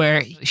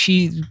where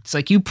she's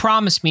like, you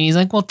promised me. And he's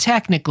like, well,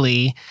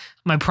 technically,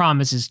 my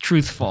promise is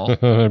truthful.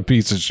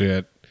 Piece of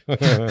shit.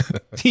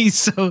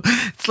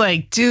 It's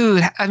like,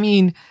 dude, I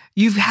mean,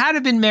 you've had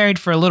to been married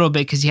for a little bit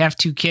because you have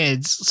 2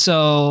 kids.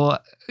 So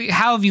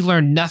how have you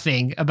learned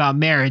nothing about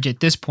marriage at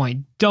this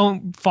point?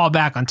 Don't fall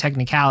back on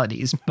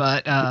technicalities.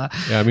 But yeah,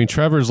 I mean,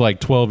 Trevor's like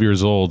 12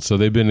 years old, so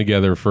they've been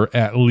together for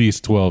at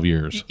least 12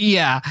 years.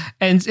 Yeah,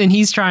 and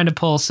he's trying to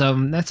pull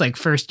that's like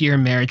first year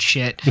marriage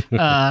shit.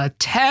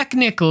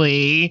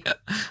 Technically,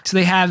 so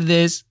they have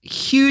this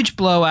huge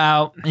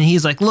blowout, and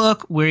he's like,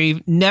 look,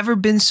 we've never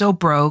been so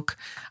broke.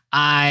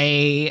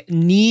 I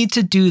need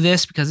to do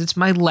this because it's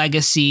my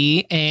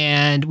legacy,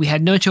 and we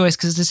had no choice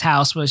because this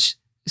house was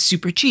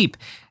super cheap.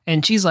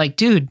 And she's like,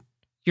 dude,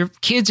 your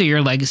kids are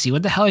your legacy.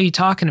 What the hell are you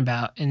talking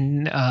about?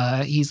 And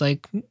he's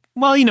like,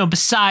 well,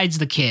 besides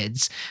the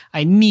kids,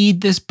 I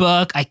need this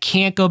book. I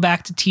can't go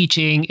back to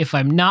teaching. If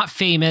I'm not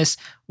famous,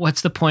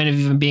 what's the point of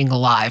even being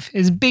alive?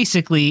 Is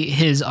basically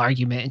his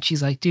argument. And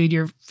she's like, dude,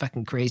 you're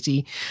fucking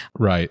crazy.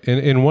 Right.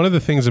 And one of the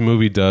things the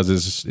movie does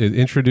is it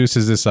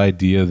introduces this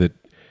idea that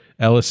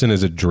Ellison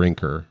is a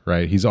drinker,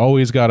 right? He's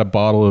always got a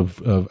bottle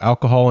of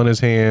alcohol in his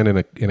hand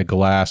and a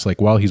glass.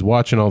 Like while he's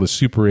watching all the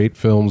Super 8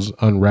 films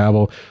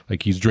unravel,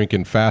 like he's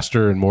drinking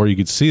faster and more. You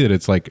could see that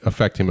it's like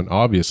affecting him,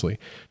 obviously.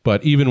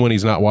 But even when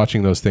he's not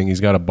watching those things,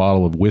 he's got a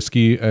bottle of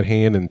whiskey at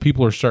hand, and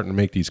people are starting to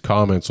make these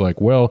comments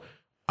like, well,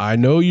 I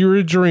know you're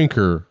a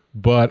drinker,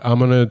 but I'm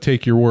going to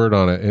take your word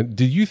on it. And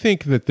did you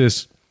think that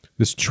this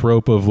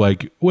trope of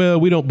like, well,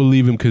 we don't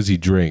believe him because he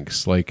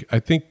drinks, like, I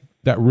think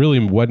that really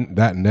wasn't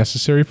that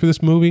necessary for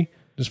this movie?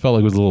 Just felt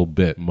like it was a little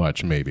bit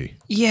much, maybe.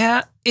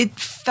 Yeah, it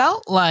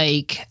felt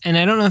like, and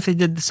I don't know if they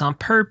did this on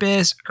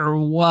purpose or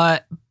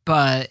what,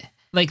 but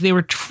like they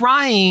were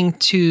trying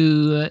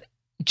to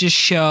just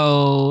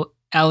show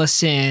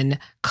Ellison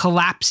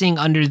collapsing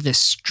under this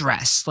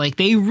stress. Like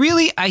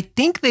I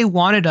think they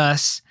wanted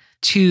us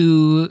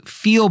to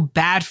feel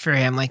bad for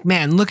him. Like,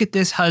 man, look at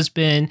this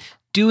husband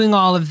doing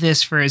all of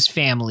this for his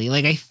family.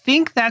 Like, I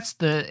think that's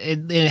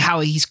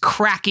how he's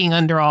cracking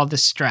under all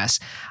this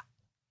stress.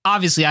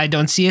 Obviously, I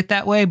don't see it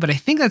that way, but I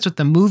think that's what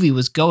the movie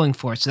was going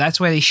for. So that's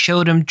why they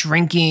showed him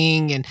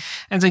drinking. And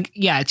it's like,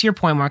 yeah, to your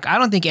point, Mark, I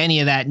don't think any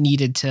of that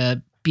needed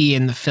to be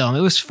in the film.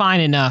 It was fine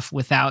enough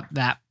without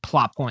that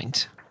plot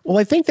point. Well,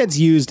 I think that's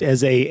used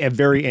as a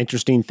very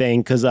interesting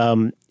thing because,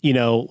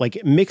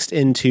 like mixed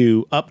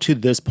into up to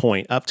this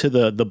point, up to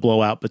the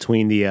blowout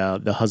between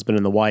the husband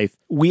and the wife,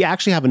 we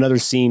actually have another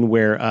scene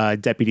where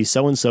Deputy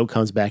so-and-so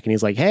comes back and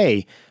he's like,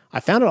 hey, I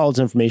found out all this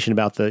information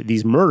about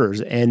these murders.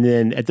 And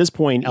then at this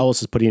point,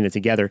 Ellis is putting it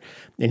together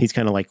and he's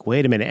kind of like,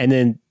 wait a minute. And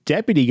then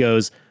Deputy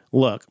goes,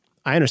 look,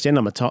 I understand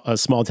I'm a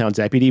small town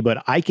deputy,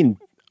 but I can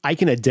I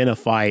can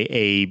identify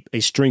a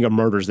string of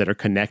murders that are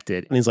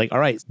connected. And he's like, all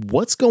right,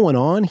 what's going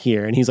on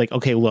here? And he's like,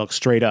 okay, look,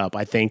 straight up,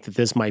 I think that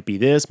this might be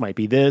this, might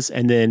be this.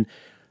 And then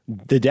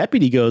the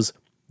deputy goes,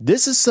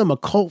 this is some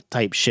occult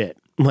type shit.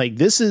 Like,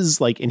 this is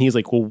like, and he's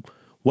like, well,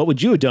 what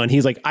would you have done?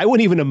 He's like, I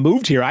wouldn't even have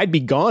moved here. I'd be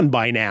gone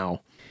by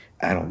now.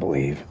 I don't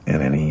believe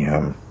in any,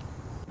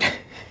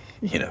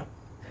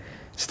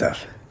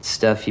 stuff.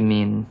 Stuff, you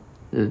mean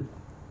the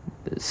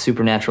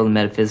supernatural, the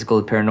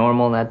metaphysical, the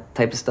paranormal, that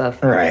type of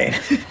stuff? Right.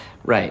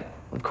 Right.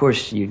 Of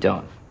course you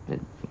don't.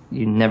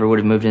 You never would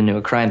have moved into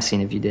a crime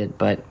scene if you did,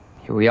 but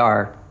here we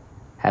are,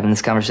 having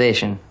this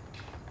conversation.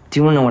 Do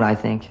you want to know what I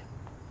think?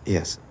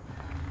 Yes.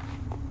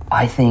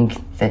 I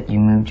think that you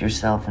moved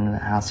yourself into the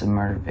house of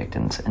murder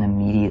victims and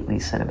immediately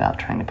set about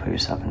trying to put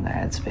yourself in their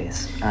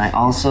headspace. And I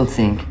also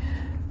think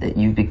that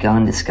you've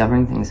begun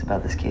discovering things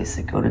about this case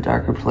that go to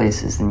darker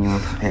places than you were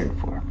prepared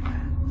for.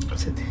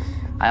 What's it?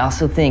 I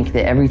also think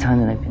that every time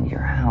that I've been to your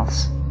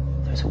house,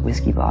 there's a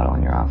whiskey bottle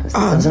in your office. It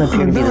doesn't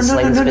appear to be the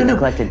slightest bit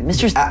neglected.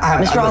 Mr.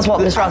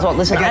 Oswald,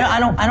 listen,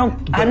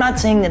 I'm not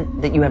saying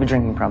that you have a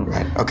drinking problem.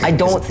 Right, okay. I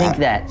don't think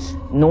that,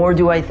 nor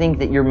do I think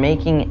that you're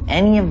making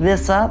any of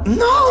this up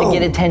to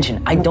get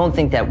attention. I don't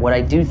think that. What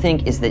I do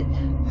think is that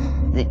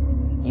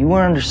you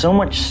are under so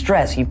much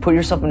stress, you put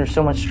yourself under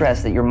so much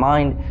stress that your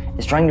mind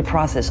is trying to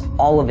process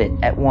all of it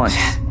at once.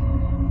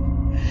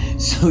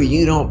 So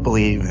you don't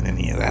believe in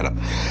any of that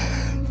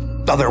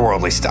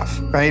otherworldly stuff,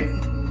 right?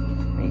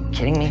 Are you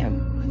kidding me?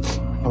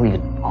 I believe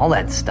in all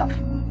that stuff.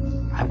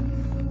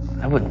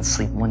 I wouldn't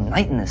sleep one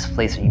night in this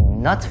place. Are you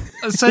nuts?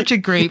 Such a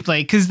great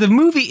play, because the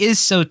movie is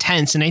so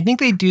tense, and I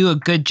think they do a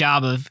good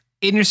job of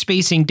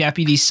interspacing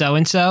Deputy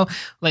So-and-so,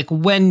 like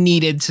when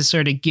needed to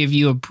sort of give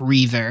you a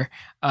breather.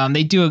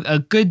 They do a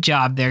good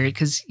job there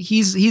because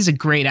he's a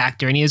great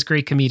actor and he has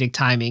great comedic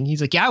timing.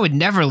 He's like, yeah, I would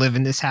never live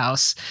in this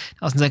house.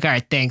 Nelson's like, all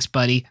right, thanks,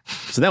 buddy.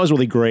 So that was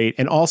really great.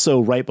 And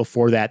also right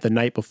before that, the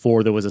night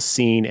before, there was a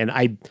scene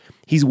and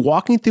he's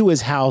walking through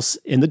his house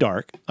in the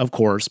dark, of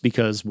course,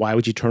 because why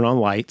would you turn on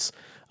lights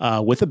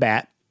with a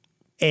bat?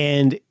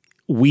 And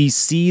we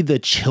see the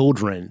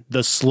children,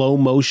 the slow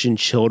motion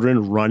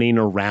children running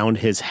around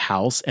his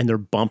house and they're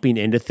bumping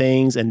into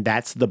things. And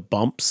that's the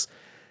bumps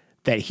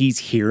that he's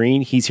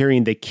hearing. He's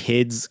hearing the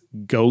kids'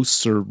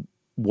 ghosts or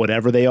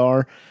whatever they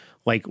are,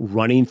 like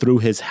running through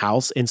his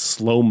house in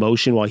slow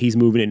motion while he's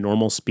moving at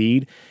normal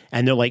speed.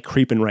 And they're like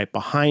creeping right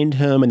behind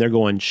him and they're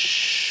going,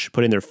 shh,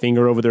 putting their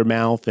finger over their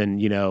mouth.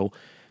 And,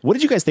 what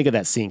did you guys think of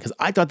that scene? Because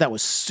I thought that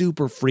was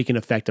super freaking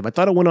effective. I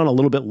thought it went on a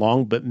little bit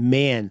long, but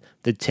man,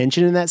 the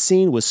tension in that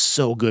scene was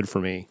so good for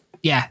me.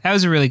 Yeah, that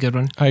was a really good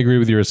one. I agree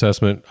with your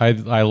assessment.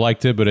 I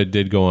liked it, but it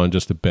did go on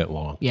just a bit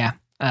long. Yeah.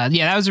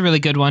 That was a really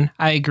good one.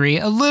 I agree.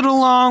 A little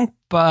long,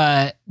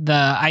 but the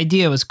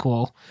idea was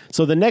cool.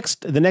 So the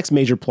next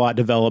major plot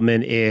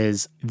development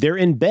is they're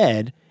in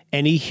bed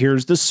and he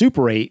hears the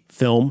Super 8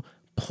 film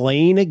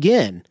playing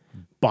again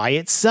by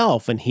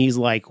itself. And he's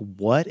like,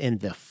 what in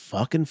the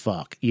fucking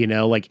fuck?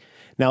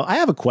 Now I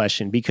have a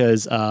question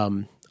because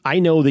I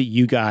know that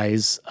you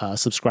guys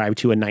subscribe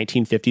to a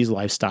 1950s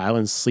lifestyle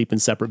and sleep in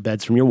separate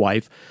beds from your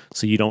wife,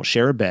 so you don't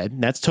share a bed.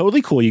 And that's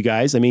totally cool, you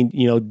guys. I mean,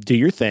 do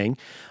your thing.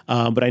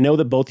 But I know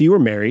that both of you are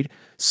married.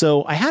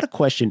 So I had a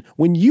question.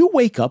 When you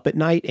wake up at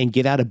night and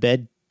get out of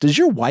bed, does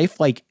your wife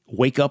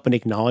wake up and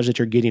acknowledge that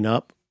you're getting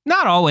up?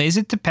 Not always.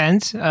 It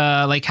depends.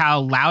 Like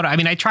how loud. I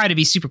mean, I try to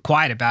be super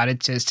quiet about it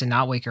just to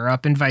not wake her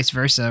up and vice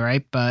versa,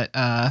 right? But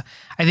I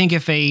think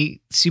if a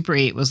Super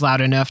 8 was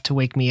loud enough to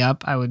wake me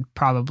up, I would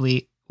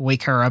probably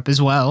wake her up as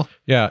well.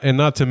 Yeah, and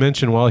not to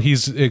mention, while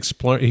he's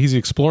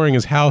exploring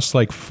his house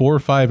like 4 or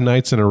 5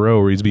 nights in a row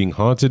where he's being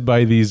haunted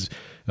by these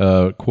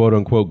quote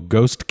unquote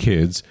ghost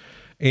kids,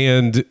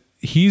 and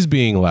he's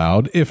being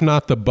loud, if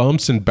not the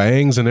bumps and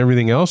bangs and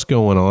everything else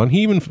going on.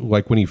 He even,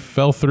 like, when he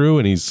fell through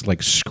and he's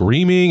like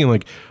screaming and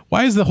like,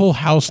 why is the whole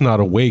house not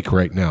awake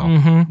right now?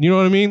 Mm-hmm. You know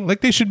what I mean? Like,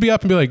 they should be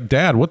up and be like,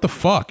 Dad, what the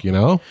fuck,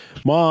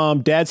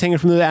 Mom, Dad's hanging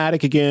from the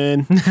attic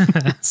again.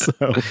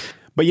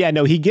 But yeah,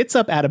 no, he gets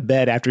up out of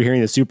bed after hearing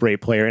the Super 8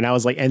 player. And I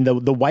was like, and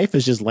the wife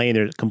is just laying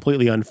there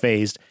completely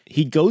unfazed.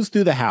 He goes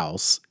through the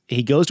house.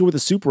 He goes to where the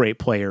Super 8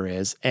 player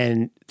is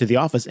and to the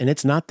office, and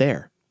it's not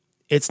there.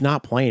 It's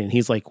not playing. And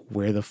he's like,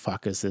 where the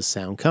fuck is this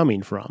sound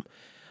coming from?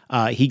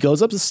 He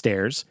goes up the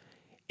stairs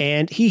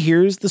and he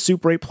hears the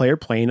Super 8 player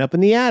playing up in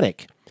the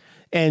attic.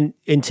 And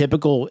in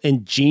typical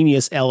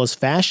ingenious Ellis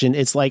fashion,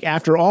 it's like,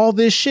 after all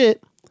this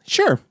shit,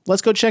 sure,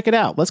 let's go check it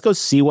out. Let's go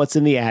see what's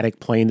in the attic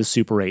playing the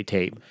Super 8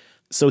 tape.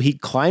 So he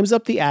climbs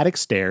up the attic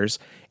stairs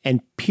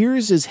and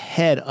peers his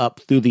head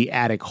up through the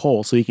attic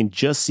hole so he can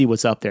just see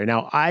what's up there.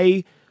 Now,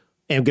 I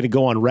am going to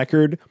go on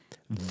record.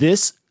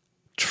 This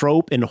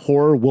trope in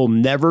horror will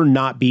never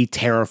not be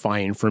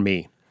terrifying for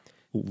me.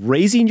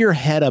 Raising your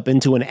head up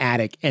into an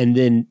attic and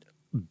then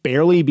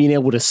barely being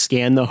able to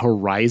scan the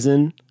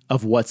horizon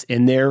of what's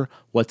in there,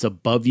 what's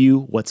above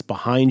you, what's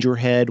behind your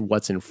head,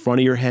 what's in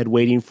front of your head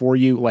waiting for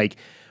you, like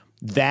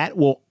that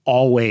will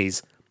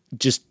always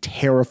just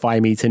terrify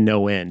me to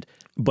no end.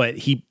 But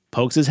he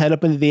pokes his head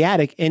up into the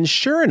attic, and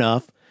sure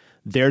enough,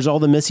 there's all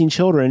the missing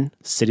children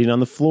sitting on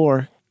the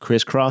floor,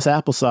 crisscross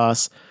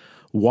applesauce,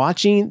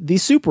 watching the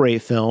Super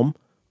 8 film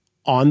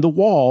on the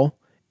wall,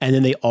 and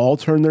then they all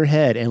turn their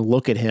head and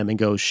look at him and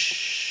go,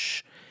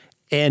 shh.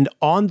 And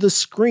on the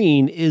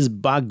screen is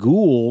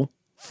Bagul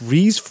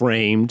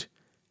freeze-framed,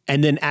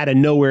 and then out of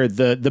nowhere,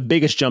 the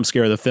biggest jump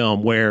scare of the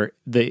film, where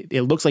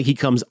it looks like he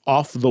comes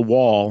off the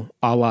wall,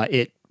 a la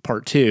It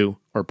Part 2,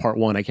 or Part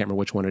 1, I can't remember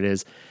which one it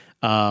is,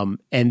 and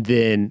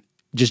then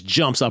just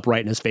jumps up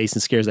right in his face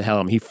and scares the hell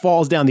out of him. He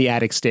falls down the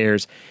attic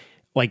stairs,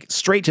 like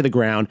straight to the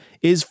ground,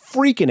 is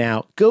freaking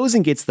out, goes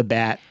and gets the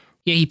bat.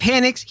 Yeah, he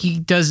panics. He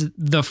does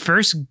the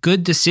first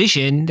good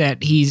decision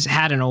that he's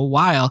had in a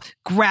while,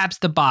 grabs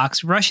the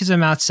box, rushes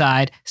him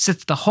outside,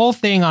 sets the whole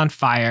thing on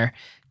fire,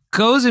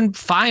 goes and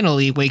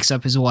finally wakes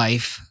up his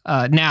wife.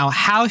 Now,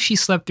 how she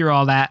slept through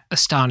all that,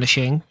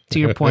 astonishing, to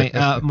your point,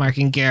 Mark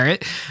and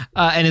Garrett,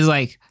 and is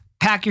like,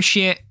 pack your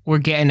shit, we're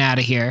getting out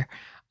of here.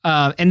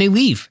 And they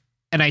leave.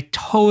 And I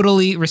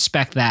totally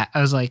respect that.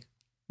 I was like,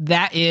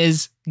 that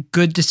is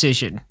good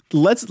decision.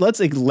 Let's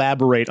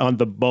elaborate on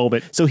the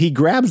moment. So he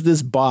grabs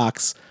this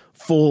box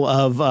full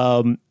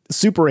of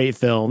Super 8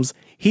 films.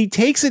 He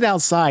takes it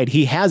outside.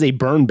 He has a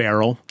burn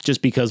barrel,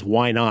 just because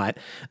why not?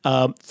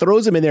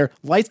 Throws them in there,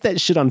 lights that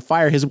shit on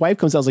fire. His wife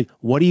comes out and is like,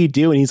 what do you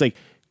do? And he's like,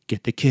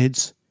 get the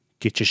kids,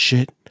 get your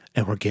shit,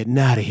 and we're getting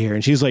out of here.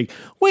 And she's like,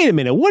 wait a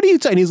minute, what are you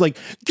saying? He's like,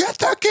 get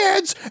the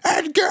kids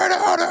and get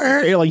out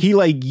of here. Like, he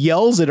like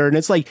yells at her, and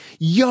it's like,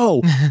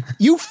 yo,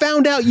 you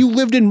found out you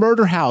lived in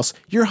Murder House.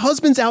 Your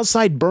husband's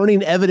outside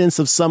burning evidence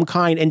of some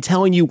kind and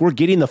telling you we're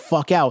getting the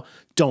fuck out.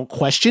 Don't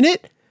question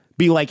it.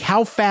 Be like,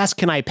 how fast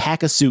can I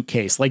pack a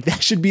suitcase? Like,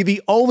 that should be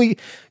the only...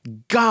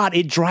 God,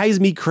 it drives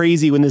me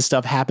crazy when this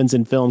stuff happens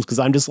in films, because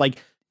I'm just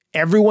like,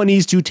 everyone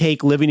needs to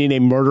take living in a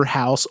murder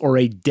house or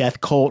a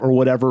death cult or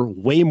whatever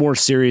way more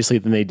seriously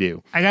than they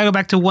do. I gotta go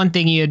back to one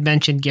thing you had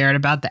mentioned, Garrett,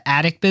 about the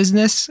attic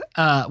business.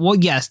 Well,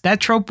 yes, that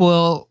trope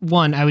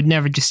I would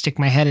never just stick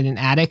my head in an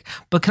attic.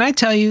 But can I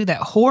tell you that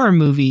horror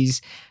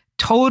movies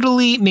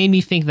totally made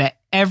me think that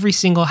every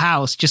single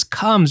house just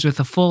comes with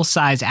a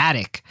full-size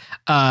attic.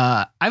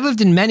 I've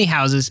lived in many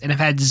houses and I've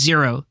had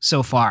zero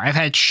so far. I've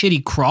had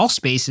shitty crawl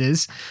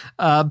spaces,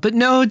 but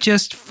no,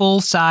 just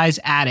full-size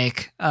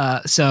attic.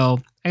 So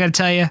I got to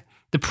tell you,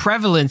 the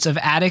prevalence of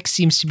attics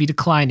seems to be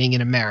declining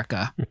in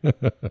America.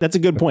 That's a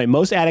good point.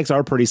 Most attics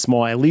are pretty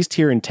small, at least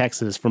here in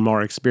Texas, from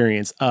our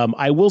experience.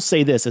 I will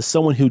say this, as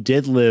someone who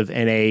did live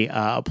in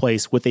a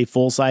place with a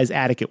full-size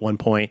attic at one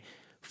point,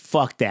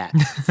 fuck that.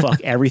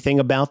 Fuck everything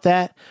about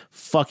that.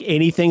 Fuck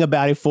anything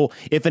about it full.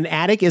 If an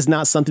attic is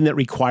not something that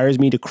requires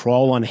me to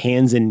crawl on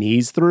hands and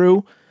knees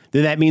through,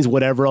 then that means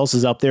whatever else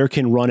is up there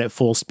can run at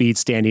full speed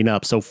standing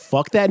up. So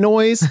fuck that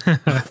noise.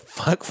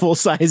 Fuck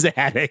full-size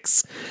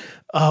attics.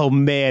 Oh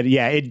man,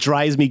 yeah, it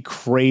drives me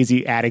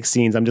crazy, attic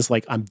scenes. I'm just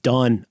like, I'm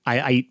done.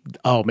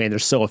 Oh man, they're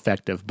so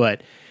effective.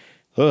 But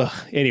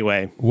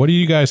anyway. What do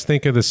you guys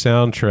think of the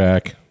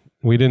soundtrack?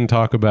 We didn't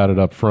talk about it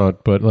up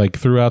front, but like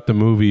throughout the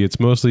movie, it's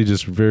mostly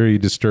just very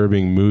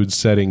disturbing, mood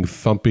setting,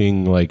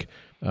 thumping, like,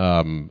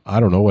 I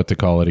don't know what to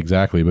call it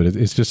exactly, but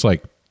it's just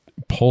like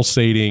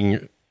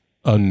pulsating,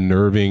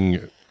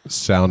 unnerving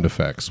sound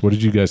effects. What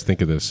did you guys think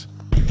of this?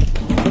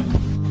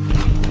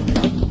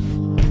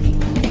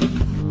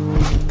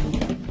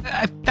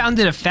 I found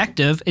it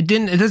effective. It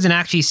doesn't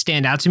actually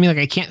stand out to me. Like,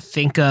 I can't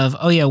think of,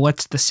 oh yeah,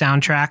 what's the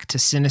soundtrack to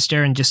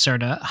Sinister, and just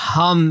sort of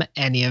hum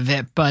any of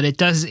it. But it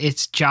does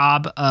its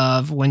job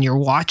of, when you're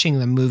watching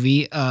the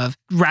movie, of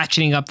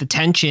ratcheting up the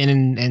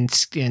tension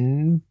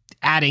and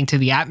adding to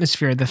the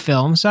atmosphere of the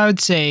film. So I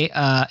would say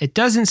it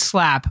doesn't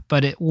slap,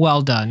 but it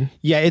well done.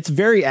 Yeah, it's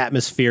very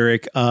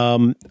atmospheric.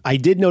 I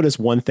did notice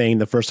one thing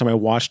the first time I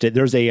watched it.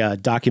 There's a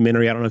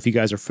documentary, I don't know if you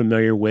guys are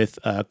familiar with,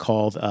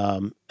 called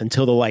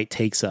Until the Light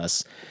Takes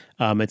Us.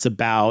 It's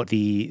about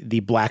the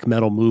black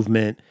metal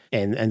movement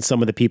and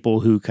some of the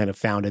people who kind of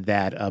founded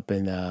that up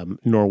in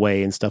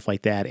Norway and stuff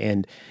like that.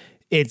 And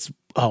it's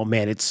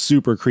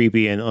super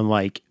creepy and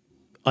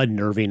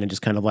unnerving and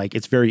just kind of like,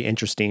 it's very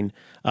interesting.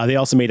 They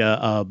also made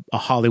a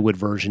Hollywood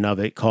version of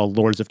it called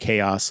Lords of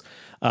Chaos.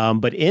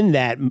 But in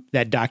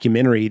that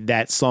documentary,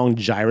 that song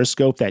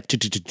Gyroscope, that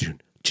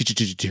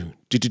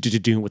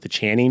with the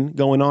chanting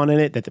going on in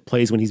it that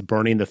plays when he's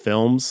burning the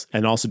films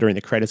and also during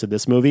the credits of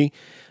this movie,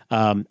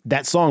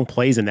 that song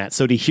plays in that.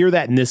 So to hear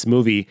that in this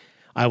movie,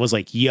 I was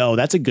like, yo,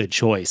 that's a good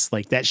choice.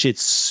 Like, that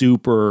shit's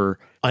super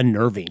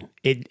unnerving.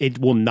 It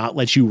will not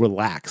let you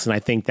relax. And I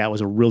think that was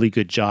a really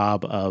good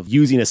job of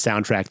using a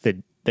soundtrack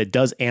that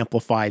does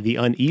amplify the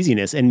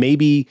uneasiness. And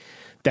maybe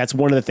that's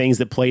one of the things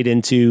that played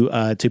into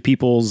to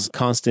people's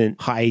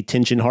constant high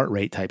tension heart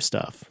rate type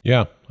stuff.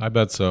 Yeah, I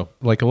bet so.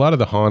 Like, a lot of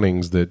the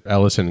hauntings that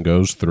Ellison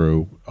goes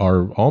through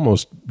are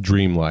almost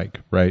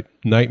dreamlike, right?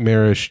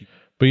 Nightmarish.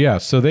 But yeah,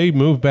 so they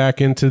move back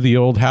into the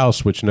old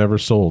house, which never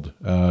sold.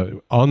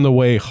 On the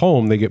way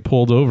home, they get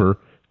pulled over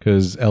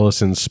because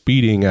Ellison's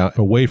speeding out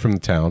away from the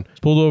town. He's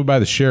pulled over by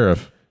the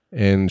sheriff,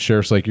 and the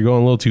sheriff's like, you're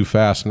going a little too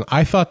fast. And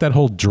I thought that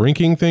whole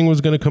drinking thing was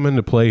going to come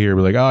into play here.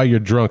 We're like, oh, you're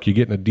drunk. You're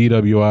getting a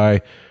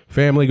DWI.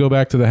 family, go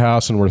back to the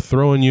house and we're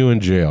throwing you in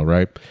jail,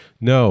 right?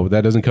 No,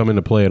 that doesn't come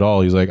into play at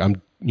all. He's like,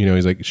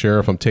 he's like,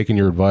 Sheriff, I'm taking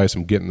your advice.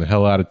 I'm getting the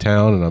hell out of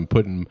town and I'm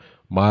putting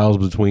miles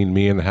between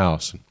me and the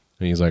house.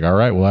 And he's like, all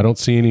right, well, I don't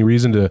see any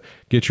reason to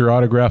get your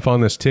autograph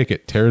on this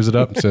ticket. Tears it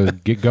up and says,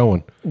 get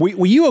going.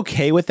 Were you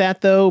okay with that,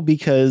 though?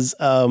 Because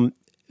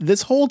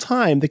this whole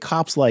time, the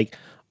cop's like,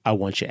 I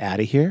want you out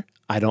of here.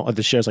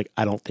 The sheriff's like,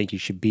 I don't think you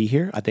should be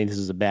here. I think this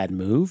is a bad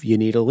move. You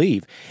need to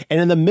leave.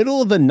 And in the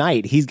middle of the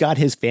night, he's got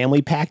his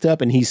family packed up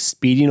and he's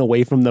speeding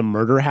away from the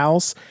murder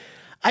house.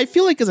 I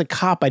feel like as a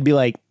cop, I'd be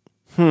like,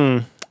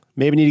 maybe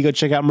I need to go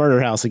check out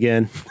Murder House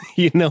again.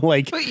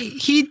 But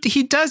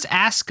he does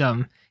ask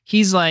him.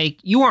 He's like,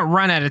 you weren't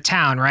run out of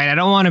town, right? I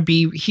don't want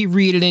to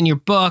read it in your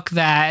book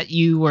that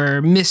you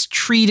were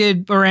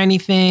mistreated or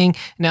anything.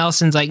 And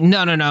Ellison's like,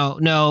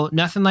 no,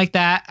 nothing like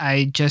that.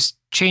 I just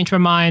changed my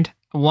mind.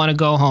 I want to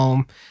go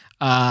home.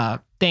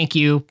 Thank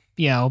you.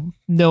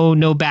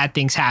 No bad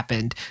things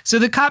happened. So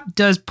the cop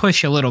does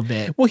push a little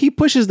bit. Well, he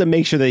pushes to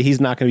make sure that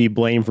he's not going to be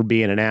blamed for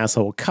being an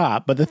asshole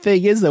cop. But the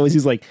thing is, though, is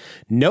he's like,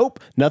 nope,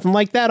 nothing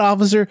like that,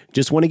 officer.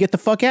 Just want to get the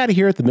fuck out of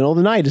here at the middle of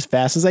the night as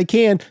fast as I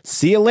can.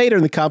 See you later.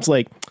 And the cop's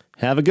like,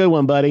 have a good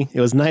one, buddy. It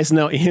was nice to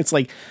know. It's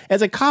like,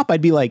 as a cop,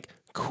 I'd be like,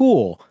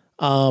 cool.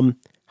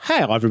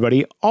 Hi,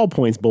 everybody. All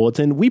Points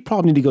Bulletin. We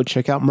probably need to go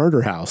check out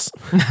Murder House.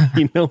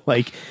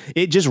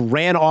 It just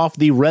ran off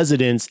the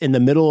residence in the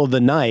middle of the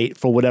night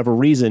for whatever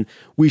reason.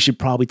 We should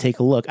probably take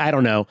a look. I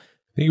don't know.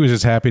 I think he was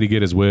just happy to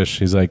get his wish.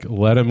 He's like,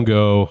 let him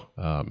go.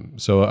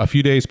 So a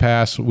few days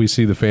pass. We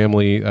see the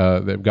family.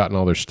 They've gotten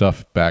all their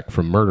stuff back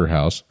from Murder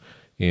House,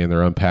 and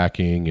they're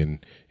unpacking.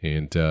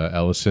 And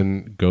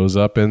Ellison goes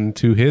up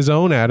into his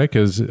own attic,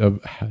 his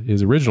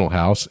original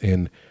house,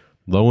 and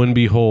lo and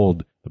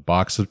behold, the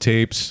box of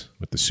tapes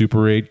with the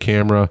Super 8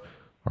 camera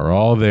are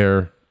all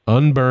there,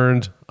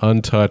 unburned,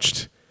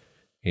 untouched,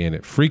 and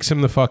it freaks him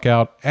the fuck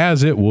out,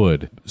 as it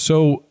would.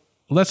 So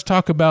let's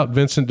talk about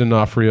Vincent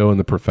D'Onofrio and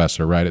the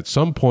professor, right? At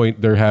some point,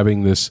 they're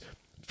having this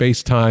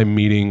FaceTime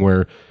meeting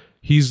where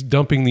he's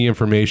dumping the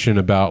information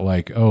about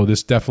like, oh,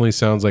 this definitely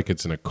sounds like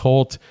it's an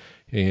occult,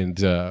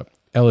 and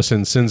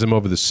Ellison sends him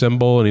over the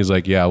symbol, and he's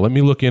like, yeah, let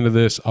me look into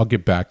this. I'll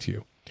get back to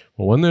you.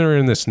 Well, when they're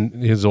in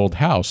his old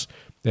house,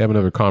 they have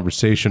another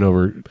conversation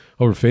over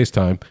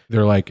FaceTime.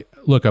 They're like,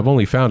 look, I've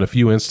only found a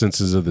few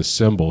instances of this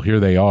symbol. Here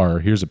they are.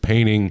 Here's a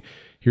painting.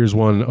 Here's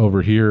one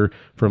over here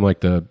from like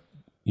the,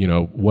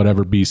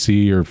 whatever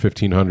BC or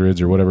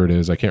 1500s or whatever it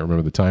is. I can't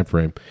remember the time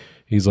frame.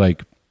 He's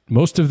like,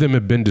 most of them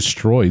have been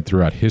destroyed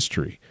throughout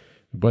history.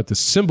 But the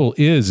symbol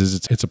is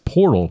it's a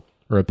portal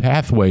or a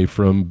pathway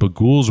from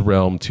Bagul's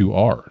realm to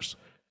ours.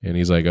 And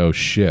he's like, oh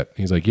shit.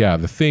 He's like, yeah,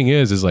 the thing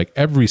is like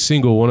every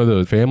single one of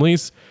those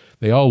families,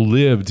 they all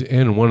lived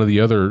in one of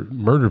the other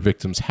murder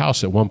victims'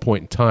 house at one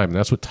point in time. And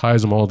that's what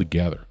ties them all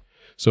together.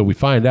 So we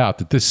find out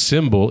that this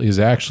symbol is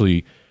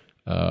actually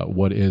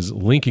what is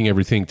linking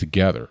everything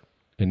together.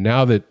 And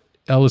now that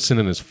Ellison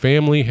and his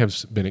family have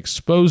been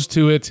exposed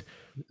to it,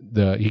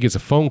 he gets a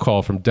phone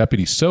call from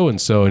Deputy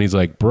so-and-so, and he's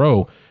like,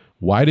 bro,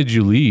 why did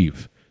you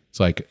leave? It's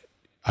like,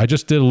 I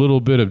just did a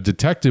little bit of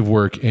detective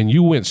work, and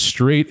you went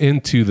straight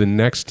into the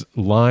next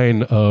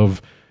line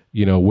of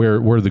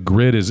where the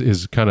grid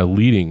is kind of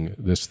leading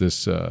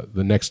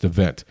the next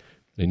event,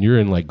 and you're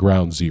in like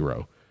ground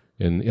zero.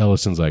 And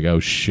Ellison's like, oh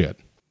shit.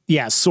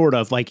 Yeah, sort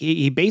of. Like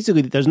he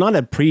basically, there's not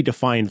a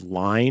predefined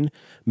line.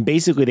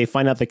 Basically, they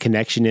find out the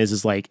connection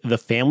is like the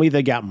family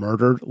that got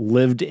murdered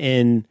lived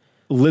in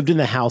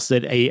the house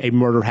that a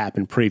murder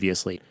happened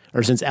previously.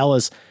 Or since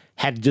Ellis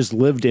had just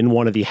lived in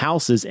one of the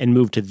houses and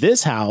moved to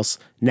this house,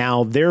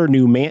 now their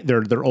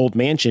their old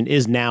mansion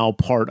is now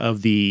part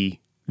of the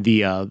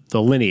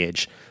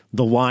lineage,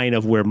 the line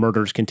of where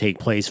murders can take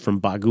place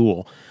from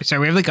Bagul. So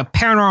we have like a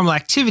paranormal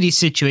activity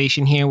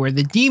situation here where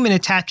the demon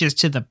attaches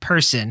to the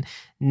person,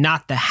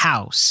 not the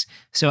house.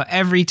 So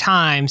every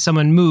time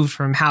someone moved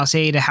from house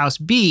A to house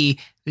B,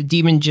 the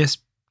demon just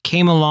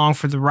came along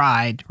for the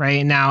ride, right?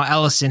 And now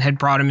Ellison had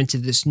brought him into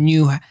this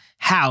new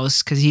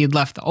house because he had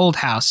left the old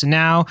house. And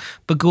now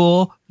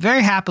Bagul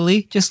very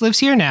happily just lives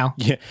here now.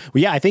 Yeah.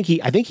 Well, yeah, I think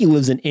he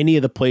lives in any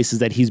of the places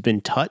that he's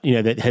been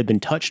that had been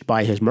touched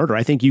by his murder.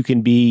 I think you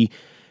could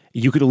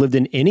have lived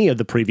in any of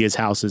the previous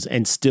houses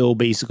and still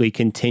basically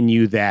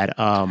continue that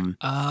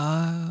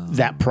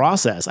that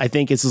process. I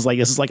think this is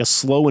like a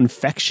slow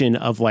infection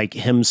of like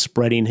him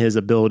spreading his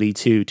ability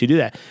to do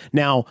that.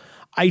 Now,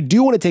 I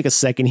do want to take a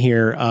second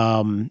here.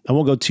 I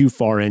won't go too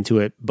far into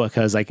it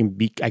because I can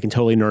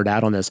totally nerd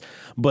out on this.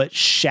 But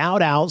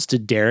shout outs to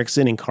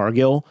Derrickson and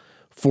Cargill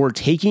for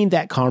taking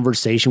that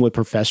conversation with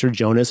Professor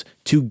Jonas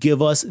to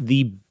give us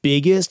the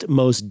biggest,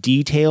 most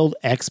detailed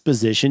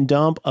exposition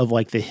dump of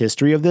like the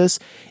history of this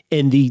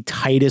in the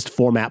tightest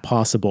format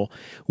possible.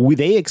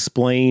 They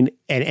explain,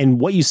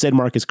 and what you said,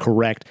 Mark, is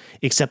correct,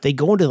 except they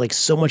go into like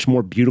so much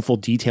more beautiful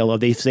detail.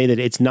 They say that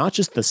it's not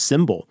just the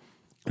symbol.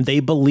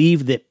 They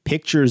believe that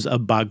pictures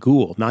of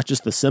Bagul, not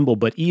just the symbol,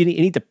 but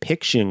any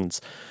depictions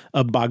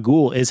of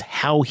Bagul is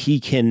how he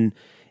can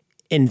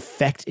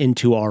infect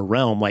into our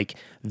realm. Like,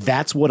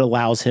 that's what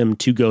allows him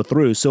to go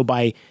through. So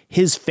by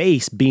his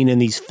face being in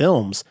these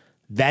films,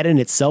 that in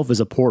itself is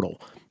a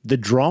portal. The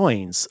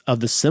drawings of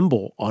the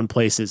symbol on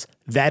places,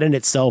 that in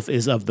itself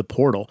is of the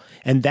portal.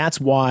 And that's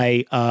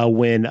why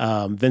when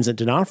Vincent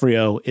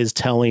D'Onofrio is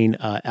telling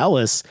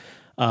Ellis,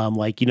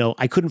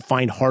 I couldn't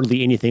find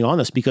hardly anything on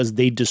this because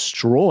they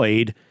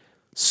destroyed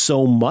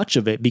so much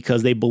of it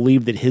because they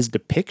believed that his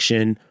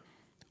depiction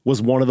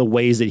was one of the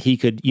ways that he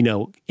could,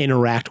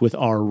 interact with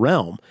our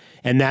realm.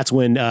 And that's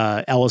when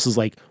Ellis is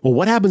like, well,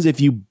 what happens if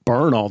you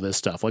burn all this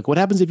stuff? Like, what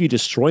happens if you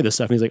destroy this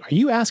stuff? And he's like, are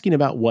you asking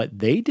about what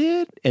they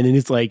did? And then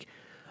it's like,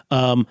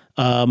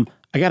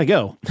 I gotta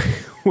go,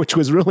 which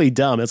was really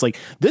dumb. It's like,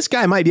 this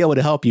guy might be able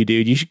to help you,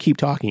 dude. You should keep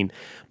talking.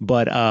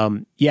 But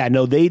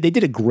they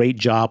did a great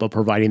job of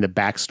providing the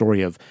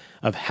backstory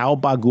of how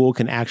Bagul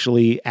can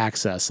actually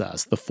access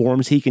us, the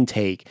forms he can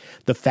take,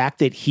 the fact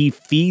that he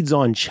feeds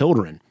on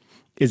children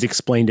is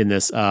explained in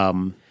this,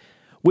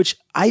 which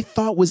I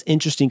thought was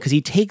interesting because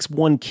he takes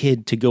one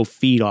kid to go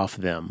feed off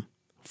them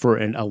for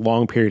a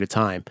long period of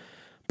time.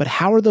 But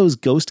how are those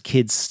ghost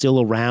kids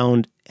still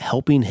around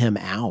helping him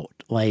out?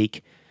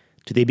 Like,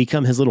 do they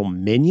become his little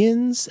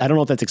minions? I don't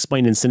know if that's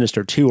explained in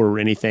Sinister 2 or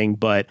anything,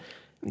 but...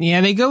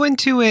 Yeah, they go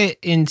into it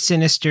in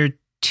Sinister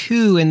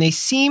 2, and they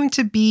seem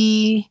to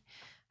be...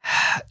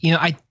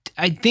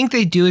 I think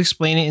they do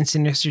explain it in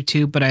Sinister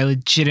 2, but I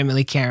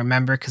legitimately can't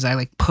remember because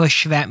I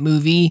push that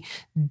movie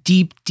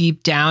deep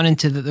down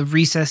into the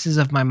recesses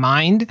of my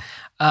mind.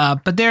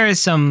 But there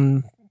is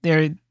some...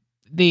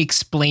 They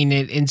explain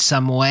it in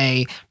some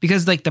way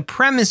because the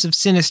premise of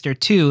Sinister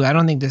 2, I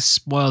don't think this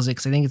spoils it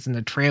because I think it's in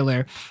the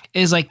trailer,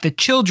 is the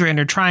children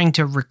are trying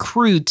to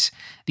recruit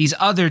these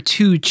other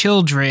two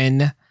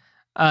children.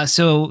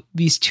 So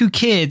these two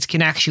kids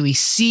can actually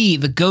see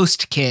the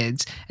ghost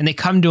kids and they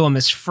come to them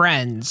as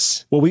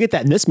friends. Well, we get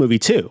that in this movie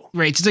too.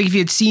 Right. So it's if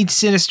you had seen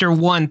Sinister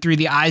 1 through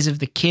the eyes of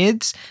the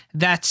kids,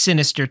 that's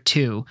Sinister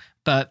 2.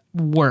 But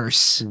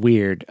worse.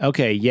 Weird.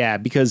 Okay, yeah,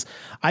 because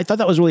I thought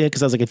that was really,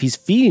 because I was like, if he's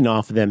feeding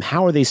off of them,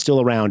 how are they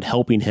still around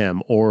helping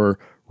him or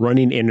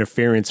running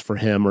interference for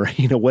him or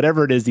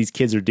whatever it is these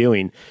kids are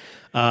doing?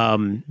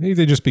 Maybe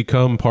they just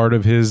become part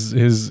of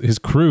his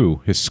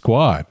crew, his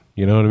squad.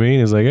 You know what I mean?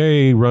 It's like,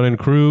 hey, running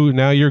crew,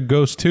 now you're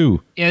ghost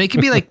too. Yeah, they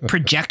could be like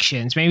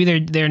projections. Maybe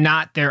they're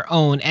not their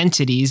own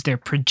entities; they're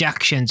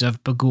projections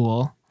of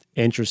Bagul.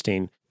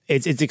 Interesting.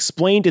 It's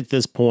explained at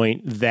this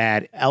point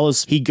that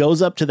Ellis, he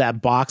goes up to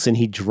that box and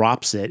he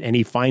drops it and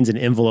he finds an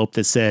envelope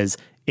that says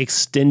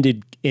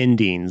extended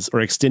endings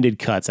or extended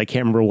cuts. I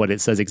can't remember what it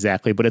says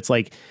exactly, but it's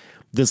like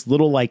this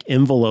little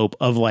envelope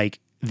of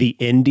the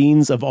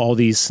endings of all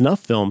these snuff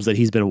films that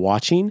he's been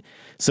watching.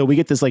 So we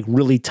get this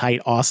really tight,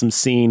 awesome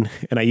scene,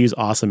 and I use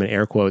awesome in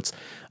air quotes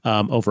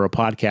over a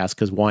podcast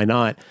because why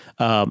not,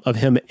 of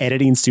him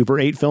editing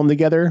Super 8 film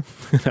together.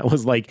 I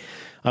was like,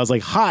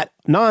 hot,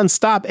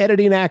 non-stop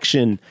editing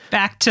action.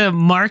 Back to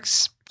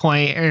Mark's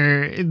point,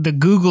 or the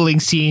Googling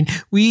scene,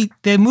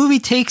 the movie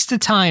takes the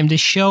time to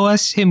show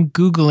us him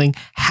Googling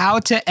how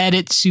to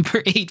edit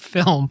Super 8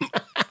 film.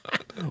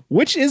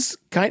 Which is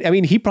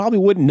he probably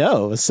wouldn't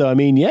know. So,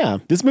 yeah,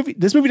 this movie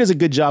does a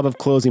good job of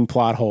closing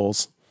plot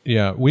holes.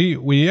 Yeah,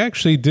 we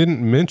actually didn't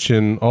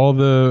mention all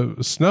the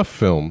snuff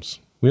films.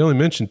 We only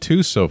mentioned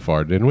 2 so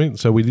far, didn't we?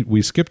 So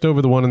we skipped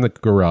over the one in the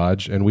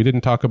garage, and we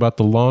didn't talk about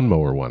the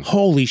lawnmower one.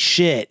 Holy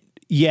shit.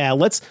 Yeah,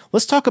 let's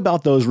talk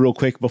about those real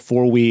quick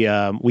before we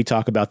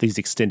talk about these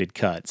extended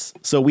cuts.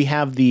 So we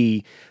have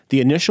the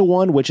initial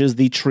one, which is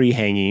the tree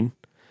hanging.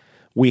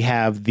 We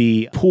have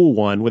the pool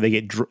one where they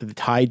get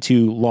tied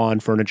to lawn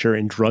furniture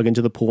and drug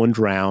into the pool and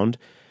drowned.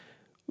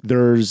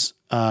 There's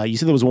you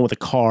said there was one with a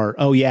car.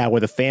 Oh yeah,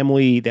 where the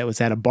family that was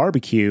at a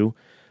barbecue,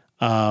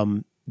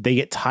 they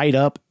get tied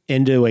up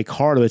into a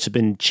car that's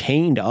been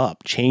chained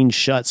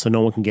shut so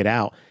no one can get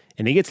out.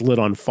 And it gets lit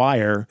on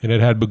fire. And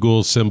it had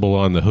Bagul's symbol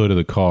on the hood of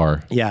the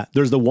car. Yeah.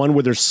 There's the one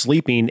where they're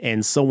sleeping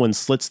and someone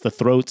slits the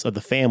throats of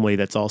the family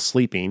that's all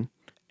sleeping.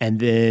 And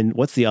then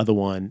what's the other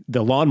one?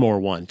 The lawnmower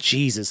one.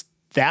 Jesus.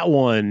 That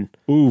one.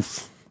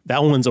 Oof.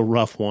 That one's a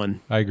rough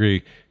one. I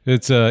agree.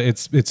 It's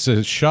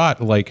a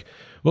shot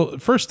well,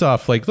 first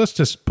off, let's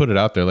just put it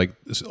out there.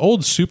 This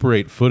old Super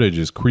 8 footage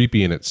is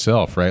creepy in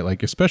itself,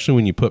 right? Especially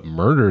when you put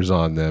murders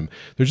on them.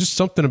 There's just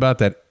something about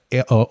that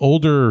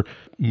older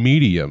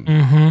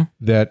medium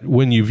that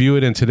when you view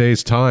it in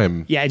today's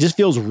time. Yeah, it just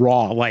feels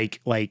raw. Like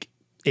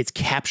it's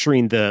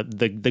capturing the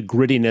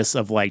grittiness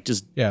of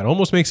just. Yeah, it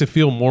almost makes it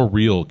feel more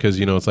real because,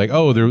 it's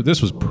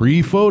this was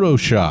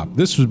pre-Photoshop.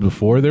 This was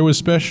before there was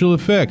special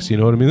effects. You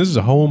know what I mean? This is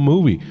a home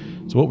movie.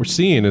 So what we're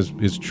seeing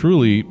is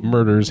truly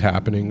murders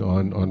happening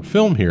on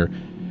film here.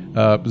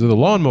 The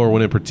lawnmower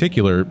one in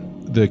particular,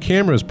 the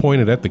camera is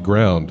pointed at the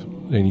ground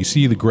and you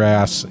see the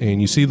grass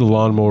and you see the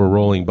lawnmower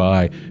rolling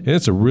by and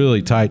it's a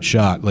really tight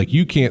shot.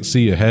 You can't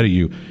see ahead of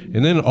you.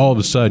 And then all of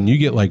a sudden you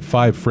get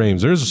 5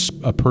 frames. There's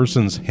a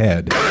person's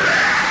head.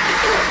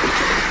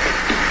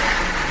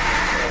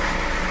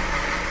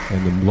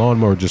 And the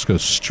lawnmower just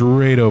goes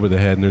straight over the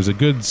head and there's a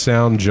good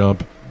sound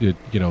jump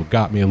it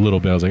got me a little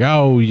bit. I was like,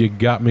 oh, you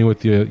got me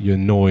with your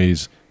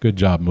noise. Good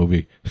job,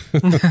 movie.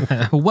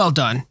 Well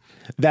done.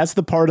 That's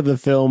the part of the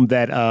film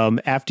that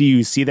after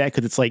you see that,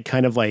 because it's like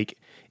kind of like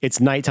it's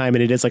nighttime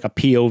and it is like a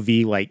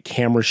POV like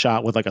camera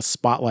shot with like a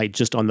spotlight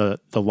just on the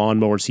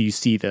lawnmower, so you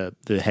see the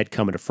head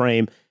come into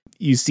frame.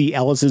 You see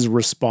Ellis's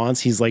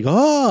response. He's like,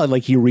 oh,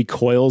 like he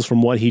recoils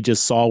from what he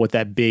just saw with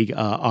that big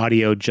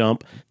audio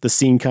jump. The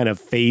scene kind of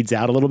fades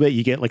out a little bit.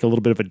 You get like a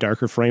little bit of a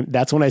darker frame.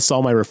 That's when I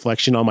saw my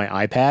reflection on my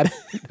iPad.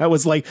 I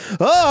was like,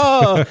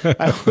 oh,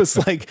 I was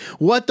like,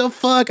 what the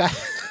fuck?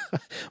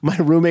 My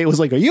roommate was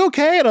like, are you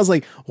okay? And I was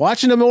like,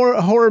 watching a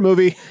horror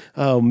movie.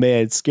 Oh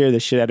man, it scared the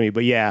shit out of me.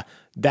 But yeah,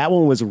 that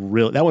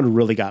one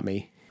really got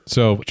me.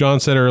 So John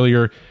said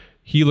earlier,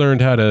 he learned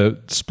how to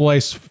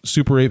splice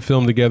Super 8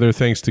 film together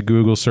thanks to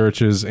Google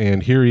searches,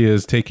 and here he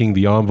is taking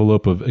the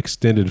envelope of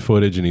extended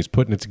footage and he's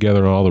putting it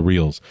together on all the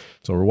reels.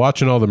 So we're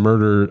watching all the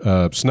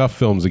murder snuff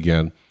films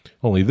again,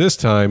 only this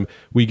time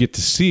we get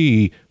to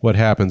see what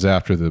happens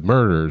after the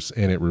murders,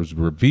 and it was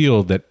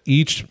revealed that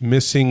each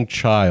missing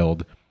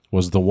child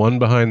was the one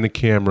behind the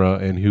camera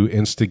and who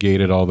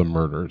instigated all the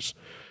murders.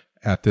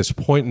 At this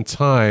point in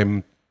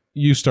time,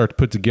 you start to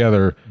put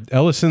together,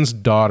 Ellison's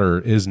daughter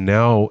is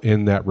now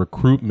in that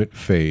recruitment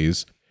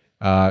phase.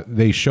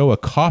 They show a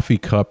coffee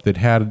cup that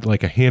had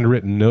like a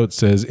handwritten note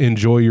says,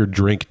 enjoy your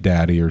drink,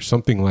 daddy, or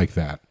something like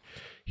that.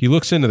 He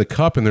looks into the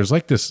cup and there's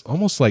like this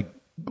almost like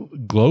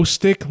glow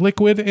stick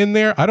liquid in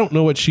there. I don't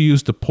know what she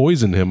used to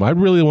poison him. I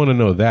really want to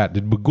know that.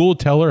 Did Bagul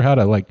tell her how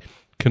to like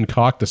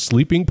concoct a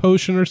sleeping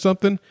potion or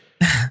something?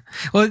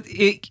 Well,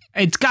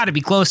 it's got to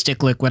be glow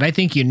stick liquid. I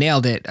think you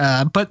nailed it.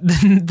 But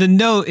the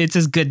note, it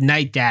says "Good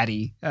night,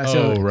 Daddy."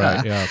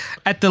 Yeah.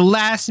 At the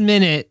last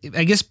minute,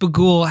 I guess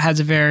Bagul has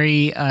a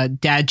very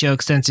dad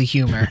joke sense of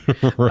humor.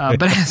 Right.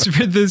 But as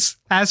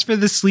for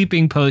the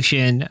sleeping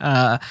potion,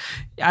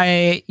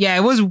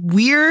 it was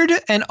weird,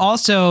 and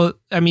also,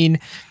 I mean,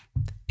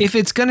 if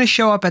it's going to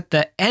show up at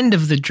the end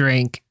of the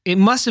drink, it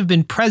must have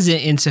been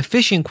present in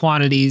sufficient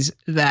quantities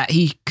that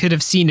he could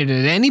have seen it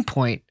at any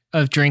point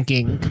of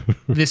drinking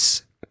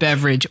this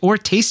beverage or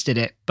tasted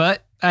it.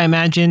 But I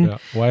imagine... Yeah.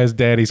 Why is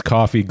Daddy's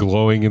coffee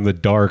glowing in the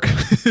dark?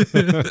 Is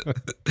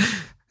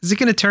it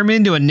going to turn me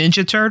into a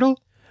Ninja Turtle?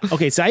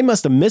 Okay, so I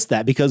must have missed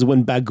that, because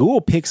when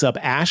Bagul picks up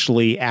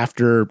Ashley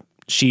after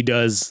she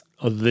does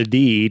the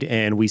deed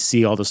and we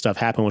see all the stuff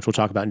happen, which we'll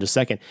talk about in just a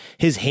second,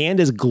 his hand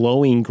is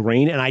glowing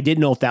green, and I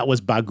didn't know if that was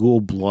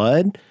Bagul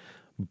blood,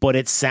 but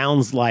it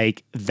sounds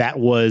like that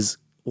was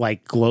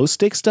like glow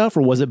stick stuff,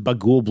 or was it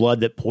Bagul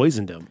blood that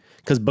poisoned him?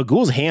 Because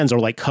Bagul's hands are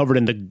like covered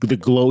in the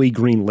glowy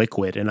green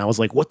liquid. And I was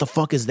like, what the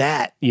fuck is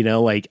that?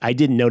 Like I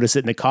didn't notice it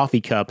in the coffee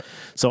cup.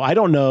 So I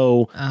don't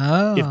know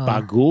if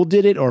Bagul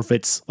did it, or if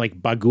it's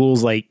like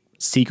Bagul's like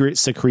secret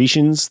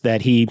secretions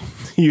that he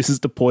uses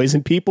to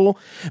poison people.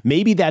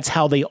 Maybe that's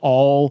how they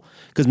all,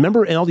 because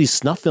remember in all these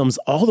snuff films,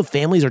 all the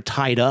families are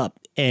tied up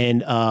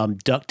and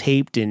duct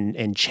taped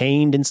and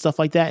chained and stuff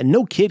like that. And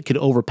no kid could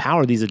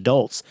overpower these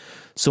adults.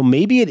 So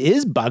maybe it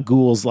is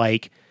Bagul's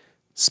like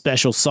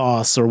special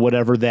sauce or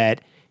whatever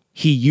that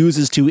he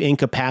uses to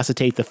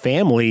incapacitate the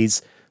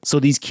families so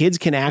these kids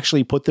can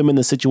actually put them in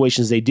the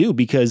situations they do,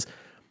 because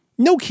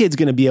no kid's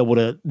going to be able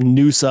to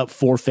noose up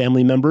 4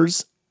 family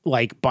members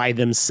like by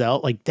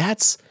themselves. Like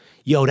that's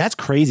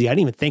crazy. I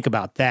didn't even think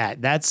about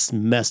that. That's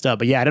messed up.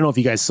 But yeah, I don't know if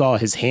you guys saw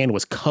his hand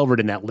was covered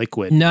in that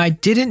liquid. No, I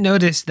didn't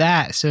notice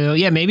that. So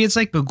yeah, maybe it's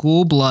like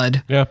Bagul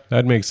blood. Yeah,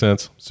 that makes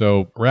sense.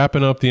 So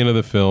wrapping up the end of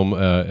the film,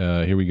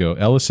 here we go.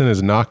 Ellison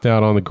is knocked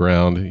out on the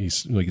ground.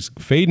 He's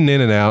fading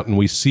in and out, and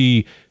we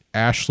see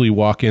Ashley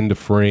walk into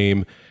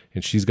frame,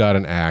 and she's got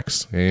an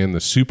axe and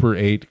the Super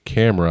 8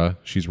 camera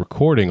she's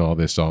recording all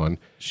this on.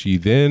 She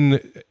then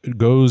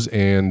goes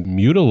and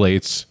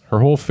mutilates her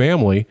whole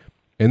family.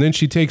 And then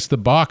she takes the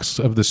box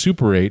of the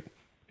Super 8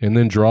 and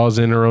then draws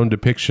in her own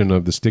depiction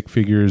of the stick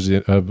figures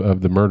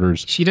of the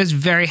murders. She does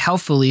very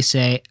helpfully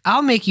say,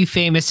 I'll make you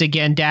famous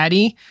again,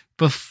 Daddy,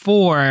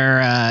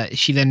 before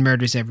she then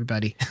murders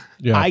everybody.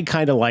 Yeah. I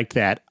kind of liked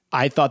that.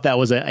 I thought that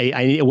was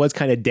it was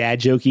kind of dad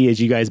jokey, as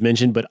you guys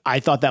mentioned, but I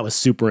thought that was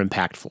super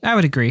impactful. I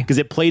would agree. Because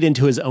it played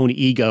into his own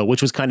ego,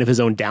 which was kind of his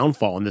own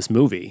downfall in this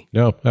movie.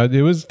 No,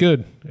 it was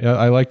good.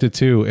 I liked it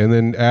too. And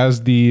then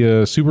as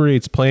the Super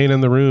 8's playing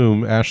in the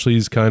room,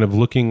 Ashley's kind of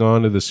looking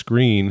onto the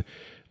screen.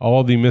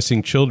 All the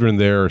missing children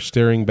there are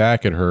staring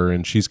back at her,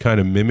 and she's kind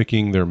of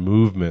mimicking their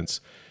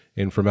movements.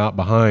 And from out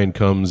behind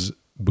comes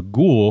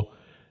Bagul,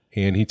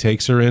 and he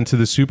takes her into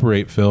the Super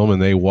 8 film,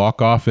 and they walk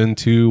off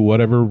into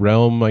whatever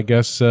realm, I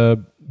guess,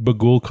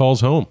 Bagul calls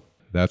home.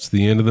 That's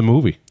the end of the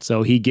movie.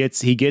 So he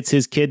gets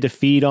his kid to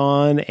feed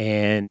on,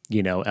 and,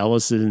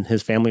 Ellis and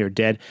his family are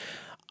dead.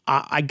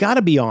 I got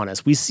to be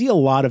honest. We see a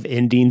lot of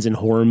endings in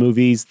horror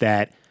movies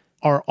that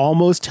are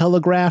almost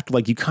telegraphed.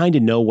 Like, you kind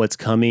of know what's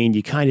coming.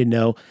 You kind of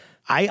know.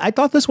 I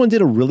thought this one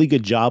did a really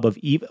good job of,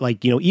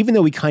 even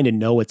though we kind of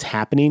know what's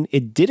happening,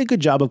 it did a good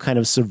job of kind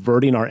of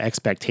subverting our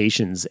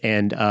expectations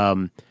and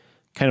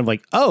kind of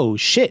like, oh,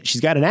 shit,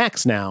 she's got an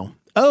axe now.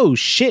 Oh,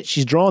 shit,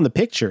 she's drawing the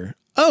picture.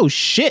 oh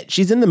shit,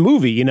 she's in the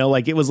movie. You know,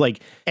 like it was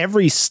like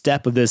every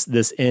step of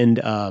this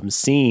end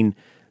scene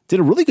did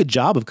a really good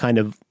job of kind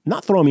of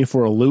not throwing me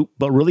for a loop,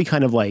 but really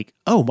kind of like,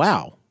 oh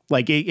wow.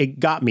 Like it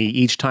got me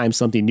each time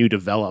something new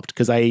developed,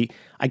 because I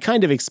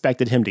kind of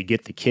expected him to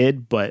get the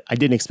kid, but I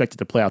didn't expect it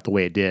to play out the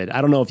way it did.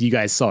 I don't know if you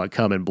guys saw it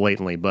coming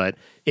blatantly, but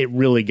it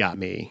really got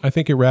me. I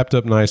think it wrapped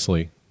up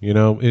nicely. You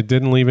know, it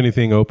didn't leave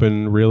anything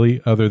open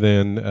really, other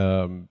than,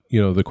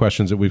 the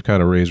questions that we've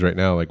kind of raised right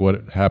now, like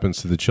what happens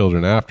to the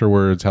children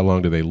afterwards? How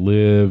long do they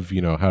live?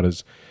 You know, how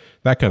does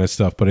that kind of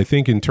stuff. But I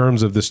think in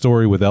terms of the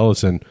story with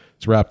Ellison,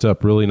 it's wrapped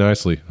up really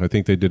nicely. I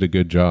think they did a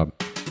good job.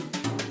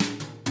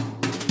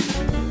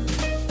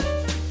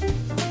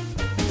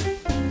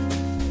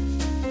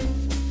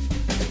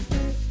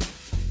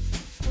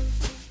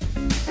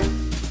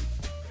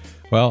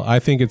 Well, I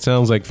think it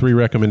sounds like 3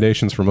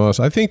 recommendations from us.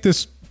 I think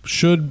this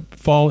should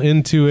fall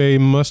into a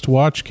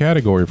must-watch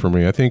category for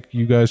me. I think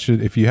you guys should,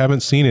 if you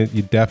haven't seen it,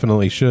 you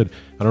definitely should.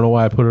 I don't know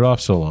why I put it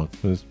off so long.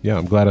 Yeah,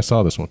 I'm glad I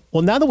saw this one.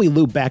 Well, now that we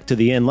loop back to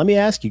the end, let me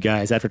ask you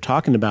guys, after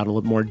talking about it a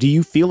little more, do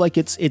you feel like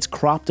it's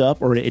cropped up,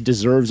 or it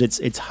deserves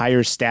its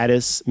higher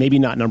status? Maybe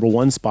not number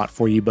 1 spot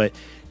for you, but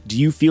do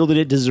you feel that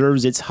it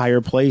deserves its higher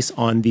place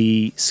on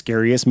the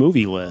scariest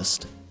movie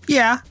list?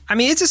 Yeah, I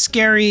mean, it's a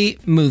scary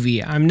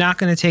movie. I'm not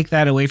going to take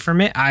that away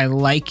from it. I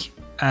like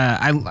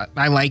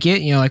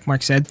it. You know, like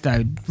Mark said, I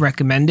would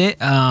recommend it.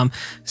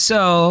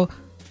 So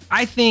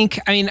I think,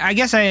 I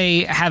guess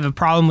I have a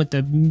problem with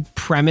the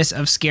premise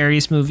of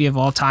scariest movie of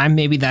all time.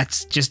 Maybe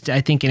that's just, I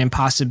think, an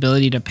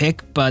impossibility to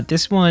pick. But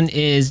this one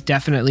is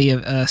definitely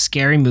a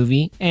scary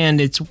movie.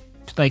 And it's,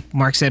 like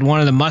Mark said,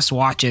 one of the must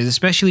watches,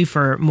 especially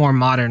for more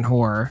modern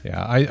horror.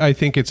 Yeah, I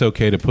think it's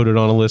okay to put it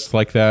on a list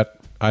like that.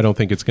 I don't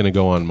think it's going to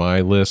go on my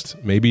list.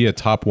 Maybe a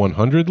top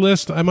 100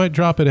 list, I might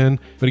drop it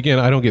in. But again,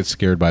 I don't get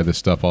scared by this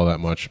stuff all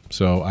that much.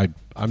 So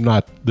I'm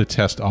not the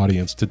test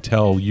audience to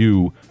tell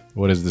you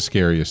what is the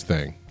scariest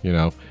thing. You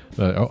know,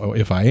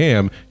 if I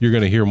am, you're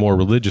going to hear more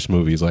religious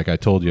movies like I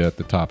told you at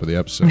the top of the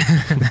episode.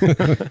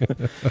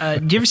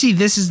 Did you ever see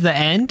This Is the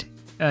End?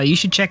 You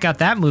should check out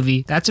that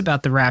movie. That's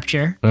about the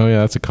rapture. Oh, yeah,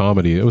 that's a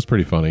comedy. It was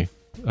pretty funny.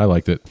 I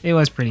liked it. It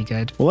was pretty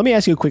good. Well, let me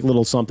ask you a quick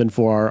little something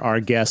for our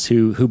guests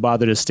who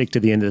bothered to stick to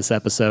the end of this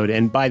episode.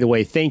 And by the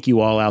way, thank you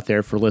all out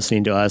there for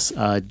listening to us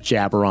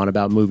jabber on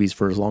about movies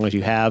for as long as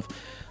you have.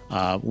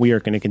 We are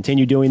going to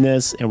continue doing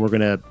this, and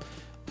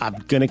I'm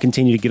going to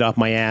continue to get off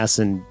my ass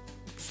and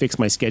fix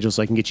my schedule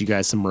so I can get you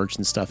guys some merch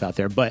and stuff out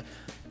there. But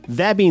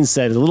that being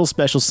said, a little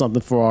special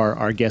something for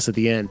our guests at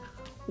the end.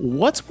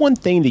 What's one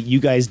thing that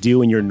you guys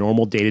do in your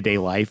normal day-to-day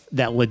life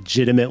that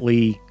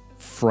legitimately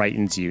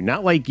frightens you?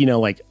 Not like,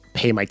 like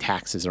pay my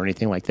taxes or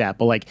anything like that,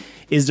 but like,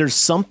 is there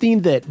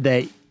something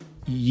that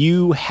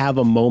you have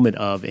a moment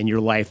of in your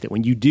life that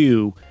when you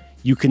do,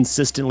 you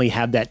consistently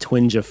have that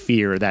twinge of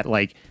fear that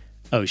like,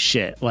 oh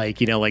shit,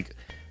 like, like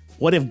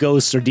what if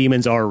ghosts or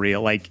demons are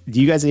real? Like, do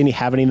you guys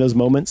have any of those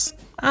moments?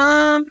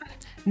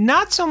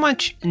 Not so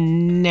much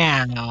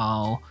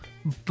now,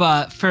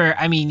 but for,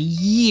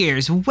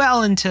 years,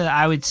 well into,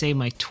 I would say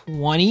my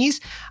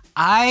 20s,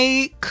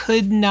 I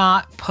could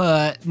not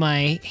put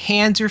my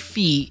hands or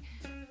feet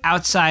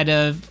outside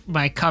of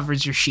my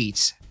covers or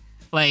sheets.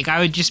 Like, I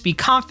would just be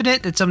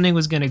confident that something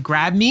was going to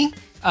grab me.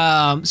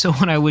 So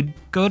when I would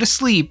go to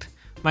sleep,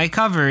 my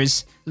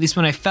covers, at least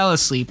when I fell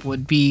asleep,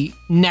 would be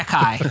neck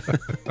high.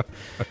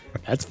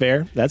 That's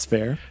fair. That's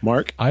fair.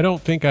 Mark? I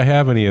don't think I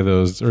have any of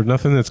those, or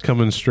nothing that's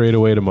coming straight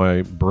away to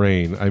my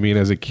brain.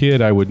 As a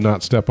kid, I would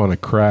not step on a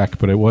crack,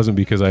 but it wasn't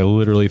because I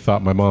literally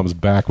thought my mom's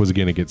back was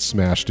going to get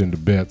smashed into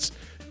bits.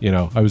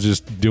 I was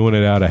just doing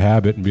it out of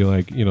habit and be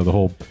like, the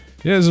whole...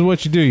 Yeah, this is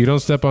what you do. You don't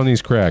step on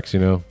these cracks,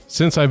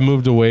 Since I've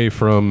moved away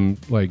from,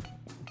 like,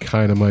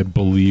 kind of my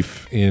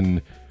belief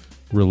in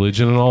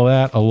religion and all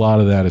that, a lot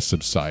of that has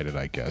subsided,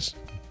 I guess,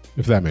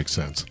 if that makes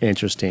sense.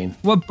 Interesting.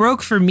 What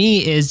broke for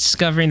me is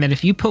discovering that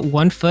if you put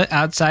 1 foot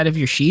outside of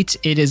your sheets,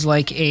 it is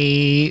like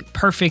a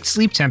perfect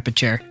sleep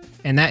temperature.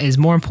 And that is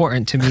more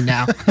important to me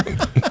now.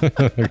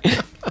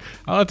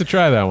 I'll have to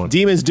try that one.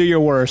 Demons, do your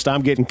worst.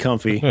 I'm getting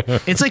comfy.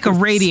 It's like a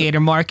radiator,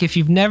 Mark. If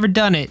you've never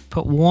done it,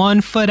 put 1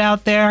 foot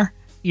out there.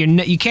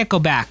 You can't go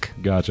back.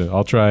 Gotcha.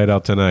 I'll try it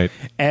out tonight.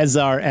 As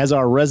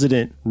our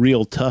resident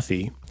real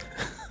toughie,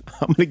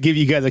 I'm going to give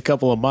you guys a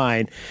couple of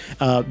mine.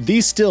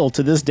 These still,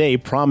 to this day,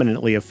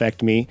 prominently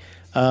affect me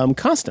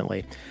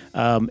constantly.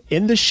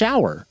 In the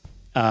shower,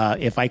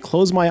 if I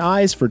close my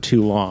eyes for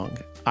too long,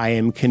 I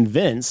am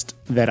convinced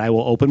that I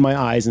will open my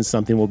eyes and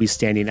something will be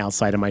standing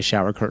outside of my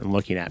shower curtain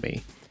looking at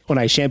me. When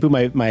I shampoo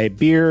my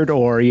beard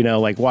or,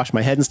 like wash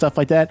my head and stuff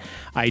like that,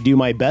 I do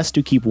my best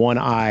to keep one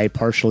eye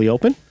partially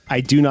open. I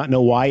do not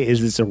know why.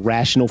 Is this a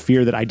rational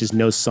fear that I just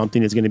know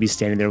something is going to be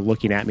standing there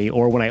looking at me?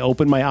 Or when I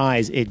open my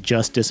eyes, it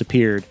just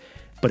disappeared,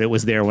 but it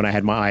was there when I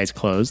had my eyes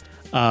closed.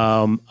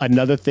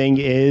 Another thing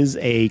is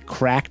a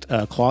cracked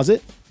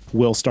closet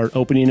will start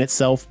opening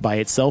itself by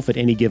itself at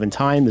any given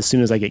time as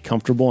soon as I get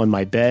comfortable in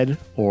my bed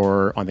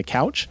or on the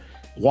couch.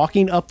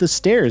 Walking up the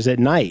stairs at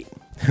night.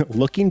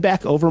 looking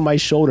back over my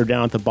shoulder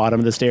down at the bottom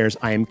of the stairs,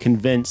 I am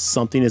convinced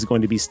something is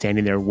going to be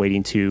standing there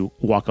waiting to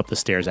walk up the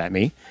stairs at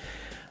me.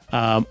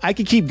 I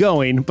could keep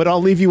going, but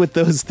I'll leave you with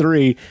those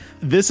three.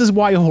 This is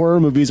why horror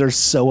movies are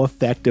so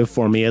effective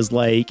for me, is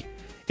like,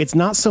 it's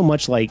not so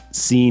much like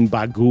seeing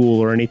Bagul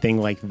or anything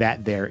like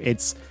that there.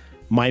 It's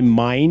my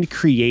mind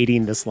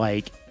creating this,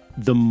 like,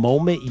 the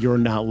moment you're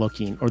not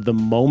looking or the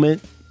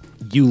moment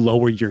you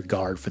lower your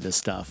guard for this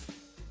stuff,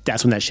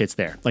 that's when that shit's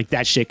there. Like,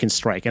 that shit can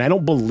strike. And I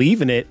don't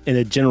believe in it in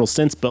a general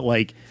sense, but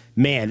like,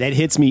 man, that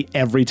hits me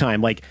every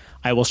time. Like,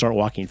 I will start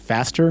walking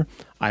faster.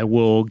 I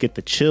will get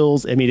the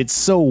chills. I mean, it's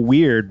so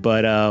weird,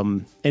 but,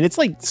 and it's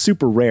like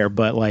super rare,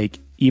 but like,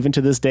 even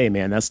to this day,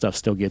 man, that stuff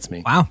still gets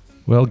me. Wow.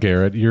 Well,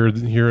 Garrett,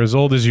 you're as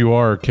old as you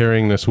are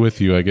carrying this with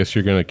you. I guess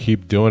you're going to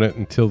keep doing it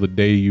until the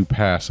day you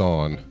pass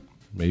on.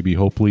 Maybe,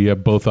 hopefully, you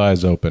have both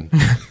eyes open.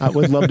 I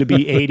would love to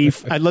be 80.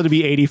 I'd love to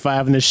be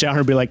 85 in the shower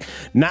and be like,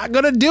 not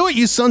going to do it,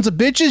 you sons of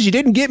bitches. You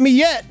didn't get me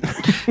yet.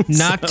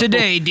 Not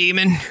today,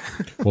 demon.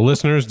 Well,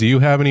 listeners, do you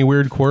have any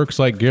weird quirks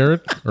like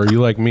Garrett? Or are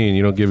you like me and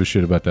you don't give a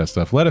shit about that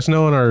stuff? Let us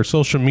know on our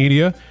social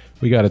media.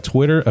 We got a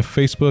Twitter, a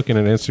Facebook, and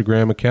an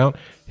Instagram account.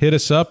 Hit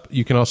us up.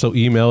 You can also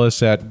email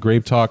us at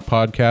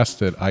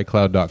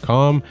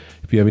gravetalkpodcast@icloud.com.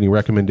 If you have any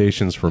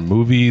recommendations for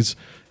movies,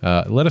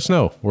 let us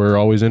know. We're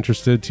always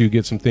interested to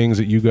get some things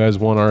that you guys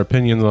want our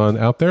opinions on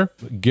out there.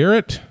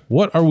 Garrett,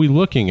 what are we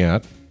looking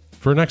at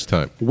for next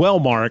time? Well,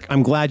 Mark,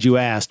 I'm glad you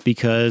asked,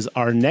 because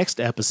our next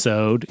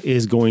episode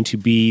is going to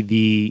be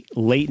the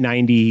late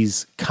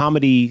 90s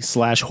comedy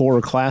 /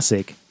 horror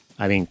classic.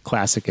 I mean,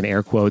 classic in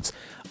air quotes,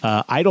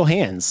 Idle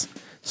Hands,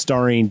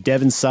 starring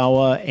Devon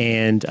Sawa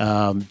and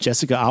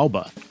Jessica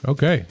Alba.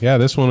 Okay. Yeah,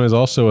 this one is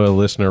also a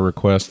listener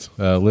request.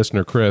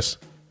 Listener Chris,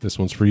 this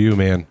one's for you,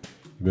 man.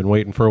 You've been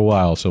waiting for a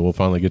while, so we'll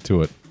finally get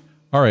to it.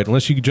 All right,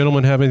 unless you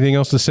gentlemen have anything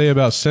else to say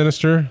about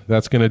Sinister,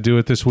 that's going to do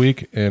it this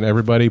week. And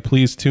everybody,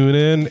 please tune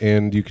in,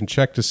 and you can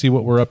check to see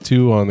what we're up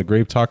to on the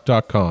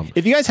GraveTalk.com.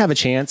 If you guys have a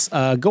chance,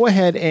 go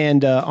ahead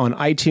and on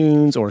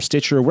iTunes or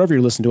Stitcher, wherever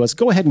you're listening to us,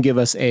 go ahead and give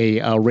us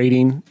a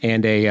rating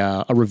and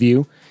a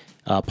review.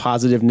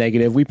 Positive,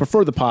 negative. We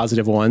prefer the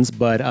positive ones,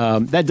 but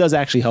that does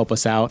actually help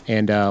us out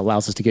and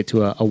allows us to get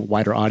to a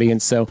wider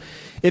audience. So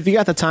if you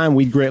got the time,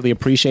 we'd greatly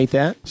appreciate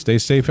that. Stay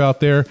safe out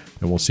there,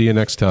 and we'll see you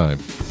next time.